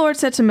 Then the Lord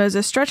said to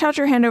Moses, "Stretch out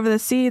your hand over the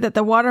sea, that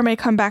the water may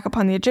come back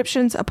upon the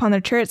Egyptians, upon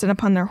their chariots, and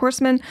upon their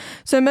horsemen."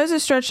 So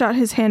Moses stretched out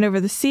his hand over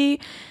the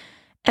sea,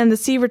 and the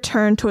sea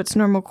returned to its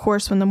normal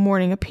course when the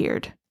morning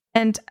appeared.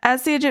 And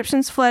as the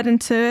Egyptians fled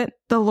into it,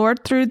 the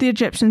Lord threw the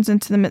Egyptians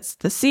into the midst of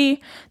the sea.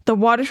 The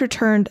waters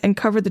returned and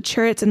covered the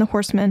chariots and the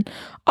horsemen.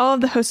 All of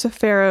the hosts of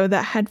Pharaoh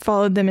that had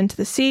followed them into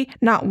the sea,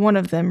 not one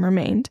of them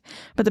remained.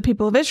 But the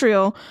people of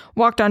Israel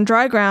walked on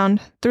dry ground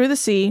through the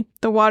sea,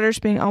 the waters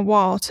being a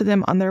wall to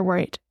them on their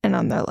right and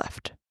on their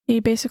left.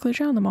 He basically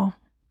drowned them all.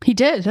 He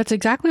did. That's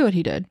exactly what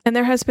he did. And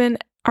there has been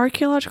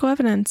archaeological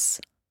evidence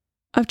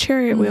of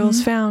chariot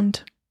wheels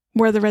found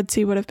where the Red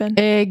Sea would have been.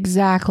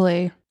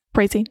 Exactly.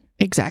 Crazy.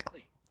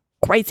 Exactly.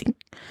 Crazy.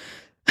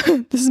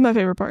 This is my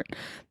favorite part.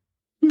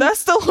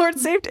 Thus the Lord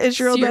saved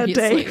Israel that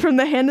day from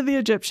the hand of the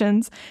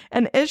Egyptians,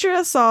 and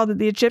Israel saw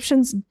the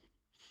Egyptians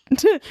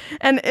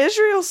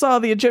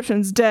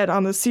dead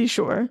on the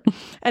seashore.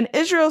 And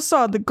Israel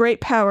saw the great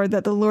power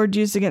that the Lord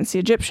used against the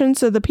Egyptians,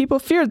 so the people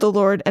feared the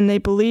Lord, and they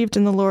believed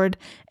in the Lord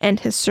and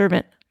his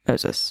servant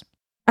Moses.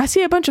 I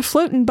see a bunch of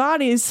floating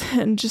bodies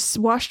and just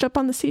washed up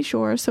on the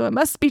seashore, so it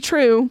must be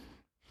true.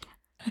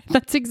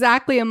 That's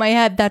exactly in my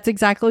head. That's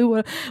exactly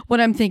what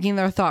I'm thinking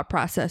their thought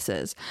process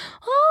is.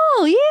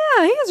 Oh,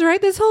 yeah, he was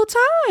right this whole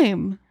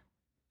time.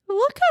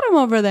 Look at him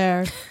over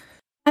there.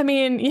 I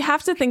mean, you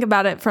have to think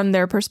about it from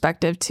their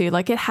perspective, too.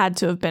 Like, it had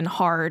to have been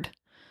hard.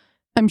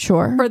 I'm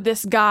sure. For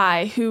this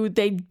guy who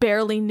they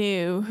barely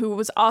knew, who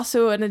was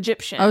also an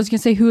Egyptian. I was going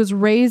to say, who was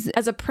raised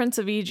as a prince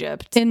of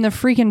Egypt. In the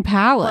freaking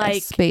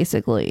palace,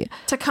 basically.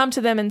 To come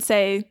to them and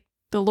say,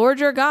 "The Lord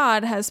your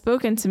God has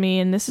spoken to me,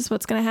 and this is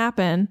what's going to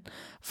happen.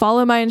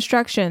 Follow my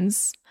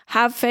instructions.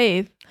 Have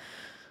faith."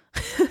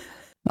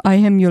 I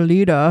am your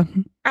leader.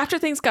 After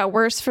things got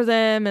worse for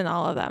them and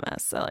all of that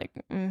mess. So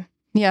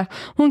Yeah.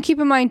 Well, and keep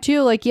in mind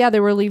too, they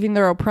were leaving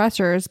their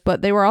oppressors,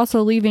 but they were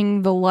also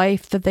leaving the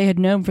life that they had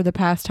known for the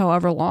past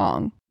however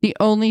long. The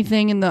only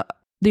thing the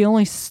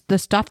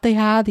stuff they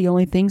had, the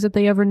only things that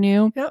they ever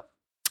knew. Yep.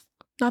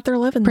 Not their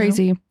living.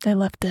 Crazy. Though. They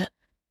left it.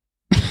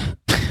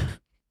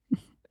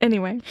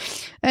 Anyway.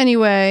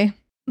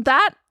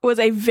 That was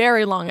a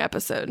very long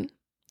episode.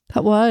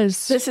 That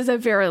was. This is a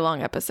very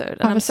long episode.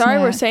 And I'm sorry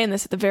we're saying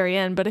this at the very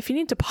end, but if you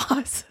need to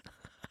pause.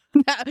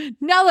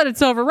 Now that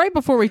it's over, right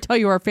before we tell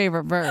you our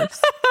favorite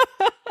verse.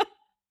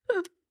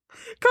 Come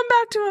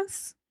back to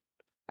us.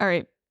 All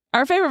right.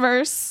 Our favorite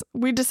verse,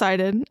 we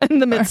decided in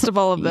the midst of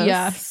all of this.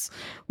 Yes.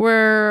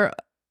 Where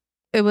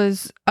it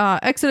was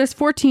Exodus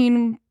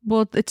 14.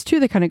 Well, it's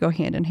two that kind of go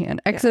hand in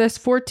hand. Exodus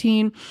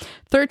 14,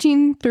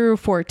 13 through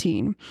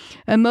 14.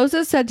 And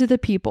Moses said to the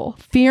people,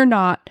 "Fear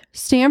not,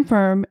 stand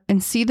firm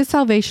and see the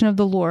salvation of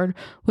the Lord,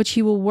 which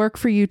he will work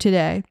for you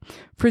today.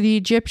 For the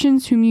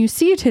Egyptians whom you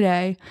see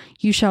today,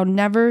 you shall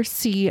never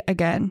see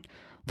again.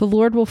 The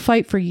Lord will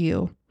fight for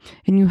you,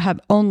 and you have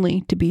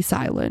only to be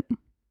silent."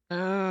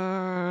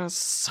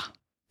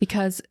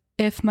 Because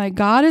if my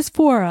God is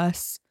for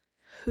us,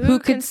 who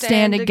could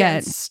stand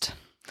against?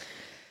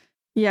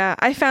 Yeah,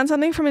 I found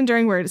something from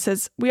Enduring Word. It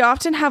says, "We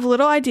often have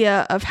little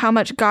idea of how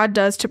much God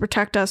does to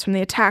protect us from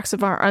the attacks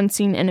of our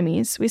unseen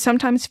enemies. We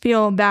sometimes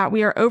feel that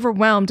we are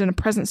overwhelmed in a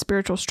present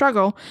spiritual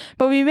struggle,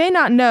 but we may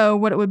not know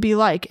what it would be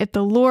like if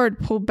the Lord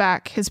pulled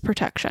back his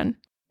protection.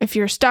 If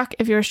you're stuck,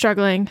 if you're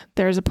struggling,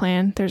 there's a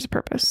plan, there's a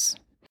purpose.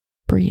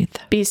 Breathe.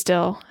 Be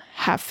still,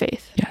 have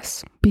faith."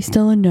 Yes, be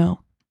still and know.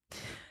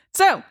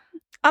 So,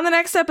 on the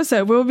next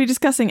episode, we will be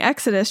discussing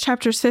Exodus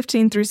chapters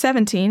 15 through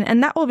 17,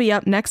 and that will be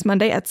up next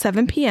Monday at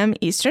 7 p.m.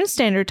 Eastern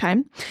Standard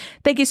Time.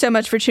 Thank you so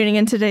much for tuning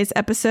in today's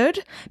episode.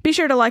 Be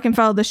sure to like and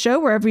follow the show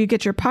wherever you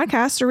get your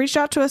podcasts, or reach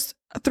out to us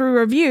through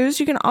reviews.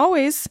 You can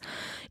always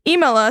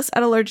email us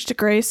at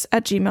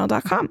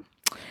allergictograce@gmail.com.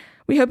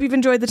 We hope you've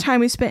enjoyed the time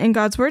we spent in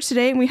God's Word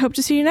today, and we hope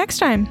to see you next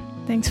time.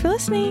 Thanks for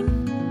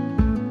listening.